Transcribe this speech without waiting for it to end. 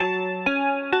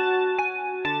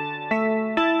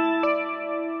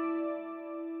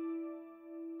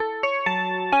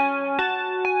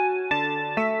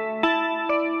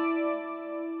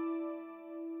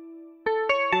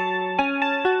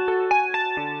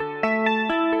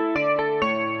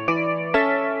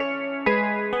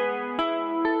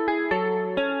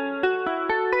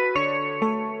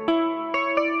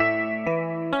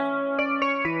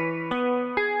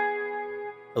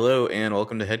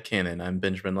welcome to Headcanon. I'm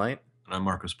Benjamin Light, And I'm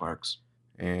Marcus Sparks.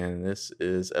 and this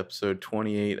is episode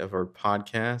 28 of our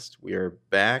podcast. We are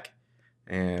back,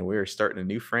 and we are starting a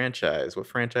new franchise. What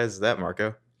franchise is that,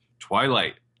 Marco?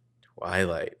 Twilight.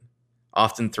 Twilight.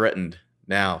 Often threatened,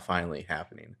 now finally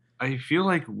happening. I feel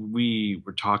like we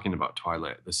were talking about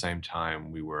Twilight at the same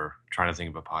time we were trying to think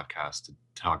of a podcast to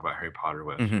talk about Harry Potter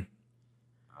with. Mhm.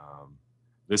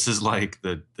 This is like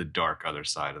the dark other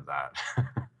side of that.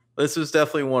 This was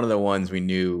definitely one of the ones we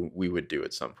knew we would do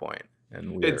at some point,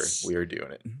 and we are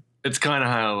doing it. It's kind of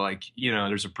how, like,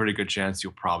 there's a pretty good chance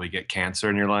you'll probably get cancer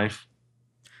in your life.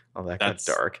 Oh, that's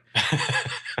dark.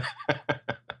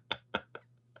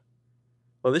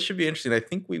 Well, this should be interesting. I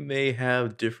think we may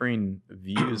have differing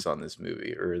views on this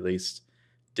movie, or at least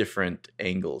different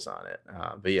angles on it.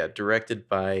 But yeah, directed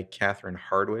by Catherine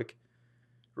Hardwicke,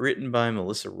 written by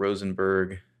Melissa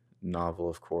Rosenberg, novel,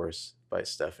 of course, by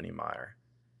Stephanie Meyer.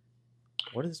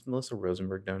 What has Melissa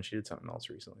Rosenberg done? She did something else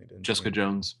recently, didn't Jessica she?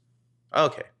 Jones.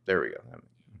 Okay, there we go.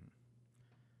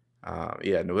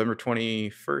 Yeah, November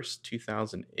 21st,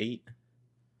 2008.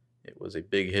 It was a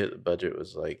big hit. The budget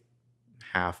was like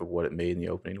half of what it made in the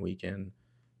opening weekend.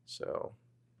 So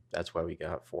that's why we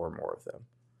got 4 more of them.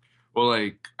 Well,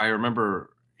 like, I remember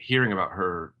hearing about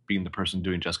her being the person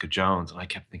doing Jessica Jones, and I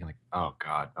kept thinking, like, oh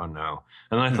God, oh no.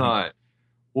 And then I thought,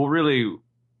 well, really,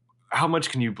 how much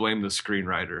can you blame the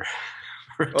screenwriter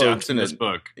for adapting this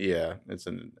book? Yeah, it's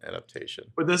an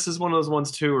adaptation. But this is one of those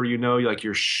ones too where like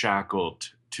you're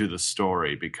shackled to the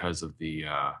story because of the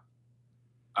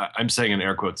I'm saying in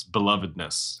air quotes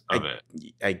belovedness of it.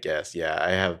 I guess, yeah.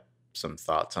 I have some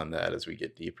thoughts on that as we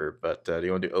get deeper. But do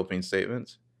you want to do opening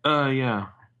statements? Yeah.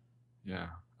 Do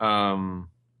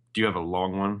you have a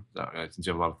long one? Since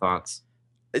you have a lot of thoughts.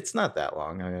 It's not that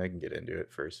long. I can get into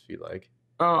it first if you like.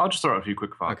 I'll just throw out a few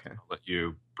quick thoughts. Okay. I'll let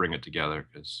you bring it together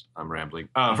because I'm rambling.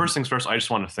 First things first, I just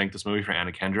want to thank this movie for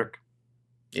Anna Kendrick.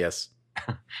 Yes.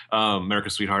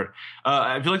 America's Sweetheart.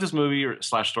 I feel like this movie /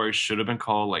 story should have been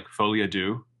called like Folie à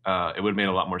Deux. It would have made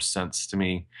a lot more sense to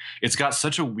me. It's got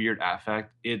such a weird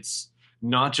affect. It's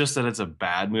not just that it's a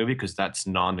bad movie, because that's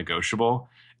non-negotiable.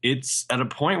 It's at a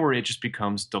point where it just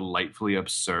becomes delightfully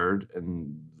absurd,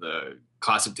 and the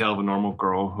classic tale of a normal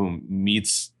girl who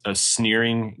meets a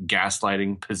sneering,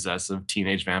 gaslighting, possessive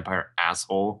teenage vampire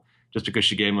asshole just because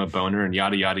she gave him a boner, and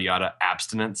yada, yada, yada,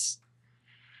 abstinence.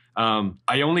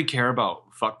 I only care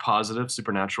about fuck positive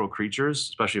supernatural creatures,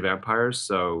 especially vampires.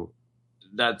 So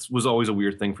that was always a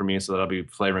weird thing for me. So that'll be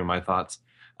flavoring my thoughts.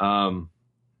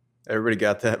 Everybody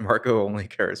got that? Marco only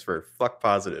cares for fuck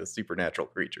positive supernatural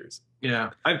creatures.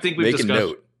 Yeah. I think we've discussed.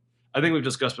 Note. I think we've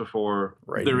discussed before.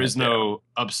 Right, there is no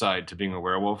upside to being a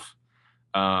werewolf.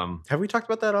 Have we talked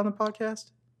about that on the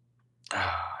podcast?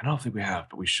 I don't think we have,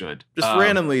 but we should. Just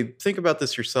randomly think about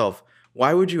this yourself.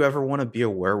 Why would you ever want to be a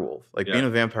werewolf? Like, being a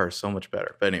vampire is so much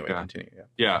better. But anyway, continue.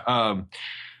 Yeah.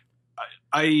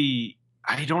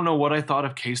 I don't know what I thought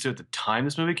of K-Stu at the time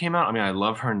this movie came out. I mean, I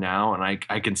love her now, and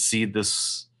I can see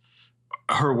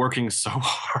her working so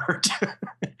hard.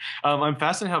 I'm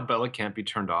fascinated how Bella can't be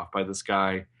turned off by this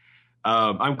guy.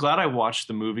 I'm glad I watched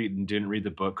the movie and didn't read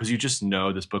the book, because you just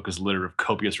know this book is littered with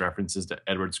copious references to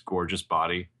Edward's gorgeous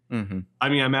body. Mm-hmm. I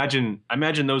mean,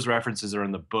 imagine those references are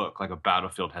in the book, like a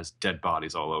battlefield has dead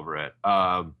bodies all over it.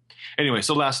 Anyway,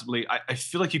 so lastly, I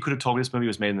feel like you could have told me this movie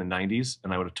was made in the 90s,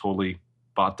 and I would have totally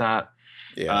bought that.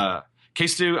 Yeah.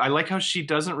 K-Stu, I like how she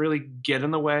doesn't really get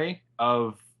in the way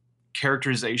of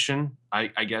characterization.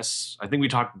 I guess I think we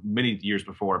talked many years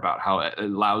before about how it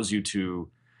allows you to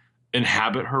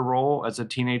inhabit her role as a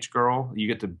teenage girl. You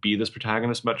get to be this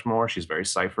protagonist much more. She's very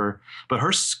Cypher, but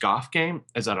her scoff game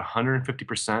is at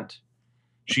 150%.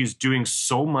 She's doing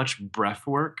so much breath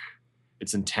work.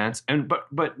 It's intense. And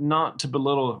but not to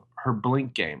belittle her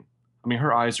blink game. I mean,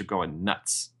 her eyes are going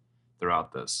nuts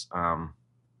throughout this.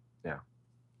 Yeah.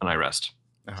 And I rest.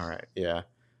 All right. Yeah.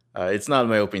 It's not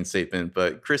my opening statement,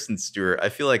 but Kristen Stewart, I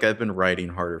feel like I've been writing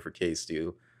harder for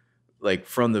K-Stu, like,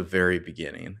 from the very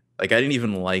beginning. Like, I didn't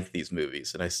even like these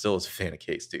movies, and I still was a fan of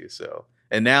K-Stu. So,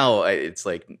 and now it's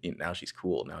like, now she's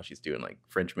cool. Now she's doing like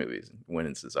French movies and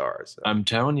winning César. So I'm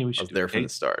telling you, we should. I was there from the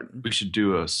start. We should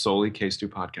do a solely K-Stu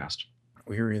podcast.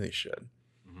 We really should.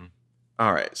 Mm-hmm.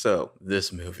 All right. So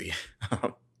this movie,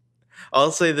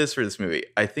 I'll say this for this movie.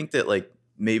 I think that like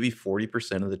maybe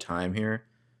 40% of the time here,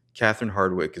 Catherine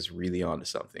Hardwicke is really onto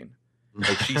something.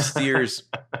 Like,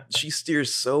 she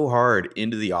steers so hard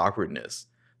into the awkwardness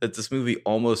that this movie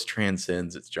almost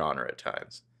transcends its genre at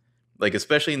times. Like,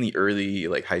 especially in the early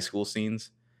like high school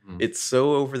scenes, it's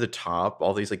so over the top,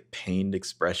 all these like pained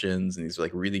expressions and these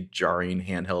like really jarring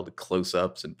handheld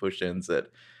close-ups and push-ins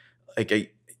that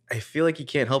like I feel like you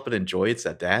can't help but enjoy its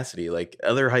audacity. Like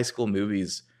other high school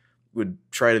movies would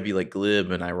try to be like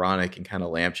glib and ironic and kind of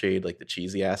lampshade like the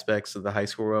cheesy aspects of the high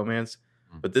school romance.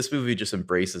 Mm. But this movie just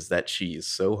embraces that cheese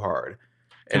so hard.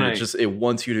 Can And I it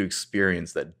wants you to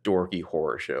experience that dorky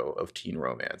horror show of teen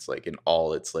romance, like in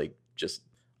all its like just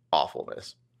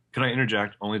awfulness. can I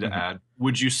interject only to Mhm. add?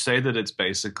 Would you say that it's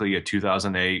basically a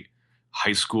 2008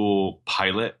 high school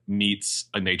pilot meets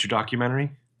a nature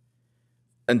documentary?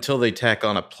 Until they tack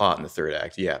on a plot in the third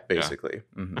act. Yeah, Yeah. basically.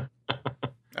 Mhm.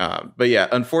 But yeah,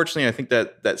 unfortunately, I think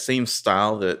that that same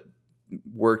style that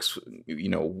works,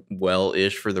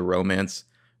 well-ish for the romance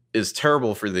is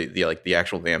terrible for the like the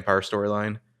actual vampire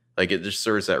storyline. Like it just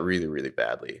serves that really, really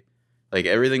badly. Like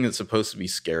everything that's supposed to be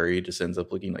scary just ends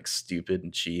up looking like stupid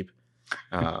and cheap.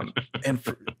 Um,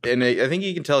 and I think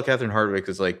you can tell Catherine Hardwicke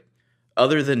is like,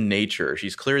 other than nature,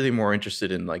 she's clearly more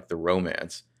interested in like the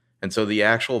romance, and so the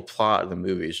actual plot of the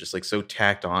movie is just like so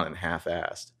tacked on and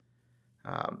half-assed.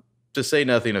 Um, to say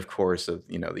nothing, of course, of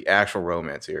the actual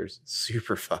romance here is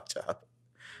super fucked up.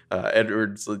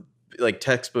 Edward's like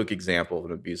textbook example of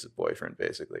an abusive boyfriend,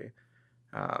 basically.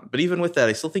 But even with that,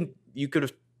 I still think you could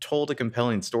have told a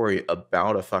compelling story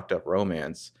about a fucked up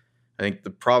romance. I think the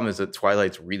problem is that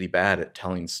Twilight's really bad at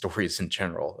telling stories in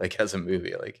general, like as a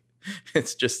movie. Like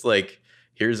it's just like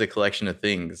here's a collection of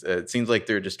things. It seems like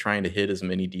they're just trying to hit as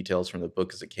many details from the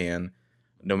book as it can,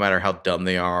 no matter how dumb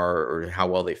they are or how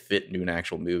well they fit into an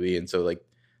actual movie. And so like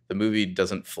the movie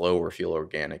doesn't flow or feel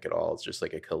organic at all. It's just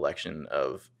like a collection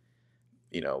of,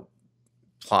 you know,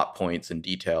 plot points and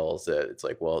details that it's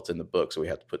like, well, it's in the book, so we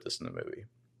have to put this in the movie.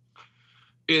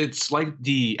 It's like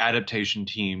the adaptation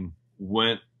team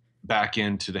went back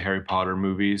into the Harry Potter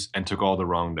movies and took all the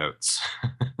wrong notes,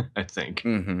 I think.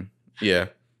 Mm-hmm. Yeah.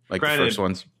 Like Granted- the first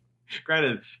ones.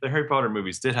 Granted, the Harry Potter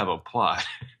movies did have a plot.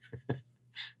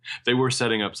 They were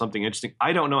setting up something interesting.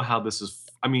 I don't know how this is.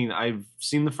 I mean, I've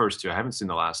seen the first two. I haven't seen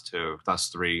the last two. That's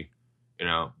three,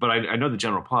 but I know the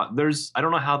general plot. I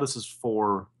don't know how this is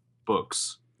 4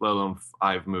 books, let alone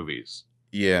 5 movies.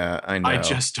 Yeah, I know. I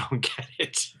just don't get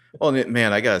it. Well,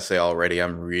 man, I gotta say already,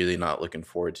 I'm really not looking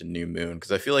forward to New Moon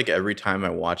because I feel like every time I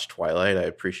watch Twilight, I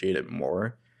appreciate it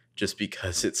more just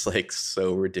because it's like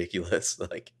so ridiculous.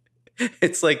 Like,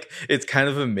 it's kind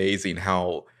of amazing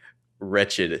how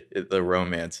wretched the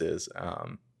romance is.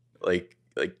 Like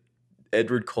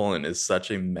Edward Cullen is such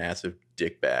a massive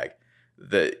dickbag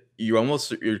that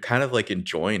you're kind of like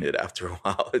enjoying it after a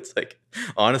while. It's like,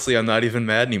 honestly, I'm not even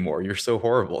mad anymore. You're so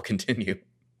horrible. Continue.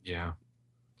 Yeah.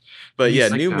 But He's yeah,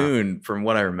 like New that. Moon, from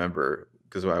what I remember,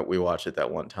 because we watched it that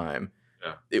one time,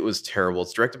 Yeah. it was terrible.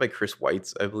 It's directed by Chris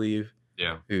Weitz, I believe,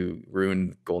 Yeah. who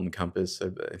ruined Golden Compass.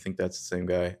 I think that's the same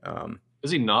guy.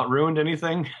 Has he not ruined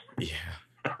anything?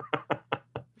 Yeah.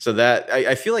 So that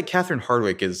I feel like Catherine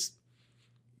Hardwicke is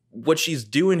what she's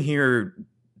doing here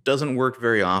doesn't work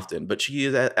very often, but she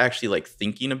is actually like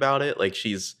thinking about it. Like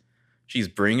she's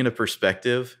bringing a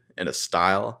perspective and a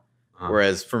style. Uh-huh.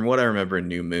 Whereas from what I remember in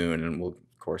New Moon, and we'll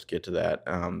of course get to that,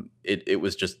 it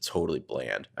was just totally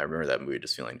bland. I remember that movie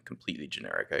just feeling completely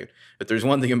generic. But there's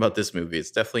one thing about this movie, it's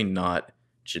definitely not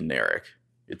generic.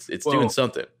 It's Well- doing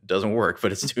something. It doesn't work,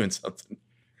 but it's doing something.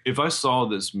 If I saw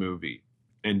this movie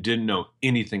and didn't know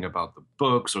anything about the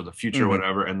books or the future or Mhm.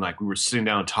 whatever, and like we were sitting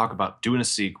down and talk about doing a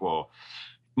sequel,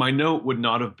 my note would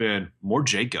not have been more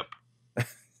Jacob.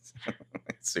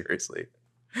 Seriously.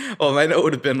 Well, my note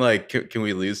would have been like, can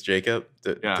we lose Jacob?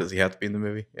 Yeah. Does he have to be in the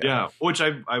movie? Yeah, which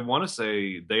I want to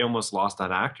say they almost lost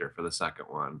that actor for the second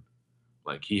one.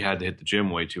 Like he had to hit the gym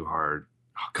way too hard.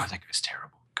 Oh God, that guy's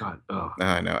terrible. God, oh. No,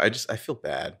 I know. I feel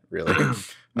bad, really.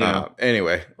 Yeah.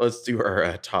 Anyway, let's do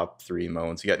our top 3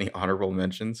 moments. You got any honorable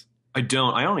mentions? I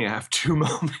don't. I only have 2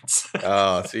 moments.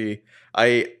 Oh, see,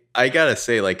 I gotta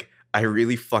say, like, I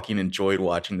really fucking enjoyed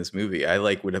watching this movie. I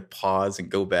like would pause and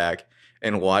go back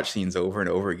and watch scenes over and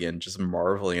over again, just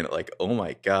marveling at like, oh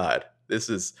my God, this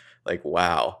is like,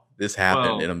 wow, this happened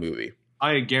Well, in a movie.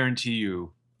 I guarantee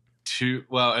you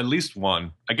at least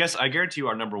one. I guess I guarantee you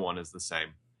our number 1 is the same.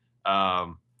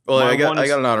 Well, my I got one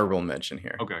is- an honorable mention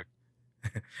here, Okay.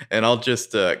 and I'll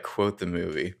just quote the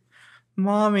movie.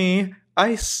 Mommy,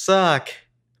 I suck.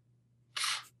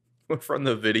 From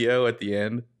the video at the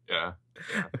end. Yeah.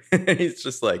 He's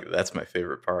just like, that's my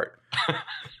favorite part.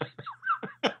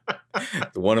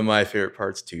 One of my favorite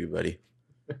parts too, buddy.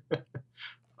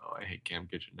 Oh, I hate Cam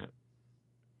Kitchener.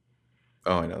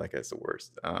 Oh, I know that guy's the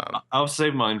worst. I'll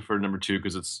save mine for number 2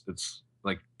 because it's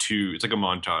like 2. It's like a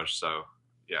montage. So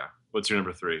yeah. What's your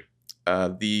number 3?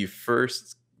 The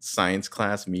first science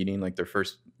class meeting, like their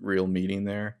first real meeting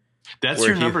there. That's Where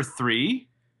your he- number 3?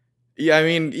 Yeah, I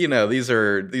mean, these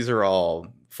are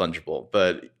all fungible.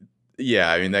 But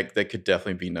yeah, I mean that could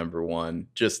definitely be number one.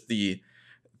 Just the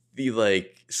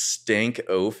like stank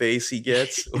O face he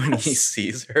gets when he Yes.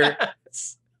 sees her.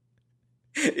 Yes.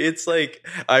 It's like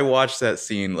I watched that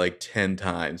scene like 10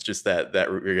 times, just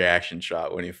that reaction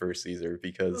shot when he first sees her,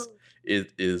 because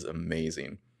it is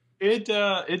amazing. It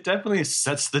definitely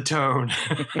sets the tone.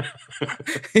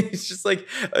 He's just like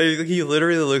he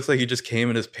literally looks like he just came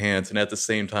in his pants and at the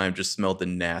same time just smelled the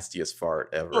nastiest fart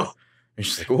ever. Oh. He's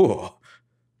just like, "Whoa."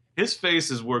 His face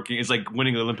is working. It's like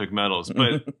winning Olympic medals.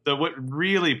 But what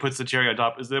really puts the cherry on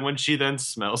top is that when she then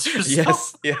smells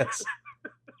herself. Yes.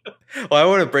 Well, I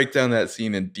want to break down that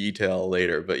scene in detail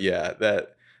later, but yeah,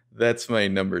 that's my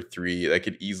number 3. That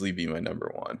could easily be my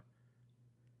number 1.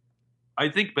 I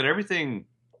think, but everything,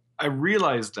 I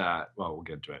realized that, well, we'll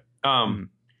get into it.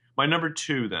 My number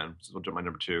 2 then, so I'll jump my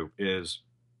number 2, is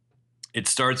it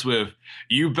starts with,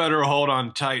 "You better hold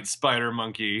on tight, spider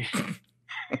monkey."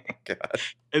 God.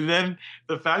 And then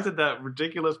the fact that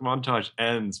ridiculous montage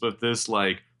ends with this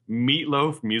like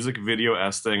Meatloaf music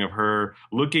video-esque thing of her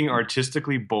looking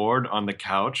artistically bored on the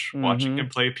couch, watching him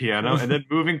play piano, and then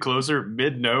moving closer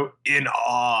mid-note in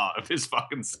awe of his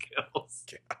fucking skills.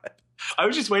 God. I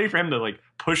was just waiting for him to like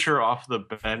push her off the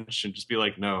bench and just be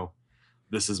like, "No,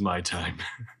 this is my time."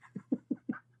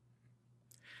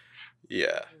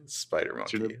 Yeah, spider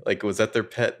monkey. Like, was that their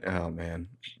pet? Oh man,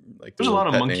 like there's a lot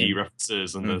of monkey name.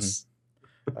 references in this.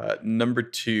 Number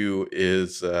 2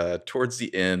 is towards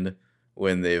the end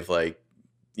when they've like,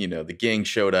 the gang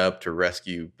showed up to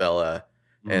rescue Bella,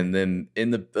 and then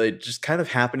in the just kind of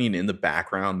happening in the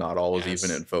background, not always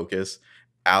even in focus,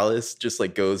 Alice just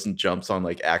like goes and jumps on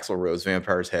like Axl Rose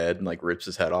Vampire's head and like rips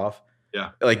his head off.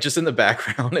 Yeah. Like just in the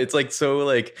background, it's like so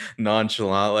like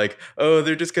nonchalant, like, oh,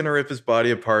 they're just gonna rip his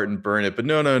body apart and burn it. But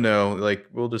no. Like,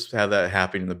 we'll just have that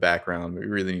happening in the background. We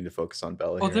really need to focus on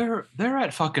Bella. Well, they're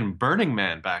at fucking Burning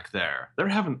Man back there. They're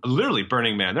having literally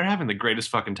Burning Man. They're having the greatest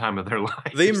fucking time of their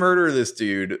life. They murder this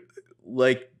dude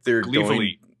like they're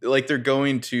gleefully.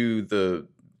 going to the,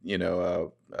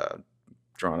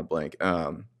 drawing a blank.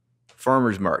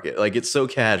 Farmer's market. Like, it's so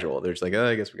casual. They're just like, oh,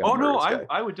 I guess we got. Oh no,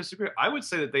 I would disagree. I would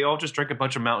say that they all just drank a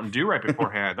bunch of Mountain Dew right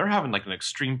beforehand. They're having like an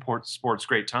extreme sports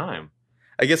great time.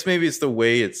 I guess maybe it's the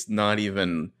way it's not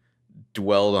even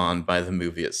dwelled on by the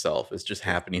movie itself. It's just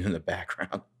happening in the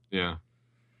background. Yeah.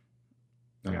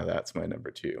 That's my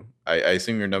number 2. I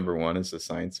assume your number 1 is the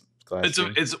science class.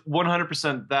 It's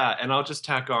 100% that, and I'll just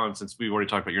tack on, since we've already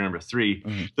talked about your number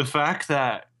 3, the fact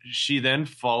that she then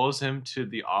follows him to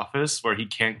the office where he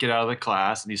can't get out of the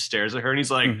class, and he stares at her and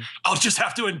he's like, "I'll just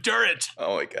have to endure it."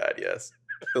 Oh my God, yes.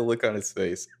 The look on his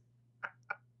face.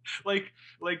 Like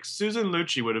Susan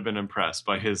Lucci would have been impressed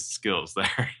by his skills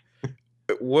there.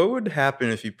 What would happen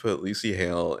if you put Lucy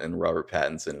Hale and Robert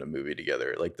Pattinson in a movie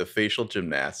together? Like the facial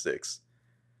gymnastics,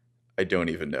 I don't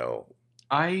even know.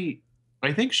 I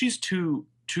think she's too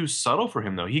subtle for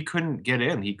him though. He couldn't get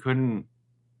in. He couldn't.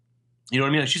 You know what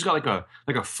I mean? Like, she's got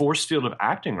like a force field of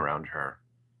acting around her.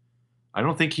 I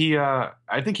don't think he. I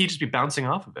think he'd just be bouncing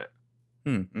off of it.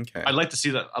 Okay. I'd like to see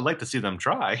that. I'd like to see them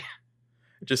try.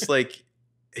 Just like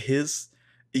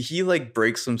he like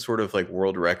breaks some sort of like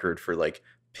world record for like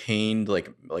pained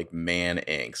like man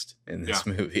angst in this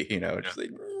movie. Just like.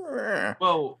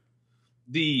 Well,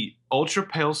 the ultra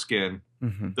pale skin,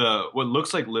 the what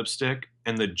looks like lipstick,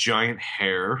 and the giant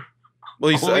hair.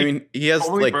 Well, he has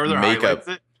like makeup.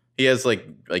 It. He has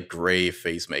like gray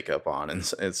face makeup on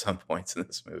at some points in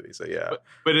this movie. So yeah,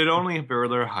 but it only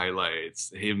further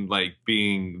highlights him like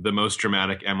being the most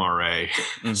dramatic MRA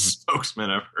spokesman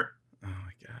ever. Oh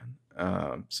my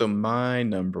God. So my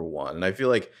number 1, and I feel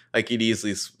like I could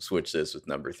easily switch this with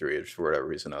number 3 for whatever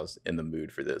reason I was in the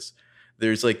mood for this.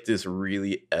 There's like this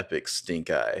really epic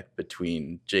stink eye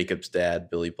between Jacob's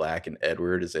dad, Billy Black, and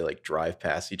Edward as they like drive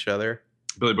past each other.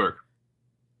 Billy Burke.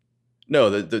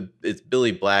 No, it's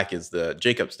Billy Black is the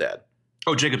Jacob's dad.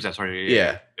 Oh, Jacob's dad. Sorry.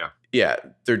 Yeah.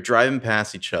 They're driving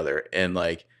past each other, and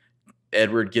like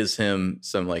Edward gives him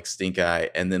some like stink eye,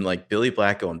 and then like Billy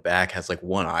Black going back has like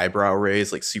one eyebrow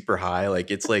raised like super high.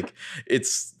 Like it's like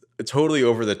it's totally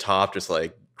over the top, just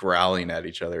like growling at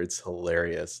each other. It's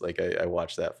hilarious. Like I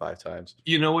watched that 5 times.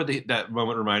 You know what that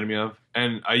moment reminded me of?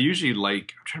 And I usually I'm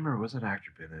trying to remember, what's that actor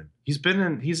been in?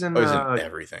 He's in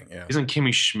everything. Yeah. He's in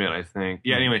Kimmy Schmidt, I think.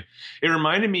 Yeah, anyway. It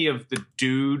reminded me of the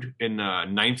dude in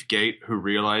Ninth Gate who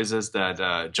realizes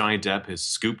that Johnny Depp has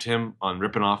scooped him on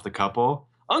ripping off the couple.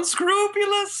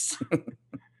 Unscrupulous!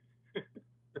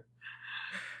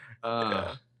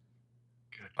 Yeah.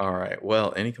 All right.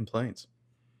 Well, any complaints?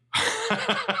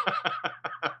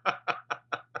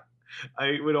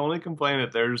 I would only complain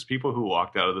that there's people who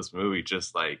walked out of this movie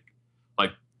just like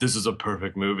This is a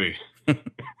perfect movie.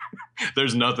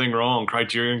 There's nothing wrong.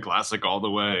 Criterion Classic all the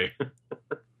way.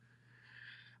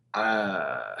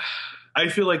 I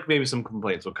feel like maybe some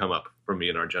complaints will come up from me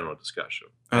in our general discussion.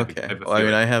 Okay. Well, I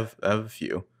mean, I have a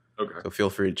few. Okay. So feel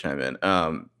free to chime in.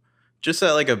 Just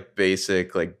at like a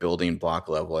basic like building block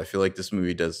level, I feel like this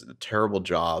movie does a terrible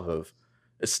job of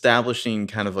establishing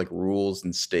kind of like rules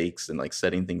and stakes and like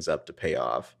setting things up to pay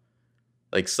off.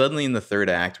 Like suddenly in the third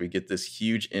act, we get this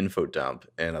huge info dump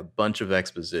and a bunch of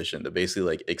exposition to basically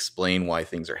like explain why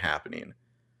things are happening.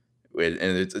 And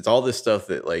it's all this stuff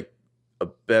that like a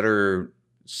better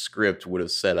script would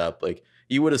have set up. Like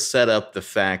you would have set up the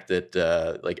fact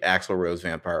that like Axl Rose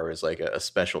Vampire is like a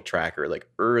special tracker like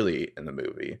early in the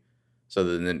movie, so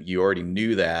then you already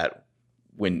knew that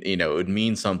when it would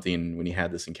mean something when you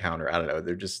had this encounter. I don't know.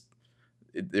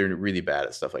 They're really bad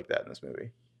at stuff like that in this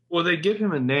movie. Well, they give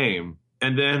him a name,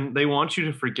 and then they want you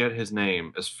to forget his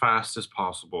name as fast as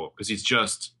possible because he's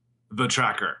just the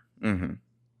tracker. Mm-hmm.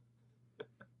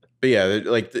 But yeah,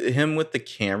 like him with the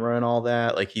camera and all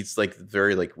that, like he's like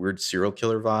very like weird serial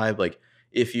killer vibe. Like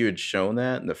if you had shown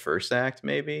that in the first act,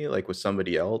 maybe like with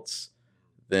somebody else,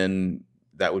 then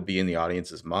that would be in the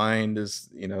audience's mind as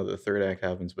the third act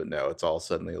happens. But no, it's all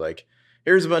suddenly like,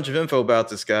 here's a bunch of info about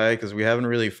this guy because we haven't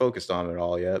really focused on it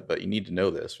all yet, but you need to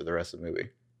know this for the rest of the movie.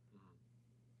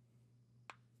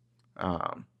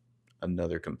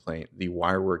 Another complaint: the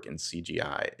wire work in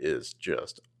CGI is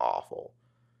just awful.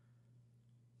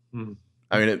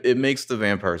 I mean, it makes the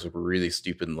vampires look really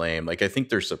stupid and lame. Like, I think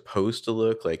they're supposed to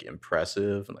look like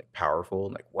impressive and like powerful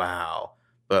and like wow,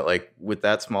 but like with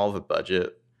that small of a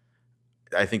budget,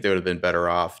 I think they would have been better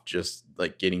off just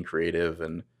like getting creative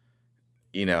and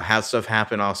have stuff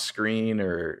happen off screen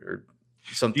or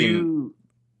something.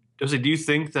 Do you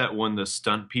think that when the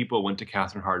stunt people went to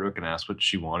Catherine Hardwicke and asked what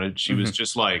she wanted, she was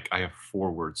just like, "I have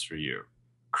 4 words for you: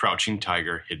 crouching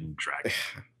tiger, hidden dragon."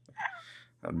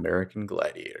 American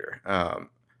Gladiator.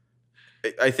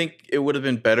 I think it would have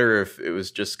been better if it was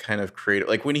just kind of creative.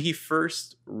 Like when he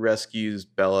first rescues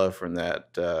Bella from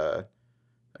that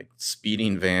like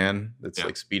speeding van that's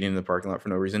like speeding in the parking lot for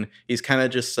no reason. He's kind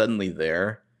of just suddenly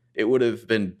there. It would have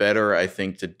been better, I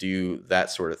think, to do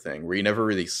that sort of thing where you never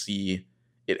really see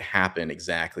it happen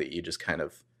exactly. You just kind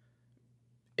of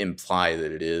imply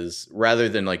that it is, rather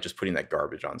than like just putting that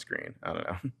garbage on screen. I don't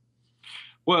know.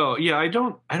 Well, yeah, I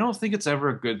don't think it's ever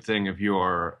a good thing if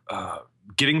you're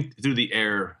getting through the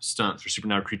air stunts for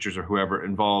supernatural creatures or whoever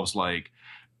involves like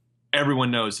everyone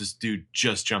knows this dude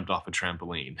just jumped off a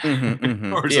trampoline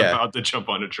or is about to jump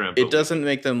on a trampoline. It doesn't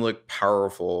make them look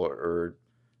powerful or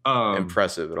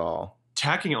impressive at all.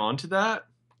 Tacking on to that,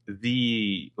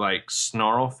 the like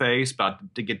snarl face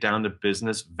about to get down to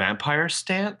business vampire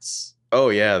stance. Oh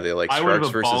yeah, they like Sharks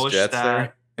versus Jets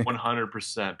there.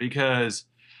 100%, because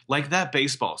like that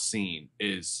baseball scene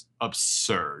is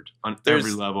absurd on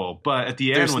every level. But at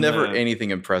the end, there's never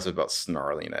anything impressive about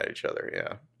snarling at each other.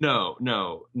 Yeah. No.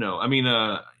 I mean,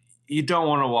 you don't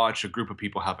want to watch a group of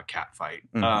people have a cat fight.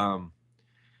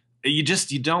 You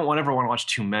don't ever want to watch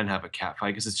 2 men have a cat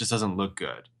fight because it just doesn't look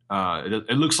good.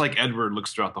 It looks like Edward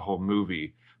looks throughout the whole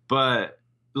movie, but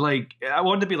like I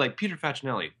wanted to be like, Peter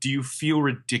Facinelli, do you feel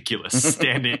ridiculous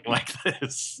standing like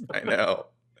this? I know.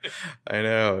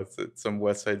 It's some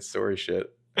West Side Story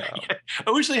shit. I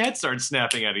wish they had started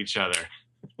snapping at each other.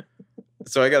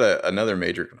 So I got another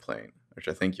major complaint, which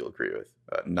I think you'll agree with.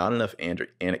 Not enough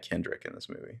Anna Kendrick in this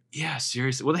movie. Yeah,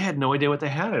 seriously. Well, they had no idea what they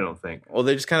had, I don't think. Well,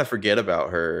 they just kind of forget about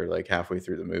her like halfway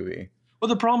through the movie. Well,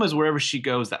 the problem is wherever she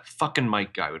goes, that fucking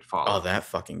Mike guy would follow. Oh, that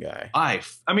fucking guy. I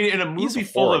mean, in a movie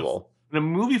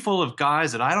full of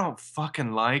guys that I don't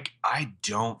fucking like, I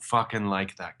don't fucking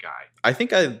like that guy. I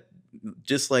think I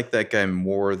dislike that guy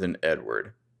more than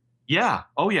Edward. Yeah.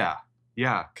 Oh, yeah.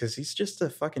 Yeah. Because he's just a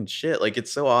fucking shit. Like,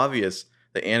 it's so obvious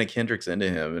that Anna Kendrick's into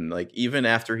him. And, like, even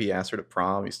after he asked her to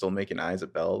prom, he's still making eyes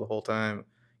at Bella the whole time.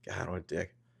 God, what a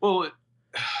dick. Well,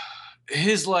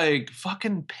 his, like,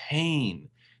 fucking pain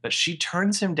that she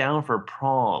turns him down for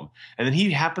prom. And then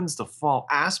he happens to fall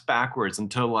ass backwards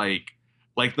into, like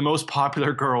the most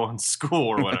popular girl in school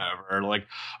or whatever. Like,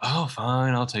 oh,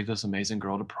 fine, I'll take this amazing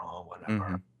girl to prom,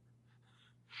 whatever.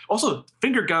 Also,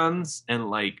 finger guns and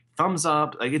like thumbs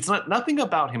up. Like it's nothing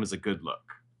about him is a good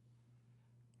look.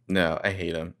 No, I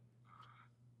hate him.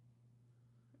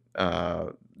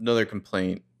 Another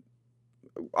complaint.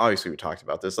 Obviously, we talked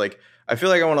about this. Like, I feel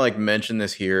like I want to like mention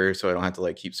this here so I don't have to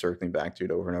like keep circling back to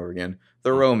it over and over again.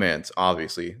 The romance,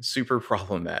 obviously, super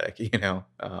problematic. Yeah.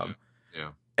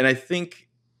 And I think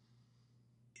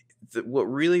what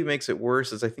really makes it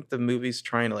worse is I think the movie's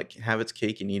trying to like have its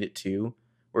cake and eat it too,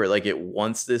 where like it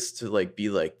wants this to like be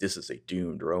like this is a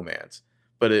doomed romance,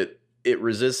 but it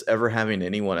resists ever having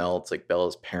anyone else like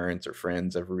Bella's parents or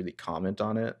friends ever really comment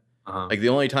on it. Uh-huh. Like the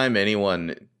only time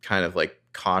anyone kind of like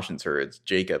cautions her, it's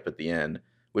Jacob at the end,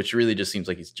 which really just seems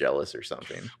like he's jealous or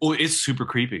something. Well, it's super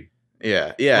creepy.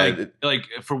 Yeah, yeah. Like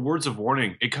for words of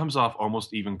warning, it comes off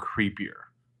almost even creepier.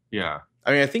 Yeah.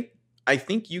 I mean, I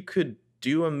think you could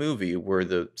do a movie where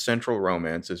the central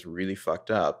romance is really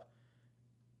fucked up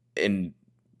and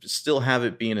still have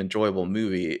it be an enjoyable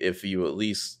movie if you at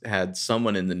least had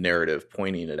someone in the narrative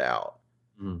pointing it out.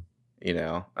 Mm. You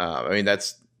know, I mean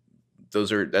that's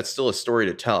still a story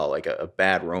to tell, like a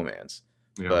bad romance.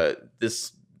 Yeah. But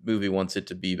this movie wants it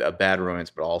to be a bad romance,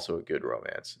 but also a good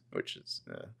romance, which is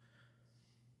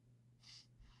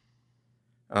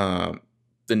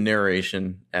the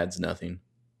narration adds nothing.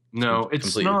 No, it's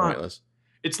completely not. Pointless.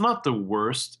 It's not the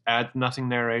worst add nothing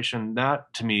narration.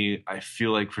 That to me, I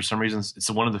feel like for some reasons, it's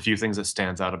one of the few things that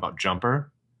stands out about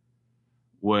Jumper.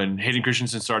 When Hayden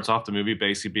Christensen starts off the movie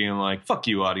basically being like, "Fuck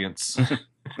you, audience."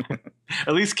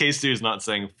 At least K-Stu is not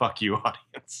saying "fuck you,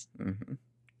 audience." Mm-hmm.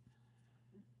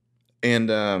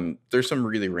 And there's some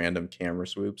really random camera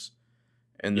swoops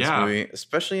in this movie,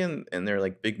 especially in their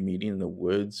like big meeting in the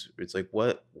woods. It's like,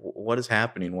 what is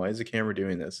happening? Why is the camera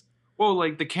doing this? Well,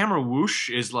 like the camera whoosh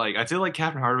is like, I feel like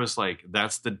Catherine Hardwicke's like,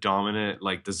 that's the dominant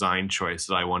like design choice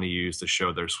that I want to use to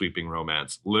show their sweeping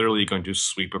romance. Literally going to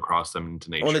sweep across them into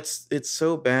nature. Well, it's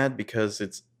so bad because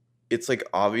it's like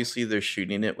obviously they're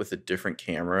shooting it with a different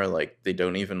camera. Like they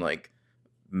don't even like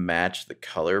match the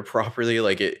color properly.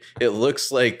 Like it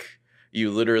looks like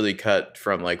you literally cut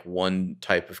from like one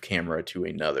type of camera to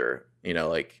another. You know,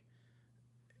 like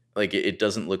it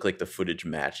doesn't look like the footage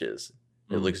matches.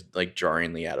 It looks like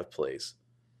jarringly out of place.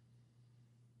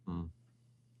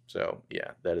 So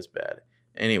yeah, that is bad.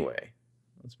 Anyway,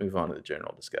 let's move on to the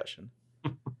general discussion.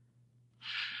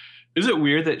 Is it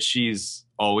weird that Casey's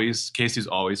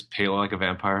always pale like a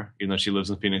vampire, even though she lives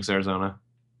in Phoenix, Arizona?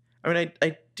 I mean,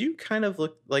 I do kind of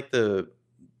look like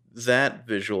that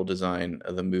visual design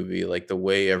of the movie, like the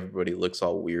way everybody looks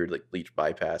all weird, like bleach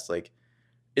bypass. Like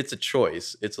it's a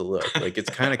choice, it's a look. Like it's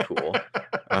kind of cool.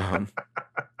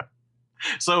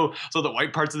 So the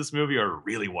white parts of this movie are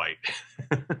really white.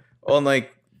 Well, and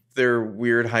like their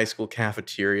weird high school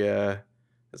cafeteria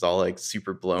is all like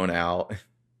super blown out.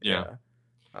 Yeah.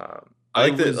 I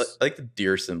like the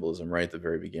deer symbolism right at the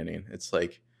very beginning. It's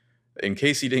like, in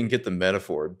case you didn't get the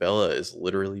metaphor, Bella is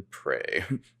literally prey.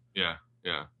 Yeah.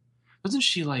 Doesn't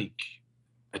she like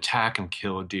attack and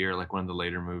kill a deer like one of the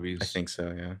later movies? I think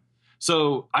so, yeah.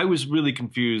 So I was really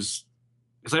confused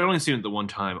because I'd only seen it the one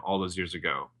time all those years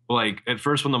ago. Like at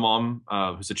first, when the mom,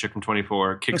 who's a chick from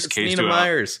 24, kicks Casey out.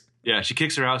 Myers. Yeah, she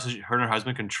kicks her out so her and her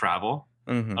husband can travel.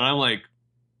 Mm-hmm. And I'm like,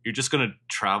 you're just gonna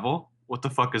travel? What the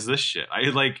fuck is this shit? I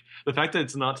like the fact that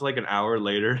it's not till like an hour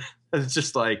later. It's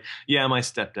just like, yeah, my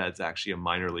stepdad's actually a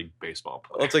minor league baseball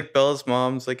player. Well, it's like Bella's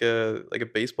mom's like a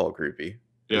baseball groupie.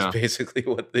 Yeah, is basically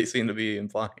what they seem to be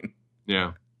implying.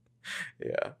 Yeah.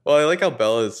 Well, I like how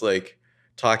Bella's like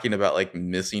talking about like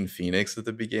missing Phoenix at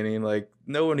the beginning. Like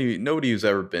nobody who's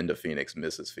ever been to Phoenix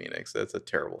misses Phoenix. That's a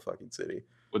terrible fucking city.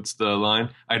 What's the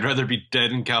line? I'd rather be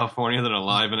dead in California than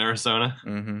alive in Arizona.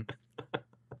 Mm-hmm.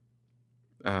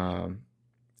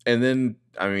 And then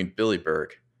I mean Billy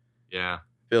Burke. Yeah.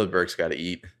 Billy Burke's got to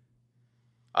eat.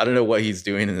 I don't know what he's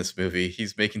doing in this movie.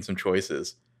 He's making some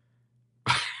choices.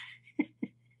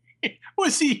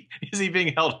 Is he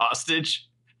being held hostage?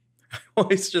 Well,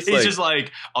 he's just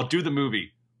like, I'll do the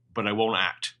movie, but I won't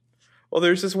act. Well,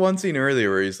 there's this one scene earlier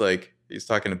where he's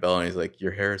talking to Bella and he's like,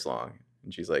 your hair is long.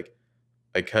 And she's like,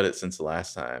 I cut it since the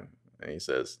last time. And he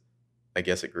says, I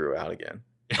guess it grew out again.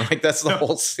 I'm like, that's the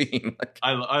whole scene. Like,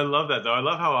 I love that though. I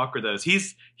love how awkward that is.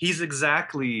 He's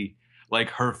exactly like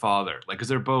her father. Like, because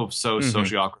they're both so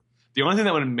socially awkward. The only thing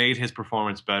that would have made his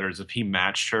performance better is if he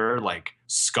matched her like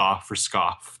scoff for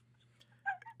scoff.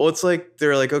 Well, it's like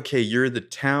they're like, okay, you're the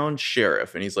town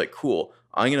sheriff, and he's like, cool.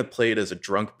 I'm gonna play it as a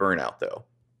drunk burnout, though.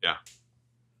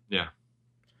 Yeah.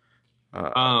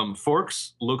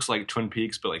 Forks looks like Twin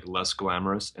Peaks, but like less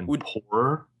glamorous and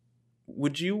poorer.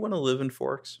 Would you want to live in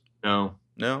Forks? No.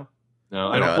 I don't.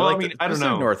 Well, I mean, I don't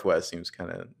know. Northwest seems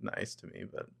kind of nice to me,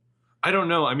 but I don't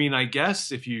know. I mean, I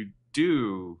guess if you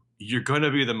do, you're going to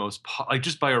be the most like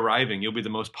just by arriving, you'll be the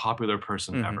most popular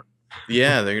person ever.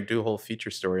 Yeah, they're gonna do a whole feature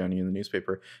story on you in the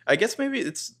newspaper. I guess maybe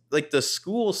it's like the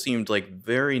school seemed like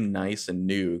very nice and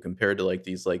new compared to like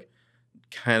these like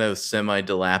kind of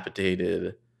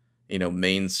semi-dilapidated,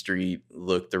 Main Street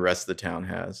look the rest of the town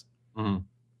has. Mm-hmm.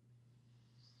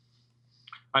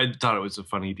 I thought it was a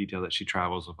funny detail that she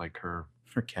travels with like her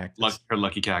Her cactus. Her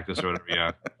lucky cactus or whatever.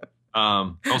 Yeah.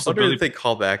 I Also, wonder Billy. if they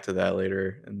call back to that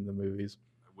later in the movies.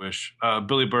 I wish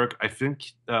Billy Burke. I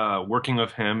think working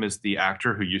with him is the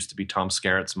actor who used to be Tom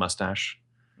Skerritt's mustache.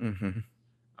 Hmm.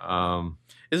 Um,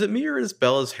 Is it me or does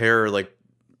Bella's hair like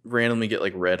randomly get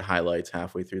like red highlights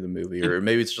halfway through the movie, or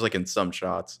maybe it's just like in some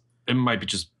shots, it might be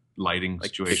just lighting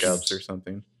like situations pickups or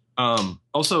something?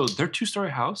 Also, their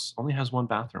 2-story house only has 1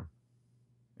 bathroom.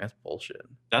 That's bullshit.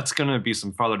 That's gonna be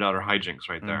some father-daughter hijinks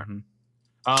right there.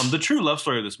 Mm-hmm. The true love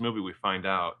story of this movie, we find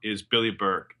out, is Billy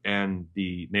Burke and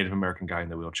the Native American guy in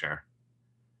the wheelchair.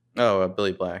 Oh,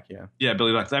 Billy Black, yeah. Yeah,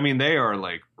 Billy Black. I mean, they are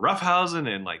like roughhousing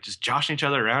and like just joshing each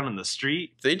other around in the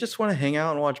street. They just want to hang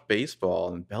out and watch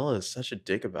baseball, and Bella is such a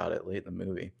dick about it late in the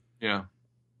movie. Yeah,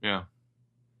 yeah.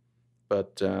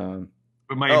 But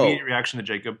my immediate reaction to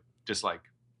Jacob, dislike.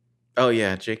 Oh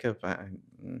yeah, Jacob.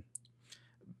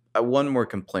 One more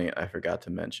complaint I forgot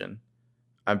to mention.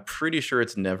 I'm pretty sure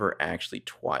it's never actually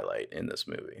Twilight in this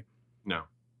movie. No.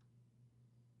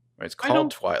 It's called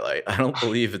Twilight. I don't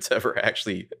believe it's ever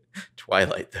actually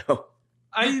Twilight, though.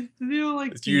 I feel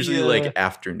like it's usually like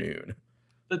afternoon.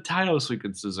 The title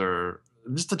sequences are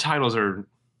just the titles are.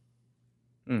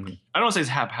 Mm-hmm. I don't want to say it's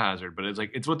haphazard, but it's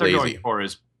like it's what they're going for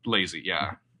is lazy.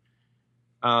 Yeah.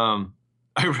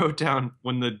 I wrote down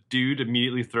when the dude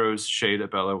immediately throws shade at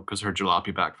Bella because her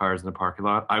jalopy backfires in the parking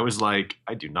lot. I was like,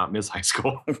 I do not miss high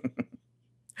school.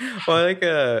 Well,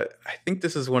 I think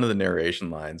this is one of the narration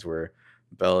lines where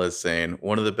Bella is saying,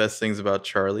 one of the best things about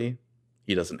Charlie,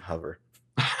 he doesn't hover.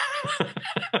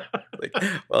 Like,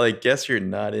 well, I guess you're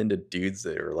not into dudes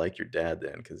that are like your dad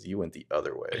then, because you went the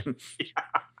other way.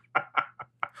 Yeah.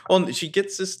 Well, she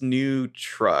gets this new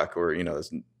truck, or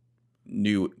this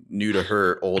new to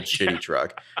her old shitty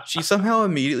truck. She somehow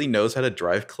immediately knows how to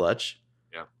drive clutch.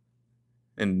 Yeah.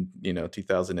 In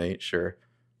 2008, sure.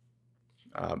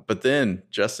 But then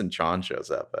Justin Chon shows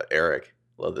up. Eric,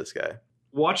 love this guy.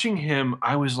 Watching him,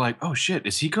 I was like, oh shit,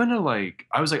 is he gonna like,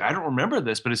 I was like, I don't remember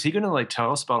this, but is he gonna like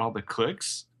tell us about all the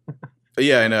clicks?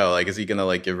 Yeah, I know. Like, is he gonna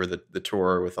like give her the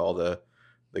tour with all the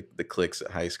cliques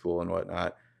at high school and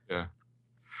whatnot? Yeah.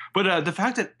 But the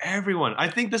fact that everyone, I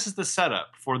think this is the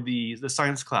setup for the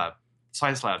science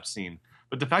lab scene.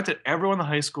 But the fact that everyone in the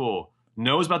high school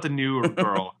knows about the new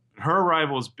girl, her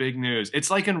arrival is big news. It's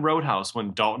like in Roadhouse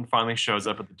when Dalton finally shows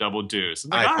up at the Double Deuce.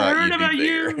 Like, I heard about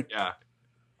you. Yeah.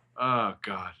 Oh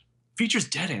God. Feature's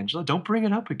dead, Angela. Don't bring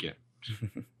it up again.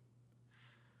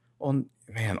 Well,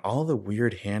 man, all the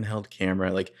weird handheld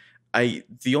camera. Like,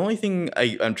 the only thing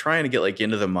I'm trying to get like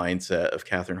into the mindset of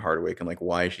Catherine Hardwicke and like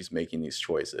why she's making these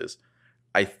choices.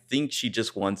 I think she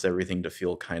just wants everything to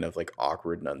feel kind of like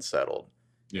awkward and unsettled.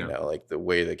 Yeah. Like the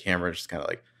way the camera is just kind of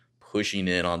like pushing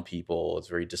in on people. It's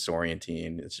very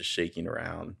disorienting. It's just shaking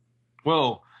around.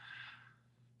 Well,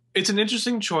 it's an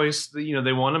interesting choice.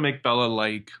 They want to make Bella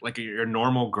like a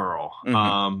normal girl,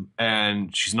 mm-hmm.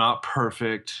 And she's not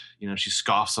perfect. She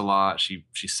scoffs a lot. She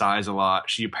sighs a lot.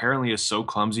 She apparently is so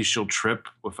clumsy she'll trip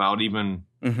without even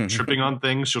tripping on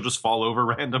things. She'll just fall over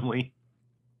randomly.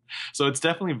 So it's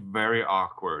definitely very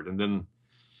awkward. And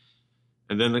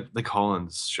then the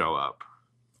Cullens show up.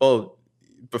 Oh,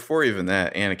 before even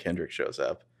that, Anna Kendrick shows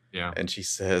up. Yeah, and she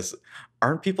says,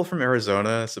 "Aren't people from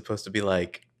Arizona supposed to be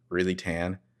like really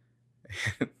tan?"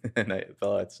 And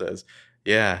Bella says,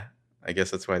 "Yeah, I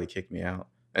guess that's why they kicked me out."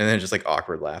 And then just like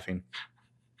awkward laughing.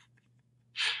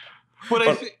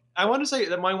 But I want to say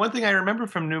that my one thing I remember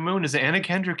from New Moon is that Anna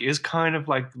Kendrick is kind of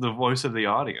like the voice of the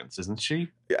audience, isn't she?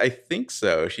 I think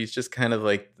so. She's just kind of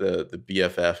like the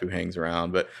BFF who hangs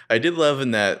around. But I did love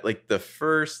in that, like the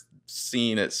first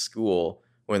scene at school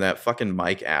when that fucking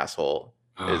Mike asshole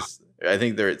is, I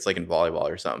think it's like in volleyball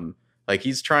or something. Like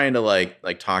he's trying to like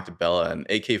talk to Bella, and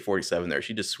AK-47 there,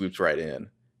 she just swoops right in.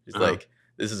 She's like,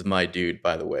 "This is my dude,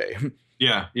 by the way."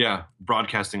 Yeah.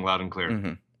 Broadcasting loud and clear.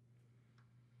 Mm-hmm.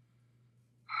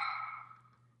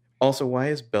 Also, why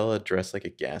is Bella dressed like a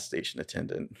gas station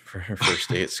attendant for her first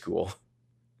day at school?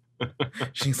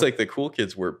 She's like, the cool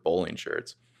kids wear bowling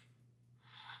shirts.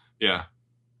 Yeah.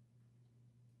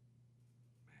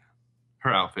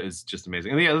 Her outfit is just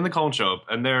amazing. And yeah, then the Cullens show up,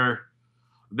 and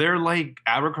they're like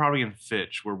Abercrombie and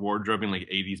Fitch were wardrobing like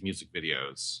 80s music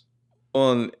videos.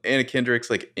 Well, and Anna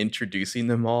Kendrick's like introducing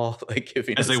them all, like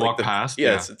giving as they walk past.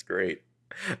 Yes, yeah. It's great.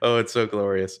 Oh, it's so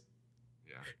glorious.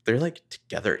 Yeah, they're like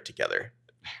together.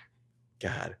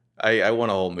 God, I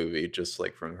want a whole movie just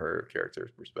like from her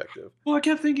character's perspective. Well, I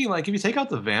kept thinking like if you take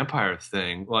out the vampire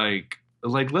thing, like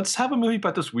let's have a movie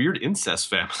about this weird incest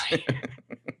family.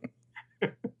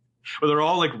 Where they're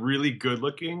all like really good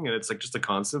looking, and it's like just a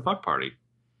constant fuck party.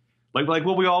 Like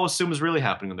what we all assume is really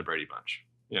happening in the Brady Bunch.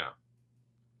 Yeah.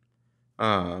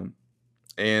 Um,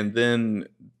 and then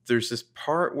there's this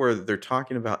part where they're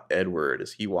talking about Edward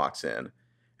as he walks in.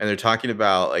 And they're talking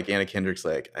about like Anna Kendrick's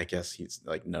like, I guess he's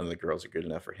like none of the girls are good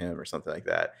enough for him or something like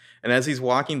that. And as he's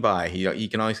walking by, he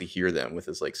can obviously hear them with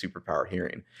his like superpower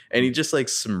hearing. And he just like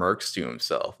smirks to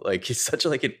himself. Like he's such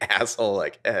like an asshole,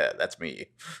 like, that's me.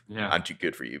 Yeah. I'm too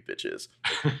good for you, bitches.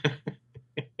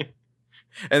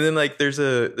 And then like there's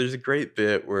a great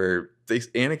bit where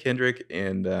Anna Kendrick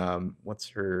and what's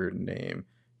her name?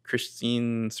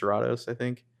 Christine Serratos, I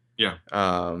think. Yeah.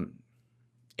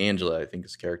 Angela, I think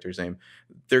is the character's name.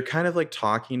 They're kind of like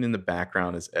talking in the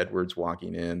background as Edward's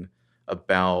walking in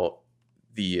about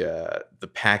the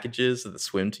packages of the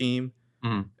swim team.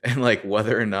 Mhm. And like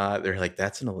whether or not they're like,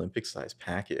 that's an Olympic sized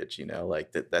package, you know,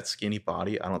 like that skinny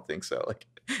body. I don't think so. Like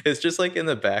it's just like in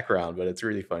the background, but it's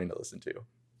really funny to listen to.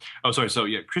 Oh, sorry. So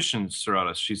yeah, Christian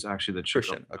Serratos. She's actually the chick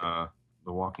Christian, of, okay.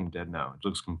 The Walking Dead now. It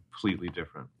looks completely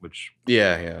different. Which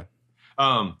Yeah.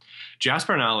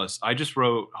 Jasper and Alice. I just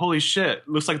wrote, holy shit!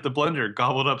 Looks like the blender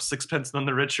gobbled up Sixpence None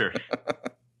the Richer.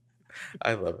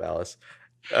 I love Alice.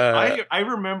 I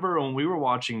remember when we were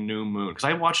watching New Moon, because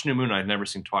I watched New Moon. I'd never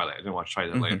seen Twilight. I didn't watch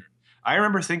Twilight later. I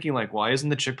remember thinking like, why isn't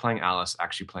the chick playing Alice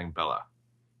actually playing Bella?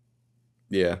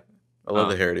 Yeah. I love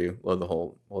the hairdo. Love the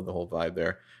whole vibe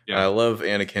there. Yeah. I love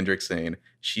Anna Kendrick saying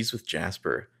she's with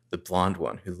Jasper, the blonde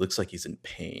one who looks like he's in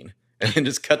pain, and then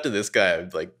just cut to this guy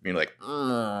like being like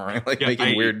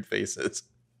making weird faces.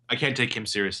 I can't take him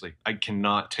seriously. I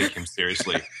cannot take him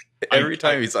seriously. Every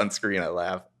time he's on screen, I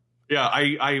laugh. Yeah,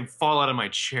 I fall out of my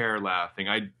chair laughing.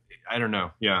 I don't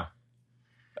know. Yeah.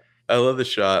 I love the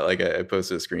shot. Like I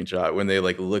posted a screenshot when they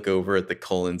like look over at the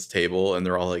Cullens table and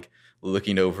they're all like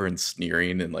looking over and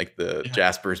sneering, and like the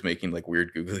Jasper's making like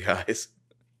weird googly eyes.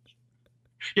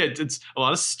 Yeah, it's a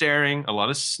lot of staring, a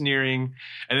lot of sneering,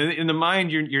 and in the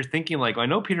mind you're thinking like, I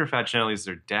know Peter Facinelli is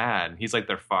their dad. He's like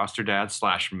their foster dad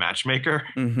 / matchmaker.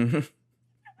 Mm-hmm.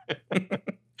 But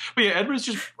yeah, Edward's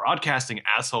just broadcasting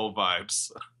asshole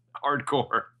vibes,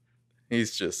 hardcore.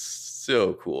 He's just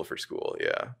so cool for school.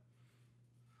 Yeah.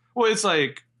 Well, it's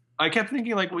like I kept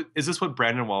thinking like, is this what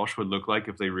Brandon Walsh would look like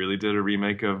if they really did a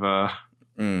remake of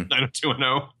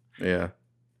 90210? Yeah.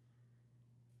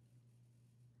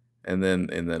 And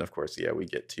then of course, yeah, we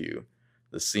get to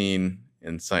the scene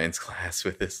in science class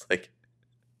with this like,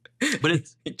 but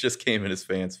it just came in his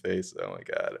fan's face. Oh my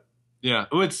god. Yeah,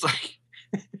 it's like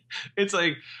it's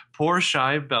like poor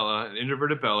shy Bella,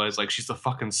 introverted Bella, is like she's the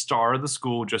fucking star of the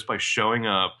school just by showing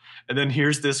up, and then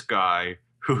here's this guy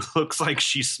who looks like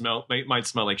might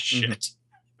smell like shit.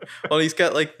 Well, he's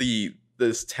got like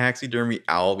this taxidermy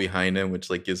owl behind him,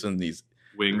 which like gives him these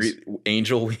wings,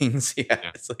 angel wings.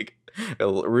 Yeah, it's like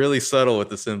really subtle with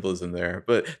the symbolism there,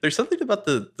 but there's something about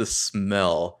the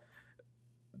smell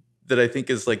that I think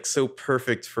is like so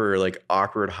perfect for like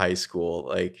awkward high school.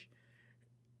 Like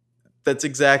that's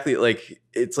exactly like,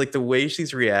 it's like the way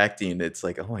she's reacting. It's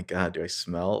like, oh my god, do I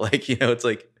smell like, you know, it's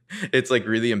like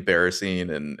really embarrassing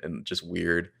and just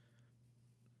weird.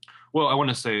 Well, I want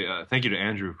to say thank you to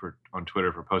Andrew on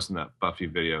Twitter for posting that Buffy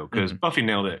video, because Buffy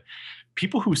nailed it.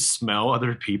 People who smell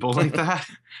other people like that,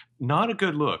 not a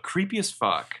good look. Creepy as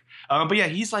fuck. But yeah,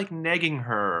 he's like negging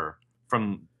her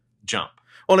from jump.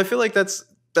 Well, and I feel like that's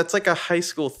like a high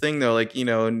school thing though. Like, you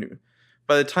know, and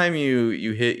by the time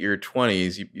you hit your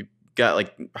 20s, you got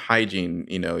like hygiene,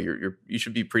 you know, you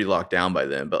should be pretty locked down by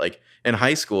then. But like in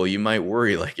high school, you might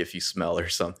worry like if you smell or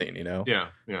something, you know? Yeah.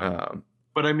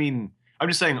 But I mean, I'm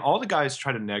just saying all the guys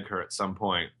try to neg her at some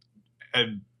point.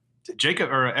 And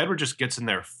Edward just gets in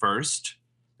there first,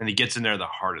 and he gets in there the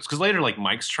hardest. Because later, like,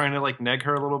 Mike's trying to like neg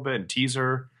her a little bit and tease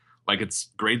her like it's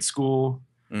grade school.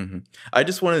 Mm-hmm. I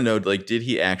just want to know, like, did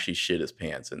he actually shit his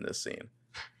pants in this scene?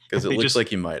 Because it looks like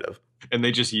he might have. And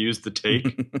they just used the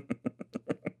take.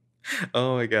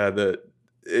 Oh my god,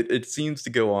 it seems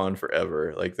to go on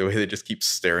forever. Like the way they just keep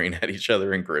staring at each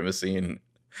other and grimacing.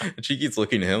 And she keeps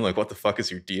looking at him like, what the fuck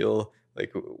is your deal?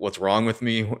 Like, what's wrong with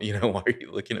me? You know, why are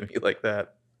you looking at me like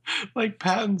that? Like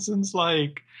Pattinson's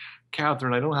like,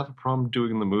 Catherine, I don't have a problem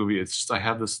doing the movie. It's just I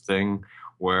have this thing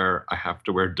where I have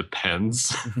to wear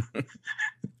Depends.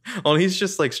 Oh, he's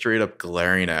just like straight up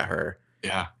glaring at her.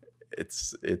 Yeah.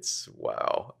 It's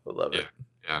wow. I love it.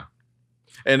 Yeah.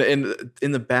 And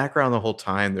in the background the whole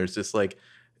time, there's this like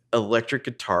electric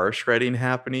guitar shredding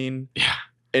happening. Yeah.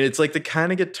 And it's like the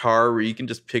kind of guitar where you can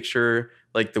just picture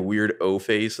like the weird O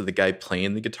face of the guy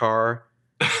playing the guitar.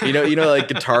 like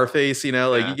guitar face, like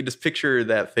Yeah. you can just picture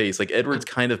that face. Like Edward's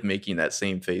kind of making that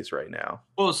same face right now.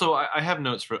 Well, so I have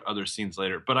notes for other scenes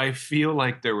later, but I feel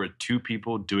like there were two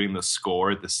people doing the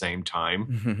score at the same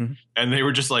time. And they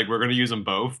were just like, we're going to use them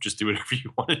both. Just do whatever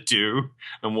you want to do.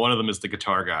 And one of them is the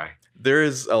guitar guy. There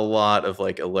is a lot of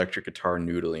like electric guitar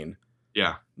noodling.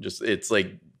 Yeah. Just it's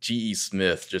like G.E.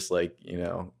 Smith just like,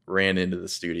 ran into the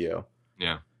studio.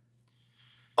 Yeah.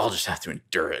 I'll just have to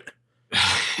endure it.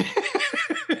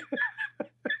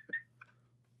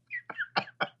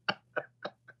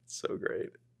 So great.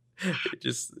 It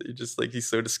just like he's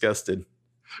so disgusted.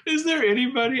 Is there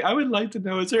anybody, I would like to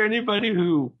know, is there anybody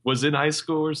who was in high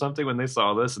school or something when they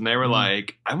saw this and they were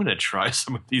like, I'm going to try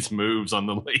some of these moves on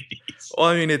the ladies? Well,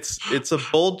 I mean, it's a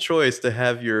bold choice to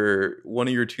have one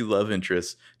of your two love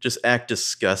interests just act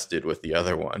disgusted with the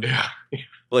other one. Yeah.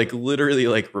 Like literally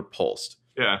like repulsed.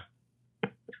 Yeah.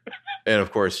 And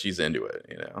of course she's into it,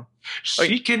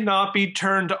 She cannot be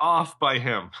turned off by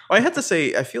him. I have to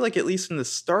say, I feel like at least in the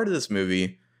start of this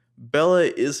movie, Bella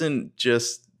isn't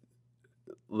just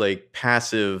like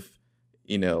passive,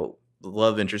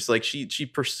 love interest. Like she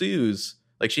pursues,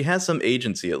 like she has some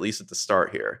agency, at least at the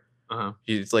start here. Uh-huh.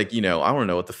 She's like, I don't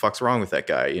know what the fuck's wrong with that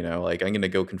guy, like I'm gonna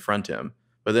go confront him.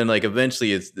 But then like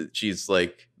eventually she's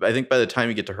like, I think by the time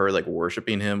you get to her like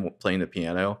worshiping him playing the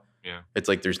piano, yeah, it's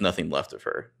like there's nothing left of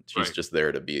her. She's right. just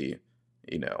there to be,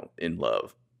 in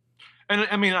love. And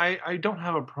I mean, I don't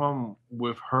have a problem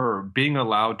with her being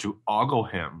allowed to ogle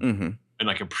him and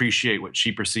like appreciate what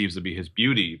she perceives to be his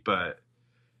beauty, but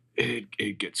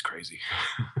it gets crazy.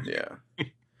 Yeah.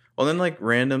 Well, then like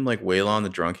random like Waylon the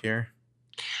drunk here.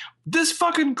 This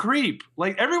fucking creep.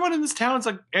 Like everyone in this town is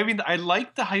like, I mean, I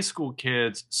like the high school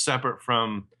kids separate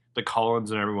from the Collins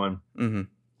and everyone.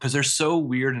 Because they're so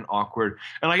weird and awkward.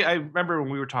 And I remember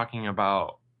when we were talking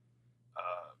about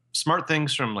smart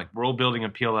things from like world building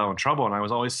and PLL and Trouble, and I was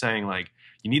always saying like,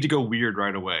 you need to go weird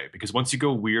right away. Because once you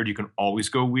go weird, you can always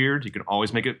go weird. You can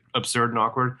always make it absurd and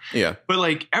awkward. Yeah. But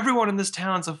like everyone in this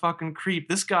town's a fucking creep.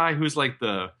 This guy who's like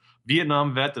the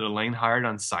Vietnam vet that Elaine hired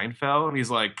on Seinfeld, and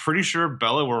he's like, pretty sure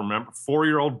Bella will remember,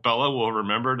 4-year-old Bella will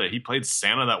remember that he played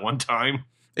Santa that one time.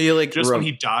 He like just when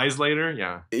he dies later.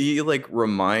 Yeah. He like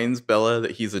reminds Bella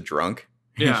that he's a drunk.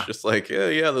 Yeah. He's just like,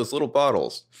 yeah, those little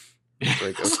bottles. It's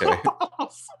like, okay.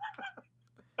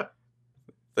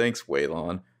 Thanks,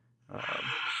 Waylon.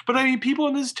 But I mean, people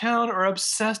in this town are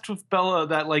obsessed with Bella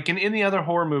that like in any other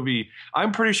horror movie,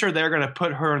 I'm pretty sure they're going to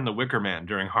put her in the Wicker Man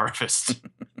during Harvest.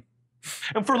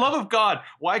 And for love of God,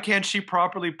 why can't she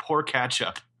properly pour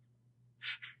ketchup?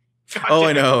 Oh,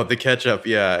 I know. The ketchup.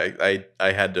 Yeah,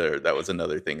 I had to. That was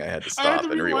another thing I had to stop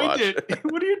and rewatch.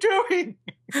 What are you doing?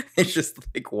 It's just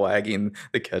like wagging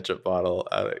the ketchup bottle.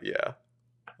 Yeah,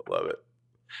 I love it.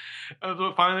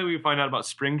 So finally, we find out about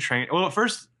spring training. Well, at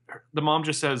first, the mom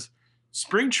just says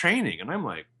spring training. And I'm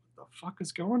like, what the fuck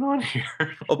is going on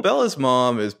here? Well, Bella's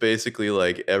mom is basically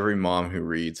like every mom who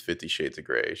reads 50 Shades of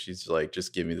Grey. She's like,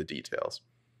 just give me the details.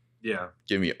 Yeah.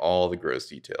 Give me all the gross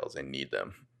details. I need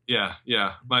them. Yeah,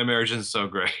 yeah. My marriage is so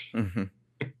great.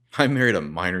 I married a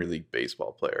minor league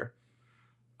baseball player.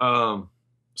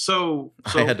 So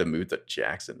I had to move to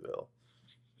Jacksonville.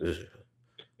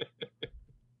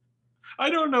 I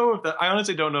don't know if that. I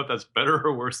honestly don't know if that's better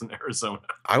or worse than Arizona.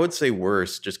 I would say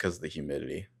worse, just because of the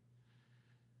humidity.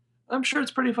 I'm sure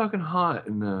it's pretty fucking hot.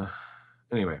 And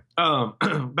anyway, back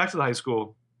to the high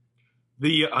school.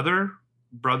 The other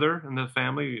brother in the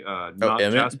family, not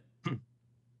Emmett?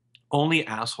 only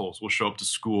assholes will show up to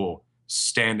school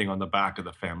standing on the back of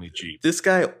the family Jeep. This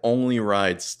guy only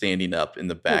rides standing up in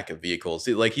the back of vehicles.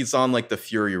 Like he's on like the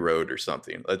Fury Road or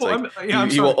something.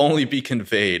 It's he will only be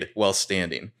conveyed while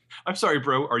standing. I'm sorry,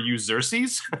 bro. Are you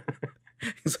Xerxes?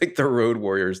 He's like the Road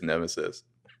Warrior's nemesis.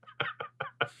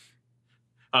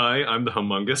 I'm the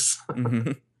Humongous.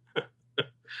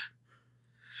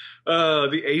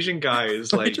 The Asian guy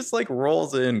is like... He just like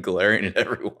rolls in glaring at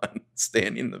everyone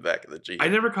standing in the back of the Jeep. I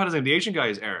never caught his name. The Asian guy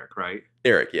is Eric, right?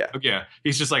 Eric, yeah. Okay, yeah.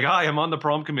 He's just like, hi, I'm on the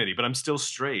prom committee, but I'm still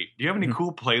straight. Do you have any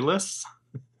cool playlists?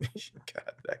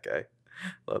 God, that guy.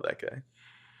 Love that guy.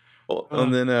 Well,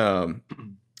 and then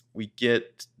we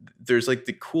get... There's like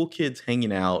the cool kids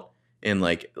hanging out in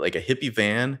like a hippie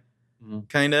van.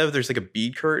 Kind of. There's like a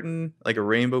bead curtain, like a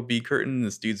rainbow bead curtain in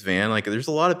this dude's van. Like there's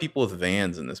a lot of people with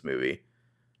vans in this movie.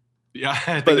 Yeah,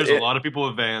 I think there's a lot of people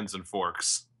with vans and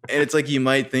forks. And it's like you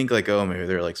might think like, oh, maybe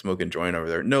they're like smoking joint over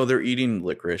there. No, they're eating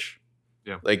licorice.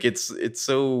 Yeah. Like it's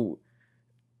so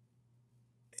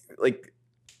like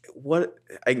what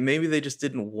maybe they just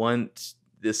didn't want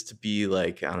this to be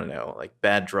like, I don't know, like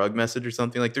bad drug message or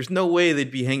something. Like there's no way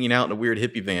they'd be hanging out in a weird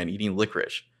hippie van eating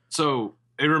licorice. So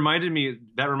It reminded me.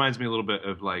 That reminds me a little bit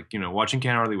of like watching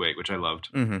Can't Hardly Wait, which I loved,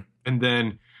 and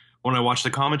then when I watched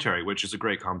the commentary, which is a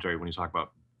great commentary when you talk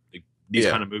about these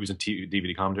kind of movies and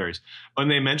DVD commentaries, when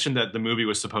they mentioned that the movie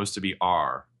was supposed to be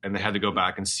R and they had to go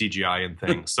back and CGI and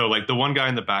things. So like the one guy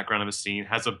in the background of a scene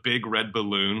has a big red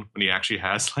balloon when he actually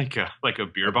has like a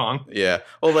beer bong. Yeah.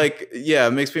 Well, like, yeah,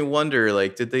 it makes me wonder,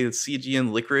 like, did they CG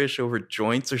in licorice over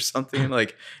joints or something?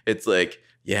 Like, it's like,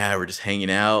 yeah, we're just hanging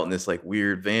out in this like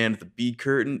weird van with the bead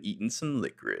curtain, eating some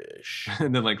licorice.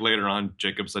 And then like later on,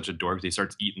 Jacob's such a dork, he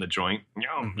starts eating the joint.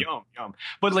 Yum, yum, yum.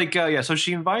 But like, so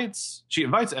she invites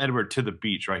Edward to the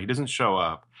beach, right? He doesn't show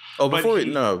up. Oh,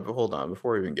 hold on.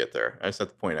 Before we even get there, I just have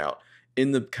to point out,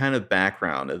 in the kind of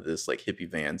background of this like hippie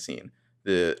van scene,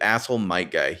 the asshole Mike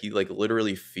guy, he like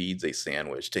literally feeds a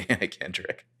sandwich to Anna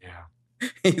Kendrick. Yeah.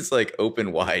 He's like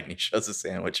open wide and he shoves a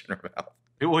sandwich in her mouth.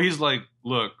 Well, he's like,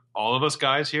 look, all of us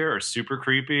guys here are super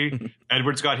creepy.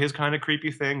 Edward's got his kind of creepy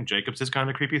thing. Jacob's his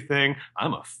kind of creepy thing.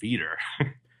 I'm a feeder.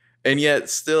 And yet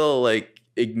still like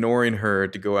ignoring her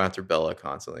to go after Bella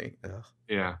constantly. Ugh.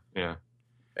 Yeah, yeah.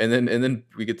 And then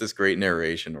we get this great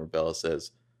narration where Bella says,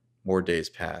 more days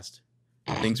passed.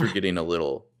 Things were getting a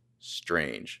little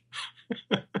strange.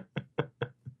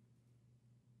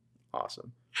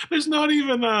 Awesome. There's not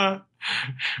even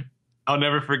I'll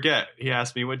never forget. He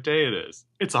asked me what day it is.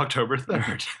 It's October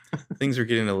 3rd. Things are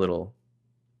getting a little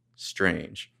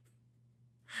strange.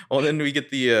 Oh, and then we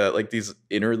get the like these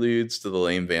interludes to the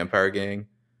lame vampire gang.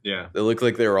 Yeah. They look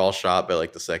like they were all shot by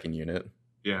like the second unit.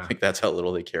 Yeah. Like that's how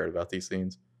little they cared about these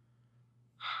scenes.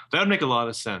 That would make a lot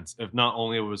of sense if not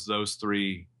only was those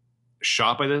three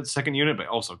shot by the second unit, but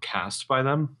also cast by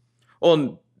them. Well,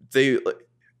 and they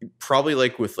probably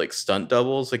like with like stunt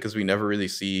doubles, like because we never really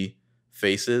see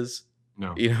faces.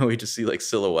 No. We just see like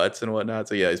silhouettes and whatnot.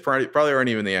 So yeah, he's probably aren't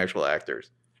even the actual actors.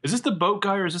 Is this the boat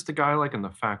guy or is this the guy like in the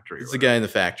factory? It's the guy in the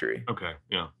factory. Okay,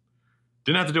 yeah.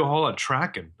 Didn't have to do a whole lot of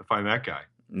tracking to find that guy.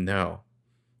 No,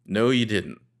 you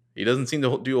didn't. He doesn't seem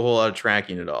to do a whole lot of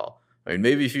tracking at all. I mean,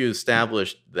 maybe if you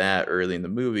established that early in the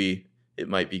movie, it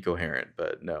might be coherent.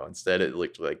 But no, instead it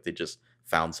looked like they just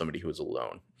found somebody who was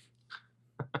alone.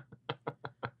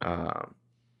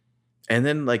 And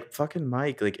then like fucking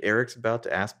Mike, like Eric's about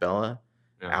to ask Bella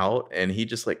out, and he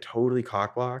just like totally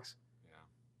cockblocks. Yeah.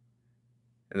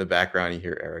 In the background, you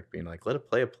hear Eric being like, "Let it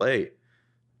play a play."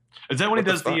 Is that when he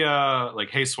does the like,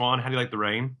 "Hey Swan, how do you like the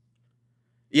rain?"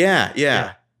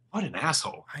 Yeah. What an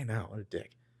asshole! I know, what a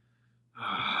dick.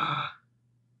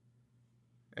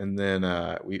 And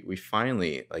then we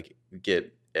finally like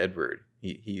get Edward.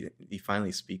 He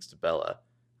finally speaks to Bella,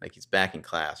 like he's back in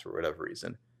class for whatever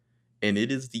reason. And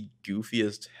it is the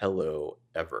goofiest hello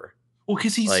ever. Well,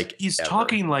 because he's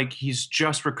talking like he's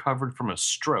just recovered from a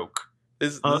stroke.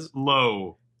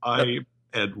 Hello, I'm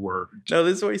Edward. No,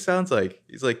 this is what he sounds like.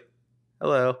 He's like,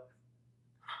 hello.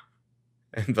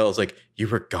 And Bella's like, you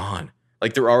were gone.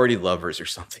 Like they're already lovers or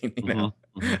something, you know?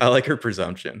 Mm-hmm. I like her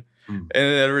presumption. Mm-hmm. And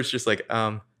Edward's just like,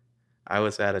 I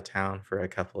was out of town for a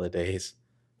couple of days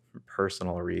for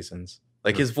personal reasons.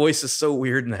 Like his voice is so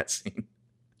weird in that scene.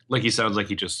 Like he sounds like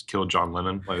he just killed John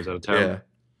Lennon while he was out of town.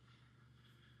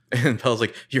 Yeah. And Bella's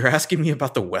like, you're asking me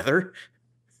about the weather?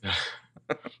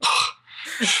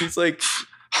 She's like,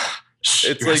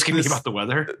 it's like asking me about the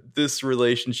weather? This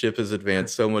relationship has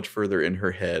advanced so much further in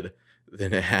her head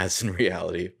than it has in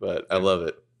reality, but I love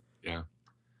it. Yeah.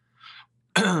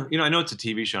 I know it's a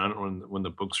TV show. I don't know when the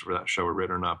books for that show were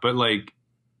written or not, but like,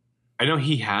 I know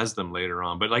he has them later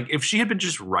on, but like if she had been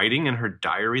just writing in her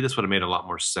diary, this would have made a lot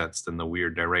more sense than the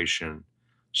weird narration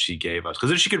she gave us. Because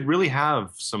then she could really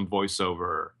have some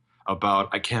voiceover about,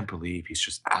 I can't believe he's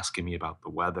just asking me about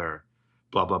the weather,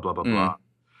 blah, blah, blah, blah, blah.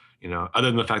 Other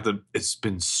than the fact that it's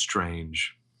been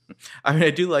strange. I mean,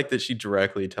 I do like that she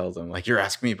directly tells him, like, you're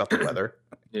asking me about the weather?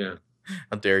 Yeah.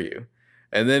 How dare you?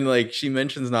 And then like she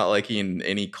mentions not liking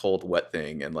any cold, wet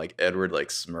thing. And like Edward like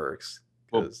smirks.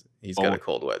 Because he's got a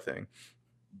cold, wet thing.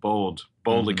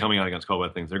 Boldly coming out against cold,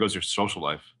 wet things. There goes your social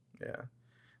life. Yeah.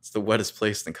 It's the wettest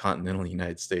place in the continental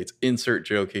United States. Insert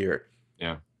joke here.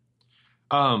 Yeah.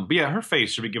 But yeah, her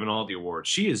face should be given all the awards.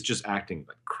 She is just acting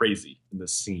like crazy in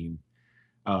this scene.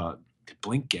 The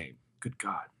Blink game. Good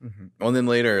God. Mm-hmm. Well, and then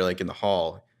later, like in the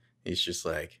hall, he's just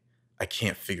like, I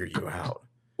can't figure you out.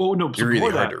 Oh, no. You're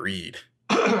really hard to read.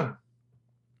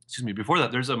 Excuse me. Before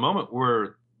that, there's a moment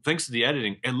where, thanks to the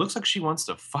editing, it looks like she wants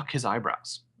to fuck his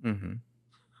eyebrows. Mm-hmm.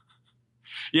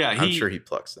 Yeah, I'm sure he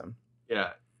plucks them. Yeah,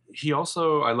 he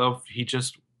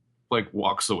just like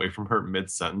walks away from her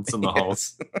mid-sentence in the hall.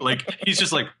 Like he's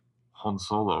just like Han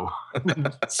Solo,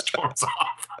 and storms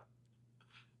off.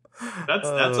 That's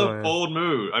a bold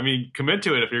move. I mean, commit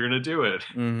to it if you're gonna do it.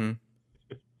 Mm-hmm.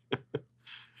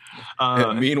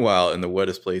 Meanwhile, in the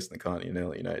wettest place in the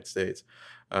continental United States,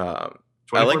 I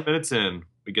 24 like minutes in,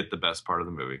 we get the best part of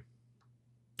the movie.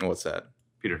 what's that?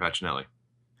 Peter Facinelli.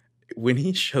 When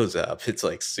he shows up, it's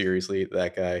like seriously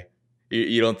that guy.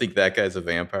 You don't think that guy's a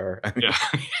vampire? I mean,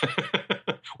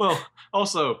 Yeah. Well,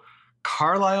 also,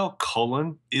 Carlisle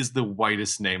Cullen is the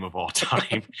whitest name of all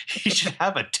time. He should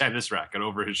have a tennis racket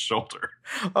over his shoulder.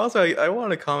 also, I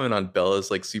want to comment on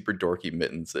Bella's like super dorky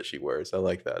mittens that she wears. I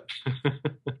like that.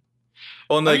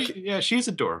 Well, and, like, yeah, she's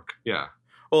a dork. Yeah.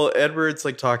 well, Edward's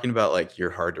like talking about like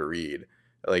you're hard to read,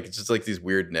 like it's just like these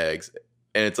weird negs,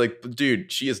 and it's like,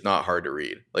 dude, she is not hard to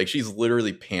read. Like she's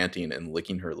literally panting and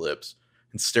licking her lips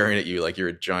and staring at you like you're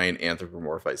a giant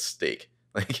anthropomorphized steak.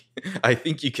 Like I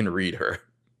think you can read her.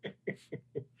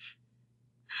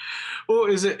 Well,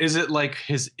 is it like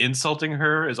his insulting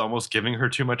her is almost giving her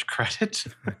too much credit?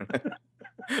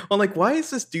 Well, like, why is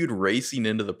this dude racing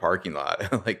into the parking lot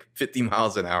at like 50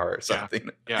 miles an hour or something?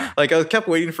 Yeah. Like, I kept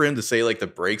waiting for him to say like the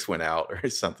brakes went out or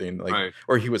something, like, Right.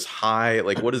 or he was high.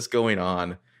 Like, what is going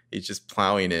on? He's just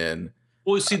plowing in.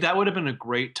 Well, see, that would have been a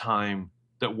great time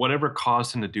that whatever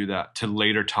caused him to do that to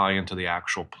later tie into the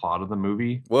actual plot of the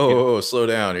movie. Whoa, You know? whoa, whoa, slow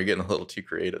down. You're getting a little too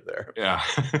creative there. Yeah.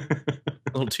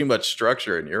 A little too much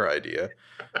structure in your idea.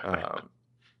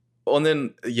 Well, and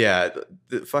then, yeah,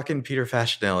 the fucking Peter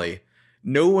Facinelli.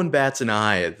 No one bats an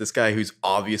eye at this guy who's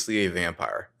obviously a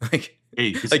vampire. Like,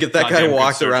 Hey, he's like if that guy goddamn good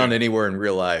walked around surgeon. anywhere in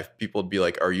real life, people would be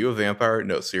like, "Are you a vampire?"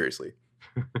 No, seriously.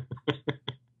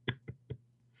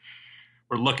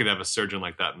 We're lucky to have a surgeon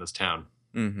like that in this town.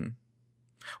 Mm-hmm.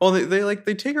 Well,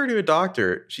 they take her to a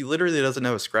doctor. She literally doesn't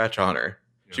have a scratch on her.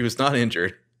 Yeah. She was not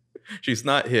injured. She's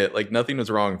not hit. Like nothing was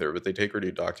wrong with her, but they take her to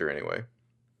a doctor anyway.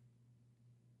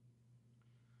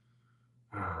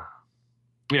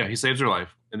 Yeah, he saves her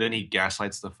life, and then he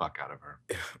gaslights the fuck out of her.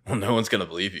 Well, no one's gonna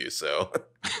believe you. So,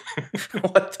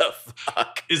 what the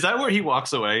fuck? Is that where he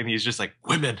walks away and he's just like,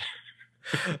 women?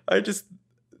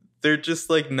 They're just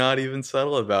like not even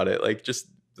subtle about it. Like, just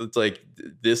it's like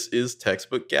this is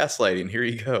textbook gaslighting. Here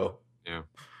you go. Yeah.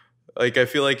 Like, I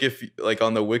feel like if like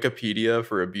on the Wikipedia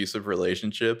for abusive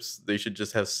relationships, they should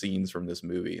just have scenes from this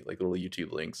movie, like little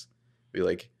YouTube links. Be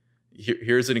like,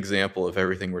 here's an example of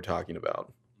everything we're talking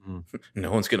about.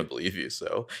 No one's gonna believe you.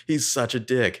 So he's such a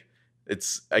dick.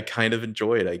 I kind of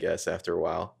enjoy it, I guess, after a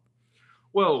while.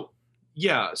 Well,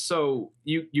 yeah. So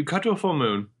you cut to a full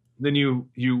moon, then you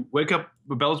wake up.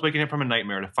 Bella's waking up from a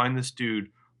nightmare to find this dude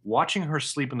watching her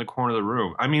sleep in the corner of the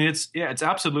room. I mean, it's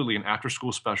absolutely an after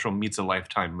school special meets a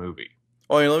Lifetime movie.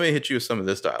 Oh, and let me hit you with some of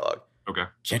this dialogue. Okay.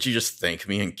 Can't you just thank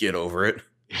me and get over it?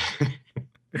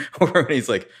 Or when he's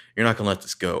like, "You're not gonna let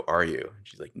this go, are you?" And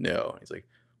she's like, "No." And he's like,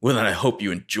 "Well, then I hope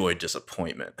you enjoy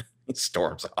disappointment." He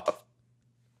storms off.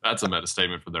 That's a meta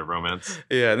statement for their romance.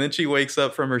 Yeah, and then she wakes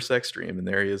up from her sex dream, and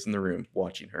there he is in the room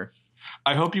watching her.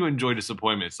 I hope you enjoy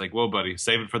disappointment. It's like, whoa, buddy,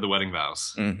 save it for the wedding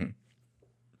vows. Mm-hmm.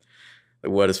 The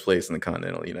wettest place in the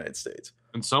continental United States.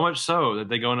 And so much so that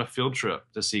they go on a field trip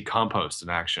to see Compost in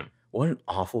action. What an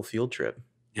awful field trip.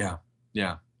 Yeah.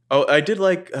 Yeah. Oh, I did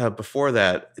like before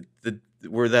that,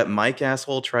 where that Mike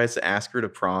asshole tries to ask her to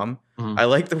prom. Mhm. I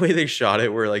like the way they shot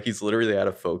it, where like he's literally out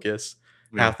of focus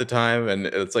Yeah. half the time, and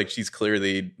it's like she's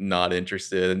clearly not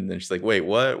interested, and then she's like, "Wait,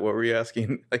 what? What were you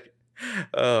asking?" Like,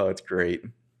 oh, it's great.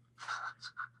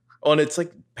 Oh, and it's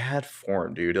like bad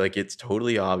form, dude. Like it's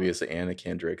totally obvious that Anna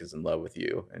Kendrick is in love with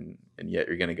you, and yet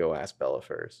you're gonna go ask Bella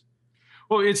first.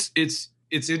 Well, it's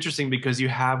interesting because you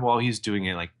have, while he's doing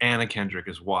it, like Anna Kendrick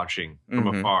is watching from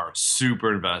Mhm. afar,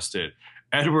 super invested.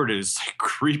 Edward is like,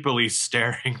 creepily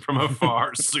staring from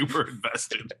afar, super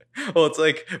invested. Well, it's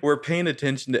like we're paying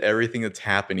attention to everything that's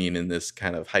happening in this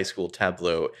kind of high school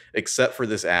tableau, except for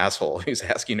this asshole who's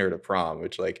asking her to prom,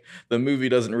 which like the movie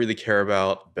doesn't really care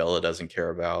about. Bella doesn't care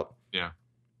about.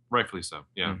 Rightfully so.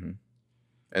 Yeah. Mhm.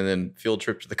 And then field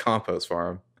trip to the compost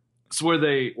farm. It's where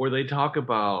they talk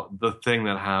about the thing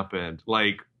that happened.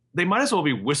 Like they might as well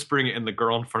be whispering it in the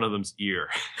girl in front of them's ear.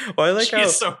 Well, I like She how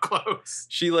is so close.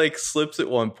 she like slips at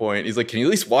one point. He's like, "Can you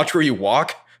at least watch where you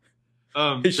walk?"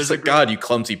 He's There's just a like, great- "God, you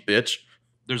clumsy bitch."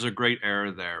 There's a great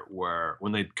error there where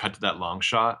when they cut to that long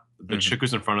shot, the Mhm. chick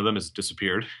who's in front of them has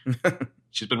disappeared.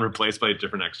 She's been replaced by a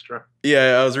different extra.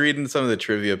 Yeah, I was reading some of the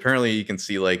trivia. Apparently, you can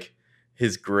see like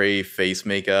his gray face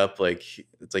makeup, like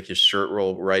it's like his shirt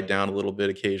roll right down a little bit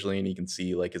occasionally, and you can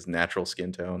see like his natural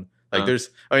skin tone. Like this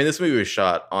movie was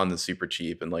shot on the super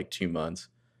cheap in like 2 months.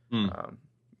 Hmm.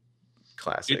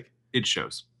 Classic. It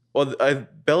shows. Well,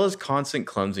 Bella's constant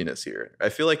clumsiness here. I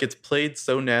feel like it's played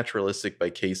so naturalistic by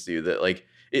Keisu that like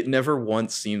it never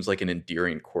once seems like an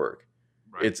endearing quirk.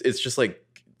 Right. It's just like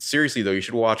seriously though, you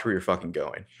should watch where you're fucking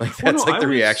going. Like Well, that's no, like I the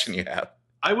was- reaction you have.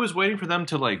 I was waiting for them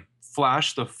to like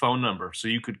flash the phone number so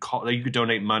you could call, like, you could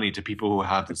donate money to people who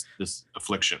have this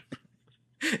affliction.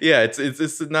 Yeah,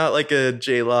 it's not like a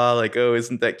J Law, like, oh,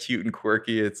 isn't that cute and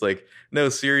quirky? It's like, no,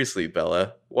 seriously,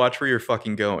 Bella, watch where you're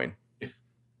fucking going.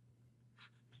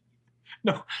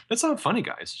 No, that's not funny,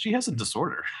 guys. She has a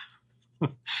disorder.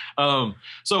 um,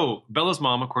 so Bella's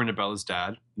mom, according to Bella's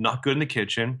dad, not good in the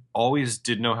kitchen, always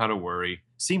did know how to worry,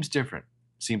 seems different,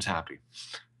 seems happy.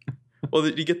 Well,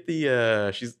 you get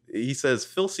the he says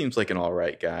Phil seems like an all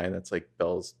right guy. That's like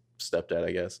Belle's stepdad,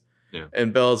 I guess. Yeah.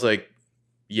 And Belle's like,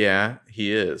 yeah,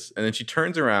 he is. And then she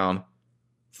turns around,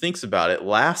 thinks about it,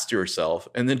 laughs to herself,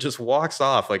 and then just walks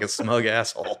off like a smug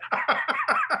asshole.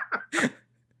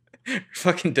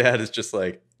 Fucking dad is just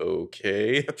like,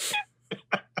 okay.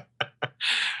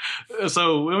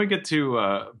 So when we get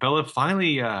to Bella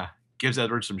finally gives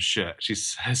Edward some shit. She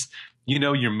says, you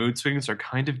know, your mood swings are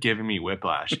kind of giving me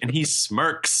whiplash. And he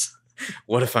smirks.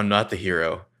 What if I'm not the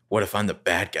hero? What if I'm the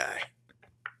bad guy?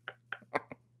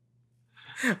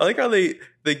 I like how they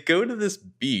go to this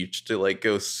beach to like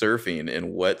go surfing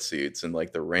in wetsuits in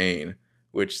like the rain,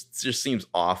 which just seems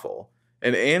awful.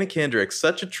 And Anna Kendrick,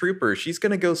 such a trooper, she's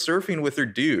gonna go surfing with her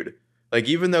dude. Like,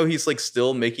 even though he's like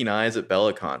still making eyes at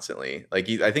Bella constantly, like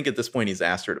I think at this point he's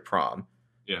asked her to prom,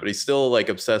 Yeah. but he's still like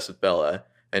obsessed with Bella,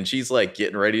 and she's like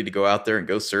getting ready to go out there and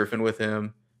go surfing with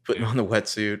him, putting on the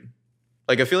wetsuit.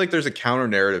 Like, I feel like there's a counter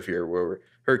narrative here where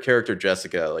her character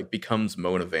Jessica like becomes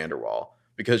Mona Vanderwaal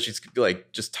because she's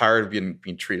like just tired of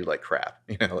being treated like crap.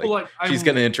 You know, like, Well, she's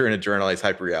gonna enter in a journalized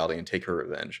hyperreality and take her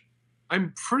revenge.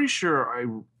 I'm pretty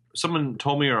sure someone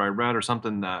told me or I read or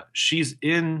something that she's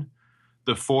in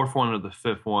the fourth one or the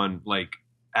fifth one, like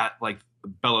at like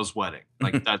Bella's wedding.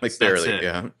 Like that's Like barely, that's it.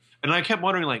 yeah. And I kept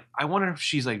wondering, like, I wonder if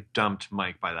she's like dumped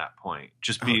Mike by that point.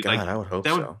 Just be Oh God, like, I would hope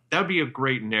that so. would be a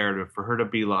great narrative for her to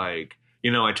be like,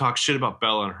 you know, I talk shit about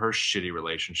Bella and her shitty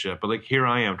relationship, but like here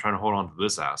I am trying to hold on to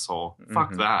this asshole.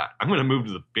 Fuck Mhm. that. I'm gonna move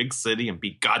to the big city and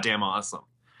be goddamn awesome.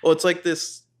 Well, it's like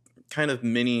this kind of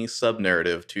mini sub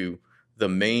narrative to the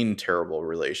main terrible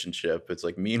relationship. It's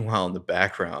like, meanwhile, in the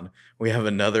background, we have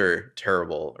another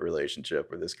terrible relationship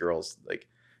where this girl's like,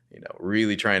 you know,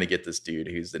 really trying to get this dude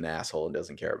who's an asshole and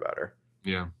doesn't care about her.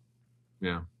 Yeah.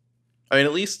 Yeah. I mean,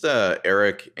 at least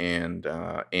Eric and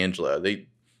Angela,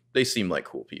 they seem like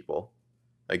cool people.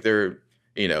 Like, they're,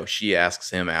 you know, she asks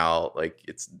him out. Like,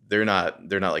 they're not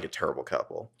like a terrible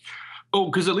couple. Oh,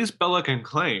 because at least Bella can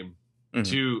claim Mhm.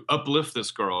 to uplift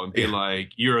this girl and be Yeah.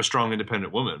 like, you're a strong,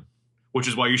 independent woman, which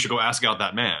is why you should go ask out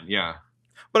that man. Yeah.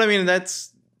 But I mean,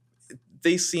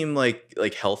 they seem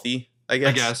like healthy, I guess.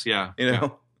 I guess. Yeah. You know, Yeah.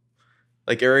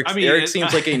 like Eric I mean, Eric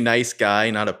seems like a nice guy,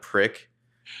 not a prick.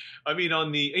 I mean,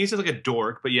 he says like a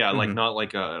dork, but yeah, like Mhm. not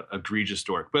like a egregious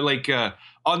dork, but like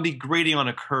on the grading on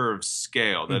a curve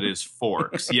scale that is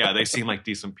forks. Yeah, they seem like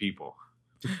decent people.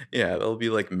 Yeah, they'll be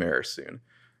like mayor soon.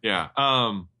 Yeah.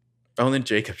 Oh, and then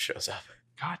Jacob shows up.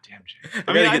 Goddamn, Jake.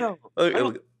 I I mean, gotta I get- know.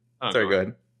 Oh, Sorry, go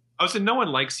ahead. I was saying no one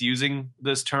likes using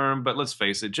this term, but let's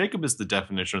face it, Jacob is the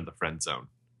definition of the friend zone.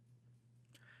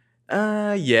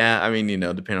 Yeah, I mean, you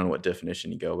know, depending on what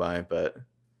definition you go by, but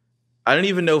I don't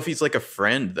even know if he's like a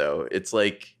friend though. It's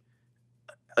like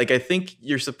I think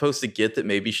you're supposed to get that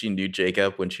maybe she knew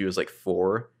Jacob when she was like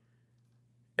 4,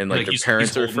 and like their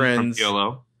parents are friends.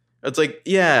 Yellow. It's like,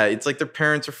 yeah, it's like their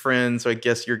parents are friends, so I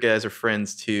guess your guys are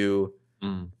friends too.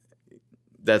 Mm.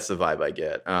 That's the vibe I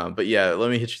get. But yeah,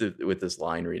 let me hit you with this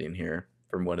line reading here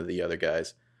from one of the other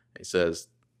guys. He says,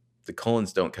 "The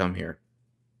Cullens don't come here,"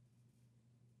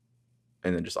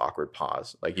 and then just awkward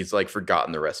pause, like he's like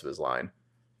forgotten the rest of his line.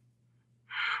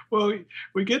 Well,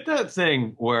 we get that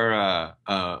thing where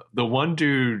the one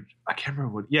dude, I can't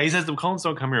remember what. Yeah, he says the Cullens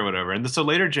don't come here or whatever, and so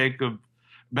later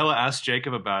Bella asks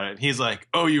Jacob about it, and he's like,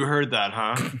 "Oh, you heard that,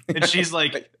 huh?" And she's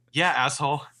like, "Yeah,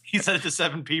 asshole. He said it to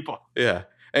 7 people." Yeah,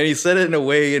 and he said it in a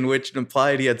way in which it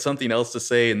implied he had something else to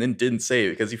say, and then didn't say it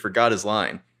because he forgot his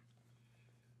line.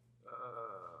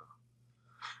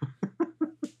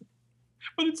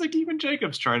 But it's like even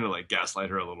Jacob's trying to like gaslight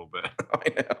her a little bit.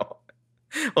 I know.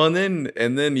 Well,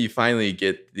 and then you finally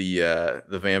get the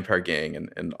vampire gang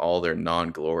and all their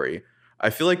non-glory. I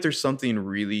feel like there's something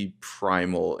really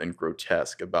primal and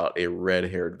grotesque about a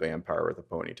red-haired vampire with a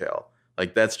ponytail.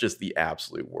 Like, that's just the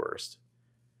absolute worst.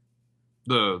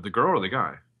 The girl or the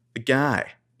guy? The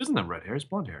guy. Isn't that red hair? It's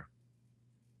blonde hair.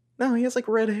 No, he has like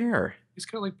red hair. He's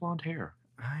got like blonde hair.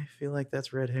 I feel like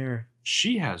that's red hair.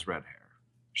 She has red hair.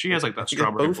 She has like I that think they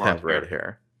strawberry both blonde have red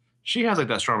hair. She has like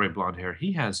that strawberry blonde hair.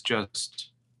 He has just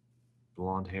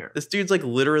blonde hair. This dude's like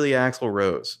literally Axl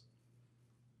Rose.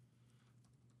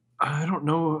 I don't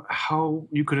know how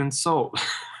you could insult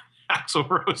Axl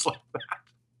Rose like that.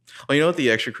 Well, you know what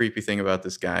the extra creepy thing about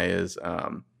this guy is?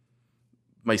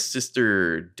 My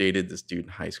sister dated this dude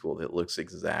in high school that looks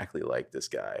exactly like this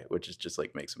guy, which is just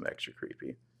like makes him extra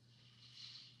creepy.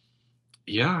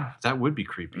 Yeah, that would be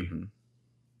creepy. Mm-hmm.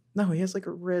 No, he has like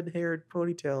a red-haired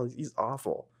ponytail. He's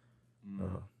awful.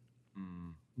 No.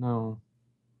 No,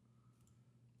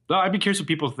 I'd be curious what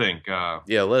people think.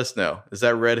 Yeah, let us know. Is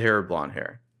that red hair or blonde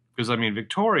hair? Because, I mean,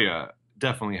 Victoria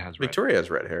definitely has red Victoria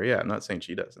has red hair. Yeah, I'm not saying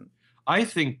she doesn't. I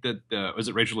think that, was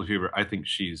it Rachel Lefevre? I think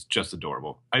she's just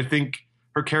adorable. I think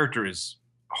her character is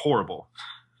horrible.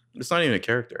 It's not even a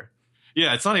character.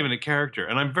 Yeah, it's not even a character.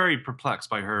 And I'm very perplexed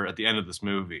by her at the end of this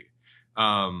movie.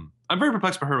 I'm very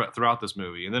perplexed by her throughout this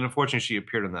movie. And then, unfortunately, she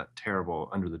appeared in that terrible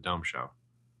Under the Dome show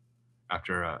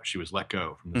after she was let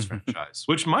go from this franchise,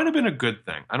 which might have been a good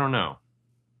thing. I don't know.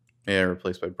 Yeah,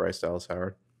 replaced by Bryce Dallas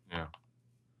Howard. Yeah.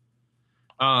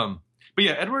 But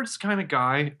yeah, Edward's the kind of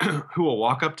guy who will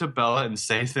walk up to Bella and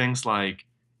say things like,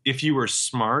 if you were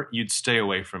smart, you'd stay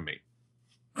away from me.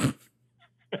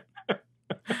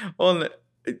 Well,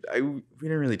 we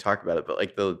didn't really talk about it, but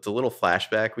like the little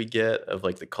flashback we get of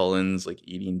like the Cullens like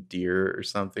eating deer or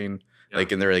something,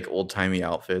 like in their like old timey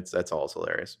outfits. That's all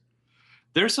hilarious.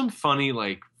 There's some funny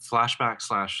like flashback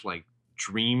 / like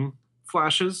dream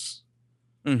flashes.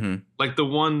 Mm-hmm. Like the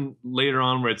one later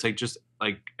on where it's like just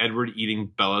like Edward eating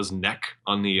Bella's neck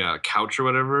on the couch or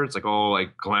whatever. It's like all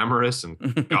like glamorous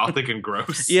and gothic and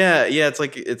gross. Yeah. It's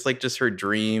like just her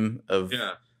dream of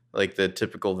like the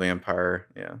typical vampire.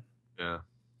 Yeah.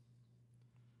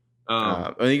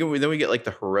 Then we get like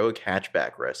the heroic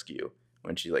hatchback rescue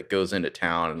when she like goes into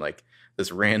town and like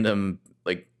this random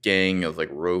like gang of like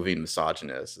roving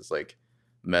misogynists is like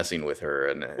messing with her.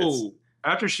 And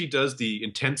after she does the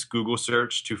intense Google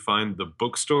search to find the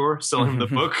bookstore selling the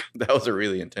book. That was a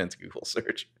really intense Google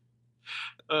search.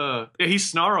 He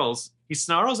snarls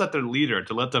at their leader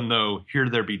to let them know, here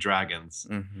there be dragons.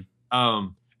 Mm-hmm.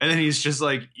 And then he's just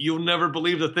like, you'll never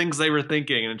believe the things they were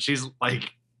thinking. And she's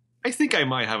like, I think I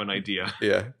might have an idea.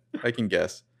 Yeah, I can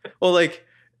guess. Well, like,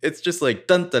 it's just like,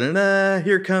 dun dun dun, dun,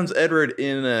 here comes Edward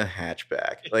in a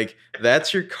hatchback. Like,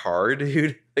 that's your car,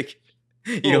 dude. Like,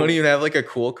 you don't even have like a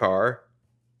cool car.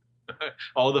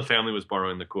 All the family was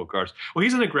borrowing the cool cars. Well,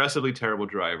 he's an aggressively terrible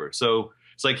driver. So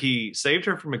it's like he saved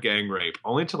her from a gang rape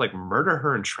only to like murder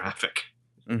her in traffic.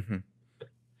 Mm-hmm.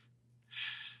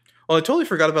 Well, I totally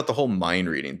forgot about the whole mind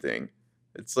reading thing.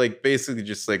 It's like basically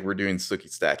just like we're doing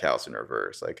Sookie Stackhouse in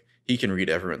reverse. Like he can read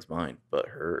everyone's mind, but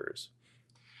hers.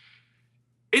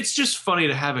 It's just funny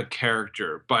to have a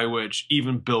character by which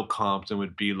even Bill Compton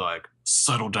would be like,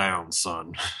 settle down,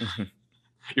 son.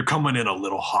 You're coming in a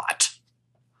little hot.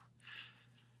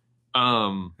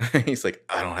 He's like,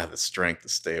 I don't have the strength to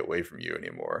stay away from you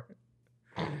anymore.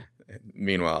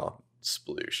 Meanwhile,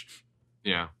 sploosh.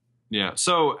 Yeah.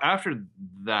 So after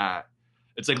that,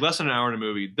 it's like less than an hour in a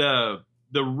movie. The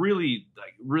really,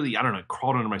 I don't know,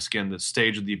 crawled under my skin, the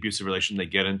stage of the abusive relation they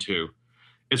get into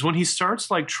is when he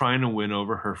starts like trying to win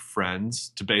over her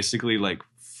friends to basically like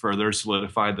further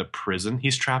solidify the prison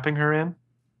he's trapping her in.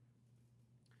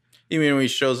 You mean when he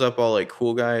shows up all like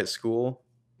cool guy at school?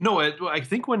 No, I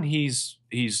think when he's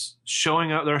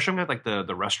showing up, they're showing up like the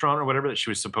restaurant or whatever that she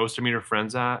was supposed to meet her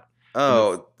friends at.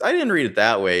 Oh, I didn't read it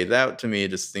that way. That to me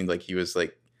just seemed like he was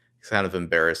like kind of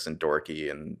embarrassed and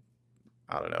dorky and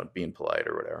I don't know, being polite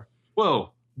or whatever.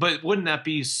 Whoa, but wouldn't that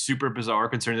be super bizarre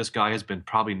considering this guy has been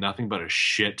probably nothing but a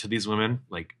shit to these women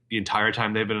like the entire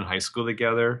time they've been in high school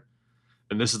together?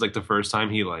 And this is like the first time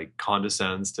he like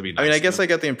condescends to be nice. I mean, I guess I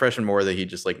got the impression more that he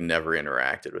just like never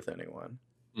interacted with anyone.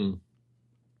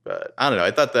 But I don't know.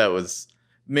 I thought that was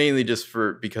mainly just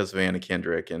because of Anna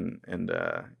Kendrick and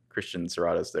Christian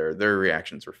Serrato's their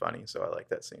reactions were funny. So I like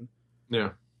that scene. Yeah.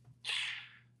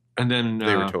 And then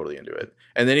they were totally into it.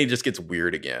 And then he just gets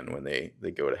weird again when they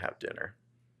go to have dinner.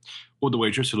 Well, the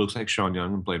waitress who looks like Sean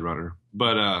Young in Blade Runner.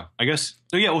 But I guess,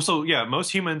 so yeah, also, yeah,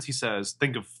 most humans, he says,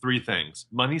 think of three things: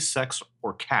 money, sex,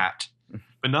 or cat.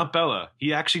 But not Bella.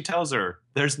 He actually tells her,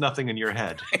 there's nothing in your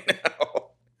head. I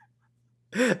know.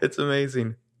 It's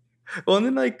amazing. Well, and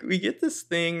then like we get this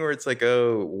thing where it's like,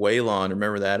 oh, Waylon,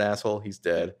 remember that asshole? He's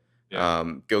dead. Yeah.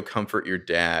 Go comfort your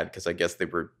dad, because I guess they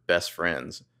were best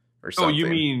friends or something. Oh, you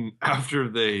mean after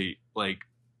they like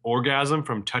orgasm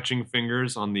from touching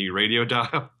fingers on the radio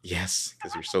dial? Yes,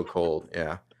 because you're so cold.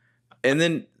 Yeah. And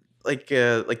then like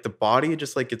the body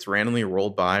just like gets randomly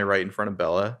rolled by right in front of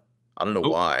Bella. I don't know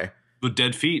why. The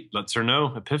dead feet lets her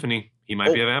know, Epiphany, he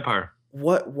might be a vampire.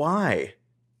 What? Why?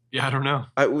 Yeah, I don't know.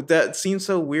 That seems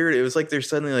so weird. It was like they're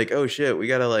suddenly like, oh shit, we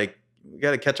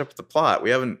gotta catch up with the plot. We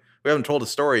haven't told a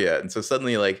story yet. And so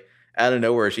suddenly like out of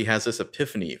nowhere she has this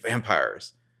epiphany,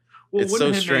 vampires. Well, It's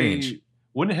so strange.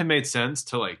 Wouldn't it have made sense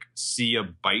to like see a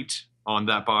bite on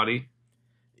that body?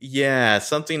 Yeah,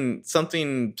 some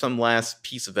last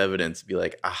piece of evidence to be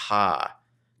like, aha,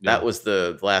 that Yeah. was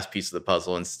the last piece of the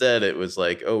puzzle. Instead, it was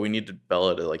like, oh, we needed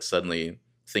Bella to like suddenly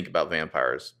think about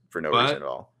vampires for no reason But at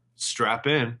all. strap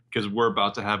in because we're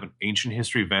about to have an ancient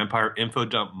history vampire info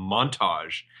dump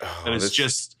montage. And Oh, it's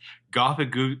just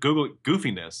gothic Google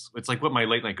goofiness. It's like what my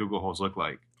late night Google holes look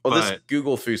like. this But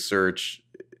Google Foo search,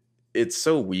 it's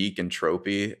so weak and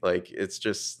tropey. Like it's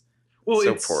just well,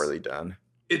 so poorly done.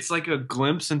 it's like a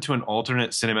glimpse into an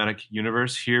alternate cinematic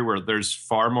universe here where there's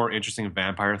far more interesting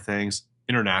vampire things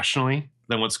internationally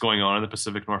than what's going on in the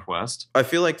Pacific Northwest. I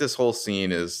feel like this whole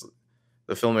scene is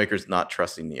the filmmakers not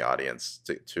trusting the audience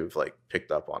to have like picked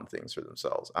up on things for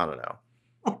themselves. I don't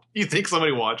know. You think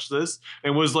somebody watched this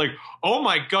and was like, oh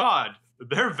my God,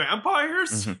 they're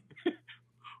vampires? Mhm.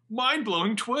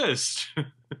 Mind-blowing twist.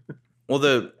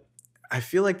 Well, I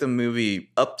feel like the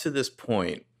movie up to this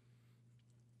point,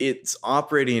 it's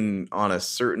operating on a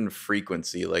certain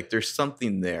frequency. Like there's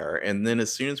something there. And then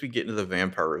as soon as we get into the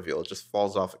vampire reveal, it just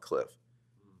falls off a cliff.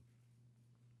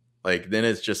 Like then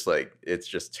it's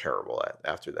just terrible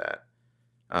after that.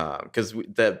 Because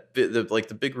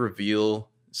the big reveal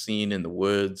scene in the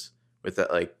woods with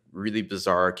that like really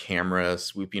bizarre camera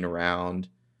swooping around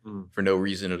for no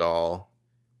reason at all.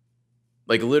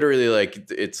 Like literally,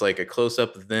 like it's like a close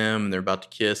up of them and they're about to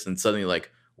kiss, and suddenly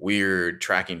like weird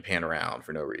tracking pan around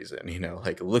for no reason. You know,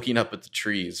 like looking up at the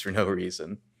trees for no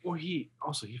reason. Well, he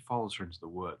follows her into the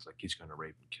woods like he's going to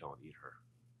rape and kill and eat her.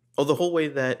 Oh, the whole way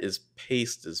that is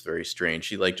paced is very strange.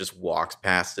 She like just walks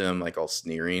past him like all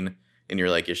sneering, and you're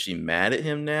like, is she mad at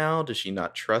him now? Does she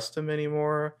not trust him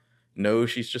anymore? No,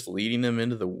 she's just leading him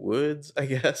into the woods, I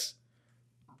guess.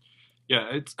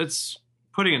 Yeah, it's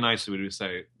putting it nicely. We would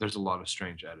say there's a lot of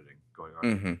strange editing going on.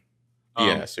 Mm-hmm.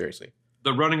 Yeah, seriously.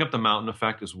 The running up the mountain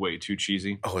effect is way too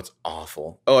cheesy. Oh, it's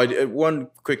awful. Oh, one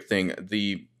quick thing: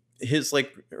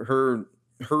 her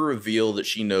reveal that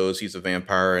she knows he's a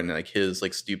vampire, and like his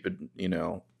like stupid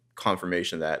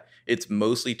confirmation that it's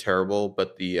mostly terrible.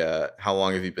 But the how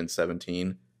long have you been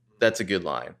 17? That's a good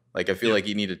line. Like I feel like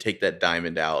you need to take that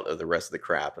diamond out of the rest of the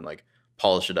crap and like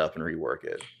polish it up and rework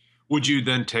it. Would you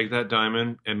then take that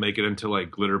diamond and make it into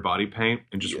like glitter body paint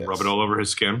and just rub it all over his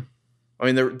skin? I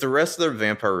mean, the rest of the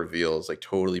vampire reveal is like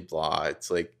totally blah.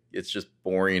 It's like it's just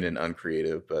boring and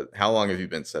uncreative. But how long have you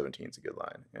been 17 is a good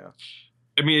line. Yeah.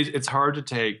 I mean, it's hard to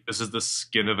take this is the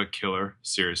skin of a killer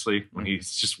seriously when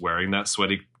he's just wearing that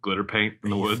sweaty glitter paint in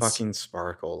the woods. Fucking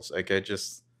sparkles. Like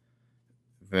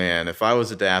man, if I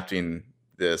was adapting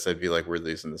this, I'd be like, we're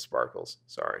losing the sparkles.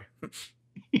 Sorry.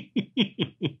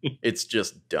 It's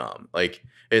just dumb. Like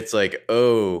it's like,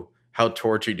 oh, how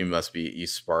tortured you must be. You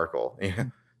sparkle. Yeah.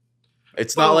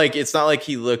 It's not like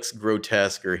he looks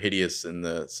grotesque or hideous in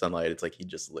the sunlight. It's like he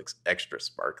just looks extra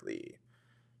sparkly.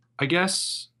 I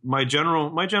guess my general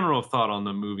thought on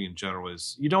the movie in general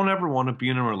is you don't ever want to be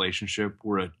in a relationship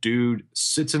where a dude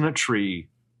sits in a tree,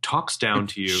 talks down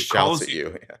to you,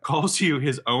 calls you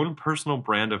his own personal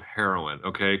brand of heroin,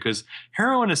 okay? Because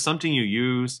heroin is something you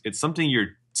use. It's something your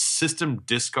system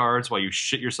discards while you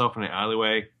shit yourself in an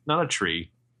alleyway, not a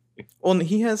tree. Well, and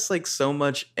he has like so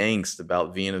much angst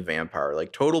about being a vampire,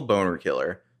 like total boner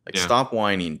killer. Like, stop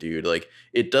whining, dude. Like,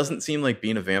 it doesn't seem like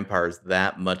being a vampire is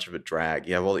that much of a drag.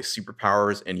 You have all these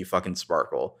superpowers and you fucking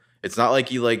sparkle. It's not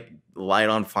like you like light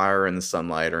on fire in the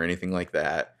sunlight or anything like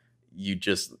that. You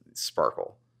just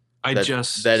sparkle.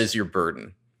 That is your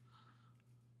burden.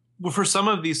 Well, for some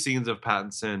of these scenes of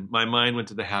Pattinson, my mind went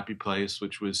to The Happy Place,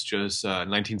 which was just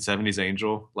 1970s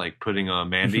Angel, like putting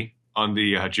Mandy on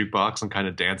the jukebox and kind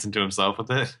of dancing to himself with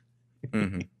it.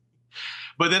 Mm-hmm.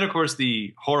 But then, of course,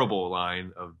 the horrible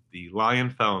line of the lion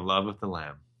fell in love with the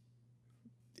lamb.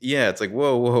 Yeah, it's like,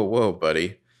 whoa,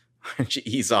 buddy. Why don't you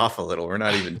ease off a little? We're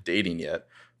not even dating yet.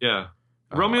 Yeah.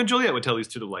 Romeo and Juliet would tell these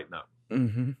two to lighten up.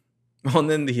 Mm-hmm. Well, and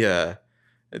then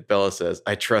Bella says,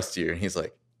 I trust you. And he's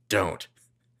like, don't.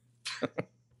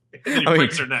 And he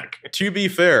breaks her neck. To be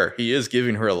fair, he is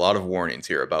giving her a lot of warnings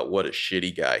here about what a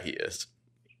shitty guy he is.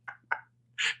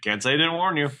 Can't say I didn't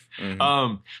warn you.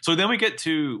 Mm-hmm. So then we get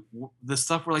to the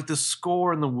stuff where like the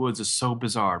score in the woods is so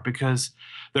bizarre because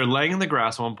they're laying in the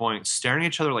grass at one point, staring at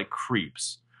each other like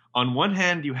creeps. On one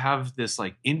hand, you have this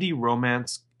like indie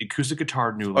romance acoustic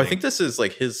guitar new. I think this is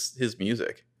like his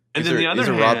music. And then the other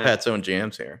hand, Rob Pat's own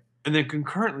jams here. And then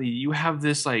concurrently, you have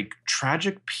this like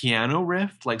tragic piano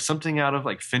riff, like something out of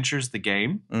like Fincher's The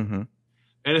Game. Mm-hmm.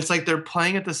 And it's like they're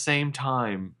playing at the same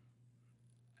time.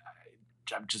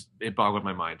 It boggled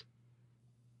my mind.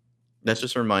 That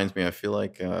just reminds me, I feel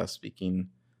like speaking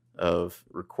of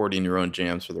recording your own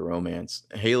jams for the romance.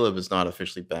 Caleb is not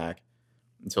officially back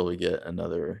until we get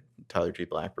another Tyler G.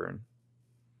 Blackburn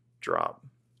drop.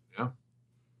 Yeah.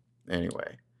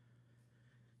 Anyway,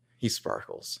 he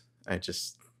sparkles. I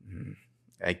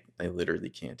literally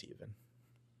can't even.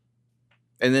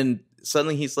 And then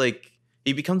suddenly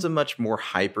he becomes a much more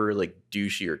hyper, like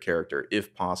douchier character,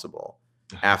 if possible.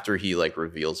 After he like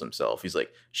reveals himself, he's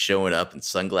like showing up in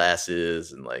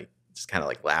sunglasses and like just kind of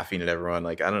like laughing at everyone.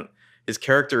 Like his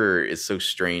character is so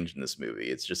strange in this movie.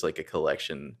 It's just like a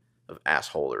collection of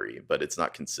assholery, but it's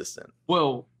not consistent.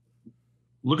 Well,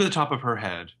 look at the top of her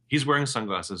head. He's wearing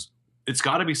sunglasses. It's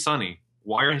got to be sunny.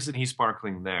 Why isn't he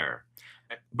sparkling there?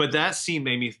 But that scene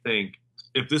made me think,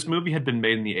 if this movie had been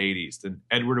made in the 80s, then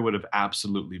Edward would have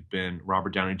absolutely been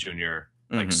Robert Downey Jr.,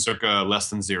 like circa less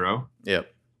than zero.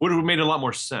 Yep. Would have made a lot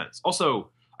more sense. Also,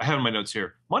 I have in my notes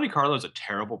here, Monte Carlo is a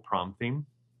terrible prom theme.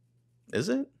 Is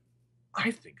it?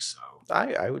 I think so.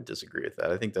 I would disagree with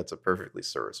that. I think that's a perfectly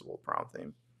serviceable prom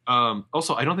theme.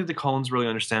 Also, I don't think the Collins really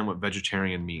understand what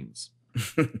vegetarian means.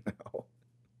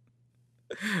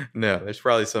 No, there's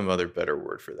probably some other better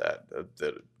word for that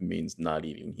means not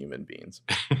eating human beings.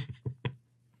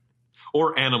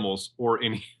 Or animals, or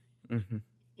any.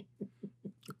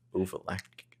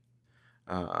 Ovalactic.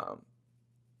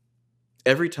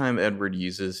 Every time Edward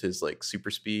uses his like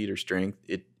super speed or strength,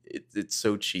 it's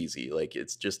so cheesy. Like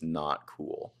it's just not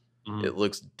cool. It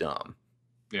looks dumb.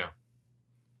 Yeah.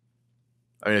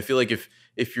 I mean, I feel like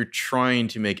if you're trying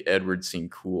to make Edward seem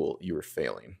cool, you are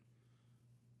failing.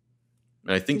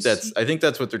 And I think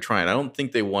that's what they're trying. I don't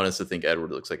think they want us to think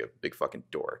Edward looks like a big fucking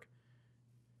dork.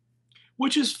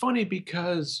 Which is funny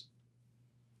because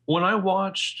when I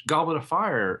watched Goblet of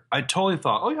Fire, I totally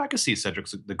thought, oh yeah, I could see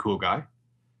Cedric's the cool guy.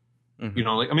 You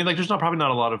know, there's probably not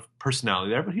a lot of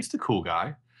personality there, but he's the cool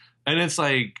guy. And it's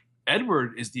like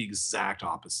Edward is the exact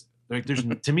opposite. Like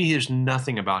to me, there's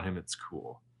nothing about him that's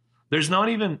cool. There's not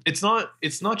even, it's not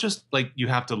just like you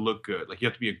have to look good. Like you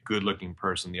have to be a good looking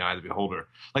person in the eye of the beholder.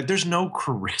 Like there's no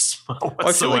charisma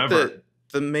whatsoever. I feel like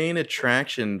the main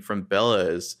attraction from Bella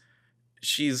is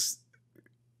she's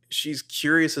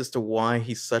curious as to why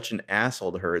he's such an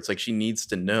asshole to her. It's like she needs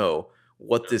to know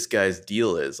what this guy's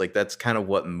deal is. Like that's kind of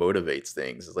what motivates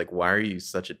things. It's like, why are you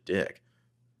such a dick?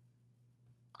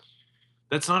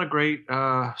 That's not a great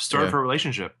start for a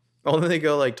relationship. Well, then they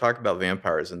go like talk about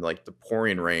vampires and like the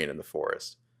pouring rain in the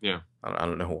forest. Yeah, I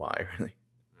don't know why really.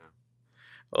 Yeah.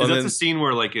 Well, is that the scene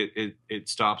where like it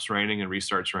stops raining and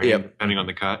restarts raining depending on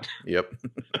the cut? Yep.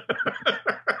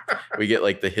 We get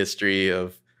like the history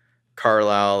of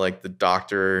Carlisle, like the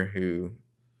doctor who,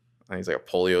 he's like a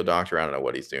polio doctor. I don't know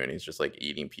what he's doing. He's just like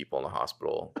eating people in the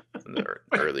hospital in the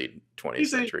early 20th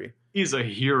century. He's a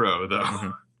hero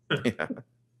though.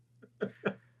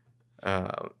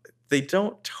 Yeah. They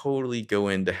don't totally go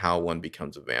into how one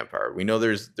becomes a vampire. We know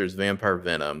there's vampire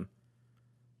venom.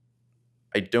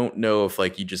 I don't know if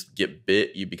like you just get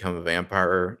bit, you become a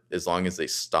vampire as long as they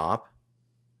stop,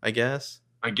 I guess.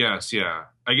 Yeah.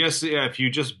 If you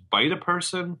just bite a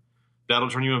person, that'll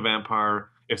turn you a vampire.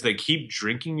 If they keep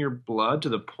drinking your blood to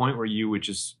the point where you would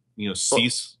just,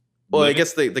 cease. Well, I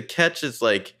guess the catch is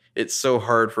like it's so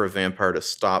hard for a vampire to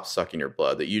stop sucking your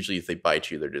blood that usually if they bite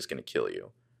you, they're just going to kill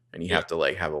you. And you have to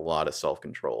like have a lot of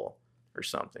self-control or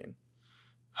something.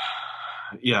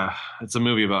 Yeah, it's a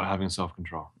movie about having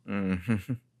self-control.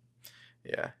 Mm-hmm.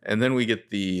 Yeah, and then we get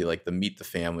the meet the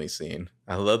family scene.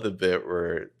 I love the bit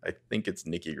where I think it's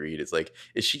Nikki Reed. It's like,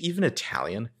 is she even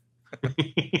Italian?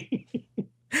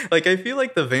 Like, I feel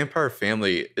like the vampire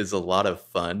family is a lot of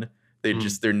fun.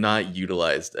 They're not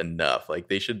utilized enough. Like,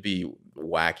 they should be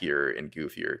wackier and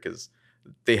goofier because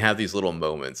they have these little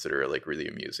moments that are like really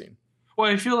amusing. Well,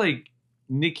 I feel like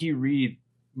Nikki Reed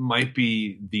might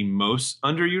be the most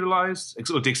underutilized,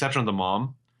 with the exception of the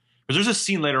mom. Because there's a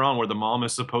scene later on where the mom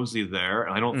is supposedly there,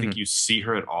 and I don't think you see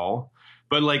her at all.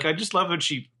 But like, I just love that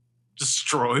she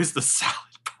destroys the salad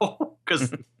bowl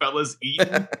because Bella's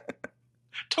eating.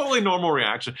 Totally normal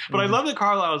reaction. But I love that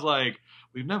Carlisle was like,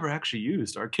 we've never actually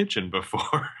used our kitchen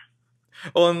before.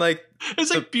 Well, and like it's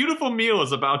like beautiful meal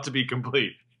is about to be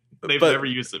complete. They've never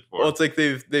used it for. Well, it's like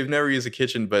they've never used a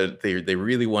kitchen, but they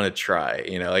really want to try.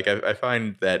 Like I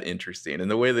find that interesting, and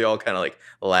the way they all kind of like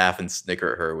laugh and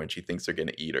snicker at her when she thinks they're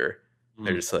gonna eat her.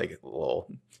 They're just like,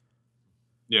 lol.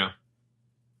 Yeah.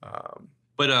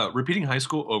 But repeating high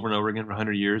school over and over again for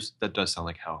 100 years, that does sound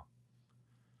like hell.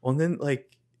 Well, and then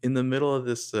like in the middle of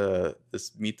this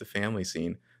meet the family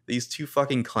scene, these two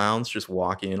fucking clowns just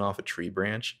walk in off a tree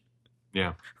branch.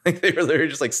 Yeah. Like they were literally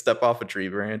just like step off a tree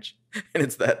branch, and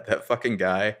it's that fucking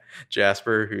guy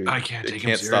Jasper who I can't take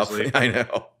him seriously. I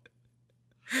know.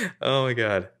 Oh my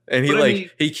god! And he But I mean,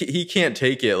 like he can't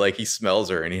take it. Like he smells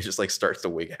her, and he just like starts to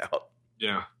wig out.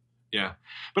 yeah, yeah.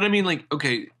 But I mean, like,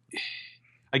 okay,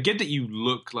 I get that you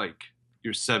look like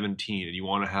you're 17 and you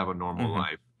want to have a normal Hmm.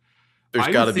 life. There's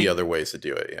I got would to be think, other ways to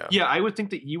do it. Yeah. yeah, I would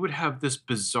think that you would have this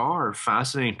bizarre,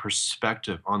 fascinating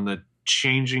perspective on the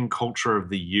changing culture of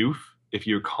the youth if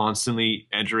you're constantly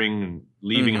entering and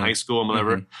leaving Hmm. high school and Hmm.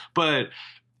 whatever. But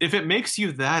if it makes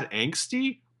you that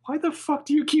angsty, why the fuck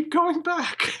do you keep going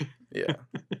back? Yeah.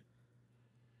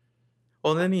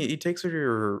 Well, then he takes her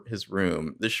to his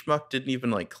room. The schmuck didn't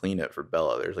even like clean it for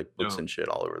Bella. There's like books No. and shit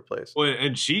all over the place. Well,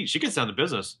 and she gets down to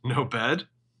business. No bed.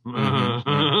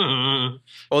 Hmm.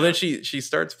 Well, then she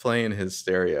starts playing his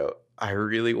stereo. I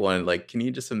really wanted like, can you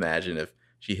just imagine if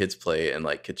she hits play and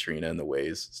like Katrina and the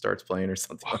Waves starts playing or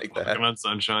something like Walking that? on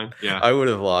sunshine. Yeah. I would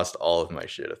have lost all of my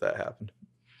shit if that happened.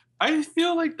 I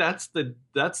feel like that's the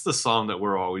song that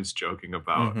we're always joking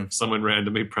about. Mhm. If someone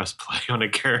randomly press play on a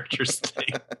character's thing.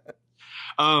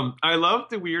 I love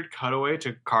the weird cutaway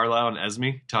to Carlisle and Esme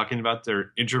talking about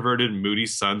their introverted, moody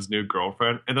son's new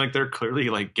girlfriend, and like they're clearly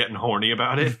like getting horny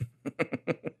about it.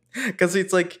 Because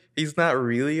it's like he's not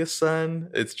really a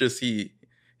son. It's just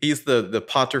he's the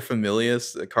pater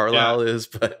familias that Carlisle is,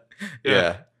 but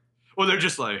yeah. Well, they're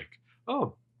just like,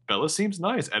 oh, Bella seems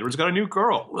nice. Edward's got a new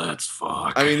girl. Let's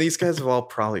fuck. I mean, these guys have all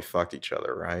probably fucked each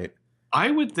other, right? I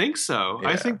would think so.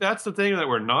 I Yeah. think that's the thing that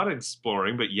we're not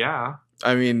exploring, but yeah.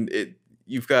 I mean,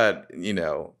 you've got,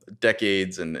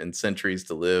 decades and centuries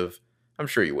to live. I'm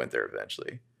sure you went there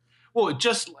eventually. Well,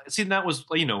 just see, that was,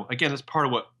 again, that's part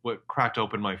of what cracked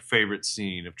open my favorite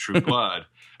scene of True Blood.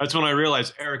 That's when I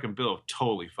realized Eric and Bill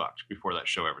totally fucked before that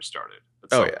show ever started.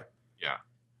 Oh yeah. Yeah.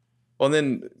 Well,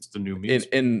 then It's the new memes.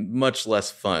 in much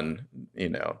less fun,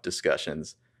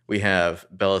 discussions, we have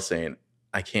Bella saying,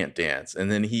 "I can't dance,"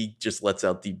 and then he just lets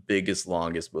out the biggest,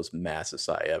 longest, most massive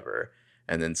sigh ever,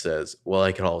 and then says, "Well,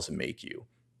 I could also make you."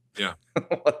 Yeah.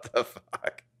 What the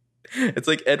fuck? It's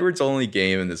like Edward's only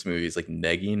game in this movie is like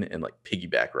negging and like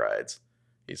piggyback rides.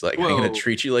 He's like, I'm Whoa. gonna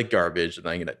treat you like garbage, and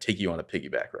I'm gonna take you on a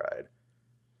piggyback ride.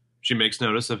 She makes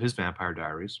notice of his Vampire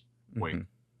Diaries. Wait. Mhm.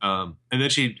 And then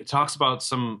she talks about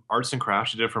some arts and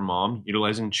crafts she did for mom,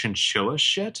 utilizing chinchilla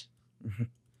shit. Mhm.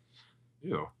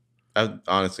 Ew.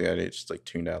 Honestly, I just like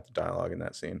tuned out the dialogue in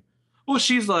that scene. Well,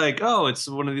 she's like, oh, it's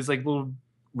one of these like little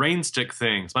rain stick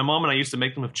things. My mom and I used to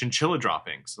make them with chinchilla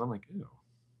droppings. And I'm like, ew,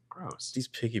 gross. These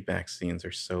piggyback scenes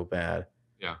are so bad.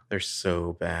 Yeah. They're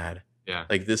so bad. Yeah.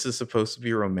 Like this is supposed to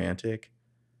be romantic.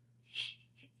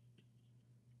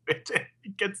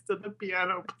 It gets to the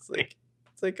piano. It's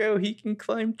like, oh, he can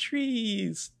climb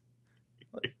trees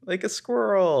like a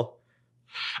squirrel.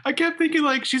 I kept thinking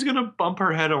like she's gonna bump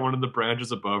her head on one of the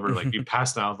branches above her, like be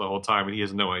passed out the whole time, and he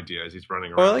has no idea as he's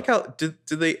running around. Oh, I like how did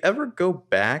they ever go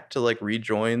back to like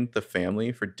rejoin the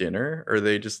family for dinner, or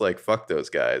they just like fuck those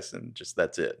guys and just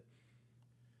that's it?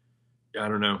 I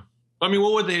don't know. I mean,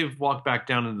 what would they have walked back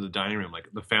down into the dining room, like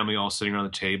the family all sitting around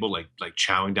the table, like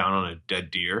chowing down on a dead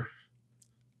deer?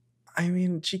 I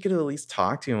mean, she could at least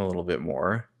talk to him a little bit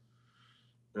more.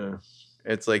 Yeah.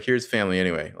 It's like, here's family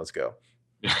anyway. Let's go.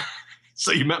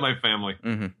 So you met my family.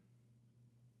 Mm-hmm.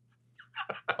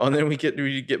 Oh, and then we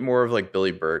get more of like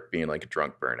Billy Burke being like a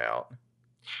drunk burnout.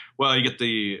 Well, you get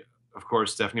of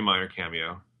course, Stephanie Meyer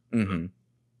cameo. Mm-hmm.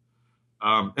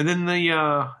 And then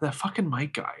that fucking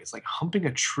Mike guy is like humping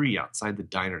a tree outside the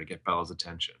diner to get Bella's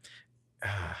attention.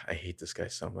 I hate this guy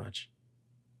so much.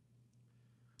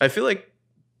 I feel like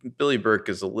Billy Burke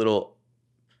is a little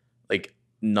like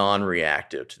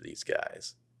non-reactive to these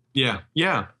guys. Yeah.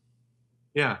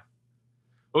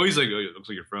 Oh, he's like, oh, it looks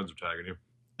like your friends are tagging you.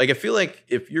 Like, I feel like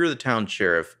if you're the town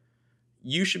sheriff,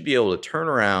 you should be able to turn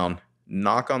around,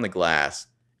 knock on the glass,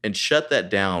 and shut that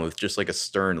down with just like a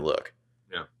stern look.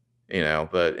 Yeah.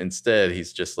 But instead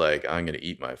he's just like, I'm going to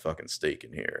eat my fucking steak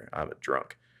in here. I'm a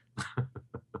drunk.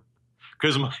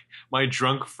 Because my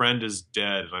drunk friend is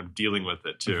dead and I'm dealing with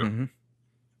it too. Mm-hmm.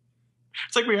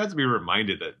 It's like we have to be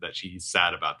reminded that she's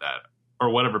sad about that or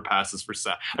whatever passes for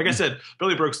sad. Like I said,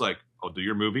 Billy Burke's like, I'll do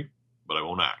your movie, but I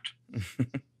won't act.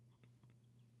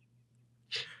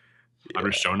 I'm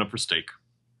just showing up for steak.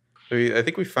 I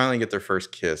think we finally get their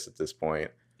first kiss at this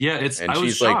point. Yeah, and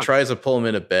she's like tries to pull him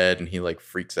into bed and he like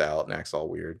freaks out and acts all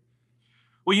weird.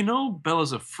 Well,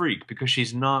 Bella's a freak because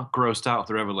she's not grossed out with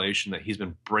the revelation that he's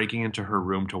been breaking into her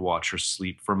room to watch her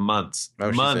sleep for months.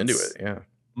 Oh, she's into it, yeah.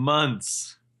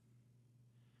 Months.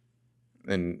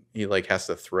 And he like has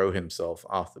to throw himself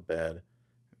off the bed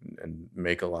and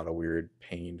make a lot of weird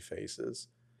pain faces.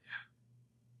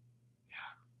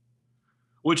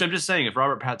 Which I'm just saying, if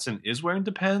Robert Pattinson is wearing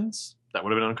Depends, that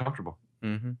would have been uncomfortable.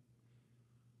 Mm-hmm.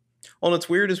 Well, it's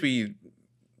weird as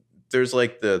there's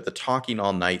like the talking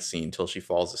all night scene till she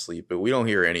falls asleep, but we don't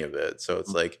hear any of it. So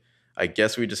it's like, I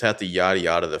guess we just have to yada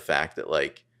yada the fact that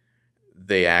like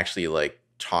they actually like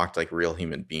talked like real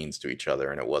human beings to each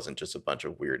other, and it wasn't just a bunch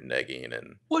of weird negging.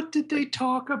 And What did they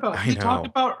talk about? I Did they talk know.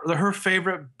 about her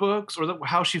favorite books, or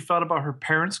how she felt about her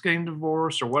parents getting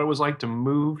divorced, or what it was like to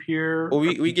move here? Well,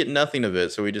 we get nothing of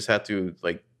it, so we just have to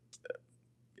like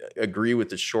agree with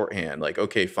the shorthand. Like,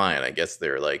 okay, fine, I guess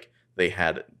they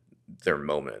had their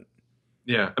moment.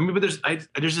 Yeah, I mean, but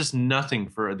there's just nothing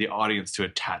for the audience to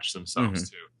attach themselves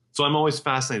Mm-hmm. to. So I'm always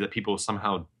fascinated that people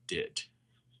somehow did.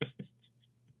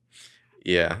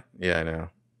 Yeah, I know.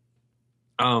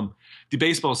 The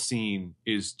baseball scene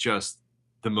is just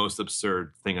the most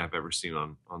absurd thing I've ever seen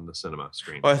on the cinema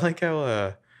screen. Well, I like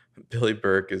how Billy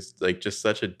Burke is like just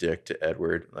such a dick to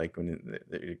Edward. Like when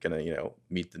they're gonna,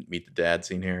 meet the dad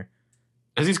scene here,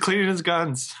 As he's cleaning his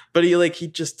guns. but he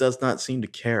just does not seem to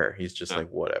care. He's just Yeah. like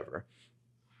whatever.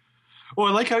 Well,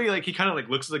 I like how he kind of like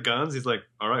looks at the guns. He's like,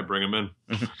 "All right, bring him in."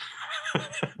 But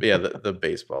yeah, the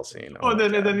baseball scene. Oh, my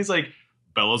and then God. he's like,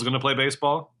 "Bella's gonna play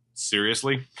baseball?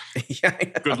 Seriously? Yeah, I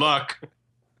know. Good luck."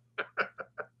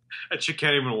 And she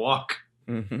can't even walk.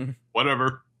 Mhm.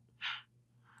 Whatever.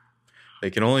 They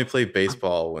can only play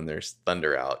baseball when there's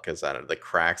thunder out because I don't know, the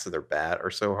cracks of their bat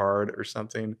are so hard or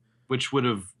something. Which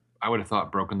I would have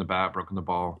thought broken the bat, broken the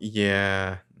ball.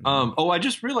 Yeah. Oh, I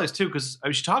just realized too, because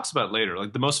she talks about it later,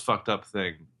 like the most fucked up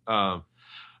thing.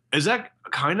 Is that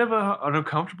kind of an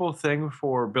uncomfortable thing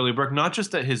for Billy Burke? Not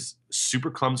just that his super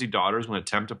clumsy daughters will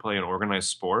attempt to play an organized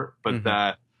sport, but Mhm.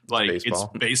 that like it's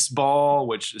baseball,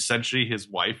 which essentially his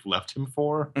wife left him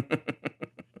for.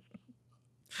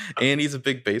 And he's a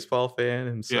big baseball fan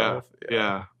himself.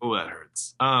 Yeah. Oh, that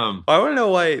hurts. I want to know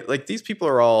why, like, these people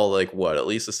are all like what, at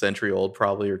least a century old,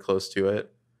 probably, or close to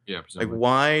it. Yeah. Like, Presumably.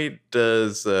 why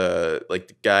does like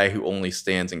the guy who only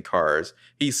stands in cars?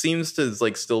 He seems to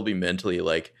like still be mentally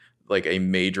like a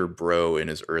major bro in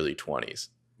his early 20s.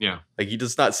 Yeah. Like he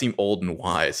does not seem old and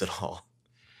wise at all.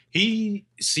 He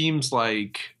seems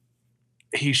like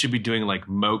he should be doing like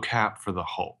mocap for the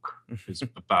Hulk. Is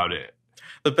about it.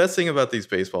 The best thing about these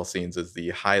baseball scenes is the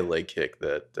high leg kick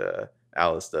that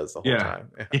Alice does the whole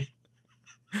time. Yeah.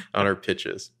 On her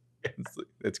pitches.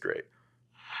 It's great.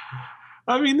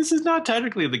 I mean, this is not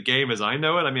technically the game as I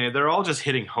know it. I mean, they're all just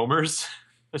hitting homers,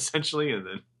 essentially, and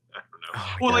then I don't know.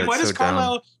 Oh, Well, God, like, why it's does so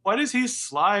Carlisle? dumb. Why does he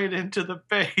slide into the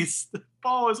base? The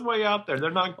ball is way out there.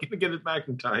 They're not going to get it back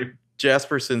in time.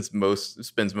 Jasper spends most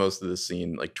of the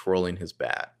scene like twirling his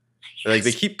bat. Like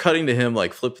they keep cutting to him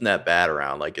like flipping that bat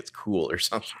around like it's cool or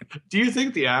something. Do you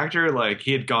think the actor, like,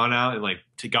 he had gone out and like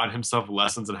got himself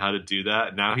lessons on how to do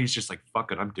that? Now he's just like,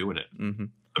 fuck it, I'm doing it. Mm-hmm.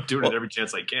 I'm doing it every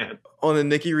chance I can. Oh, and then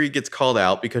Nikki Reed gets called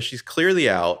out because she's clearly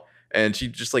out, and she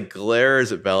just like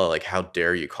glares at Bella like, "How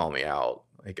dare you call me out?"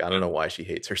 Like I don't know why she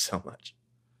hates her so much.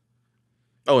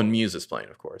 Oh, and Muse is playing,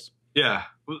 of course. Yeah,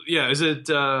 yeah. Is it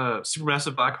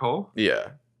Supermassive Black Hole?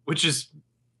 Yeah. Which is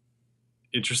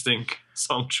interesting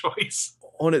song choice.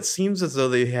 Oh, and it seems as though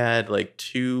they had like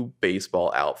two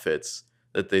baseball outfits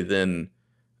that they then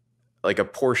like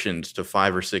apportioned to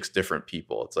 5 or 6 different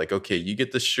people. It's like, okay, you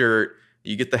get the shirt,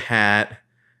 you get the hat,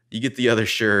 you get the other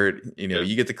shirt,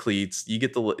 you get the cleats, you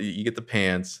get the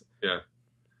pants. Yeah.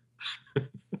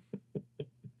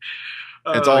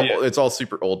 It's all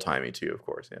super old timey too, of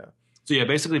course. Yeah. So yeah,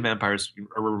 basically vampires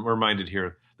are reminded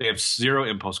here they have zero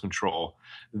impulse control.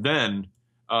 Then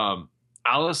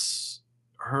Alice,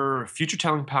 her future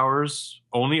telling powers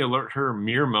only alert her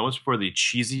mere moments before the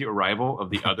cheesy arrival of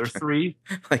the other three.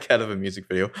 Like out of a music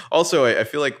video. Also, I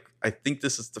feel like I think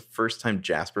this is the first time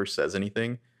Jasper says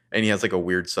anything, and he has like a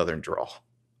weird southern drawl,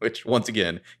 which once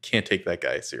again can't take that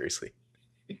guy seriously.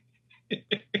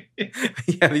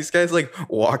 Yeah, these guys like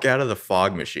walk out of the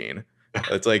fog machine.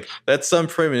 It's like that's some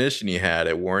premonition he had.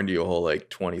 It warned you a whole like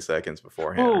 20 seconds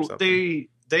beforehand or something.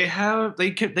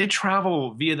 They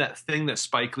travel via that thing that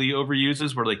Spike Lee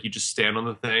overuses, where like you just stand on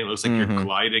the thing. It looks like you're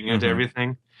gliding into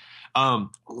everything.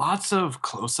 Lots of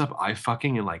close up eye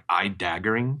fucking and like eye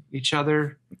daggering each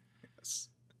other. Yes.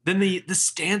 Then the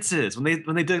stances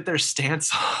when they did their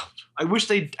stance off. I wish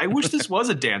this was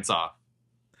a dance off.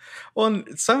 Well,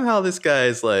 and somehow this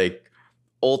guy's like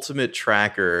ultimate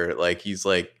tracker. Like he's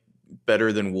like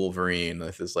better than Wolverine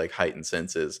with his like heightened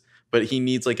senses, but he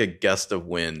needs like a gust of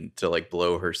wind to like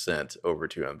blow her scent over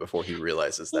to him before he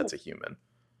realizes that's a human.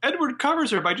 Edward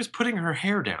covers her by just putting her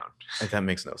hair down. Like, that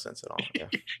makes no sense at all. Yeah.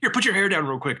 Here, put your hair down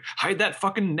real quick. Hide that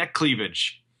fucking neck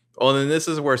cleavage. Oh, and then this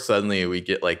is where suddenly we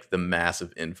get like the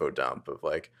massive info dump of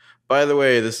like, by the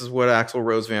way, this is what Axl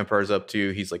Rose Vampire's up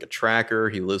to. He's like a tracker.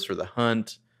 He lives for the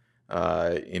hunt.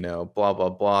 blah blah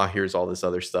blah. Here's all this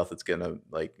other stuff that's gonna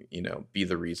be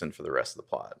the reason for the rest of the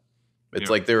plot. It's Yeah.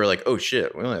 like they were like, oh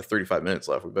shit, we only have 35 minutes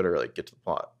left. We better like get to the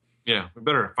plot. Yeah, we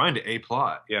better find a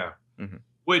plot. Yeah. Mhm.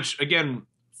 Which again,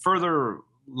 further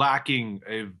lacking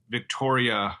a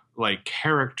Victoria like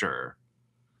character.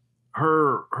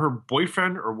 Her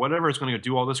boyfriend or whatever is going to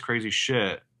do all this crazy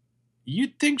shit.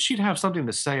 You'd think she'd have something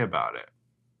to say about it.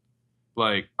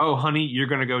 Like, oh, honey, you're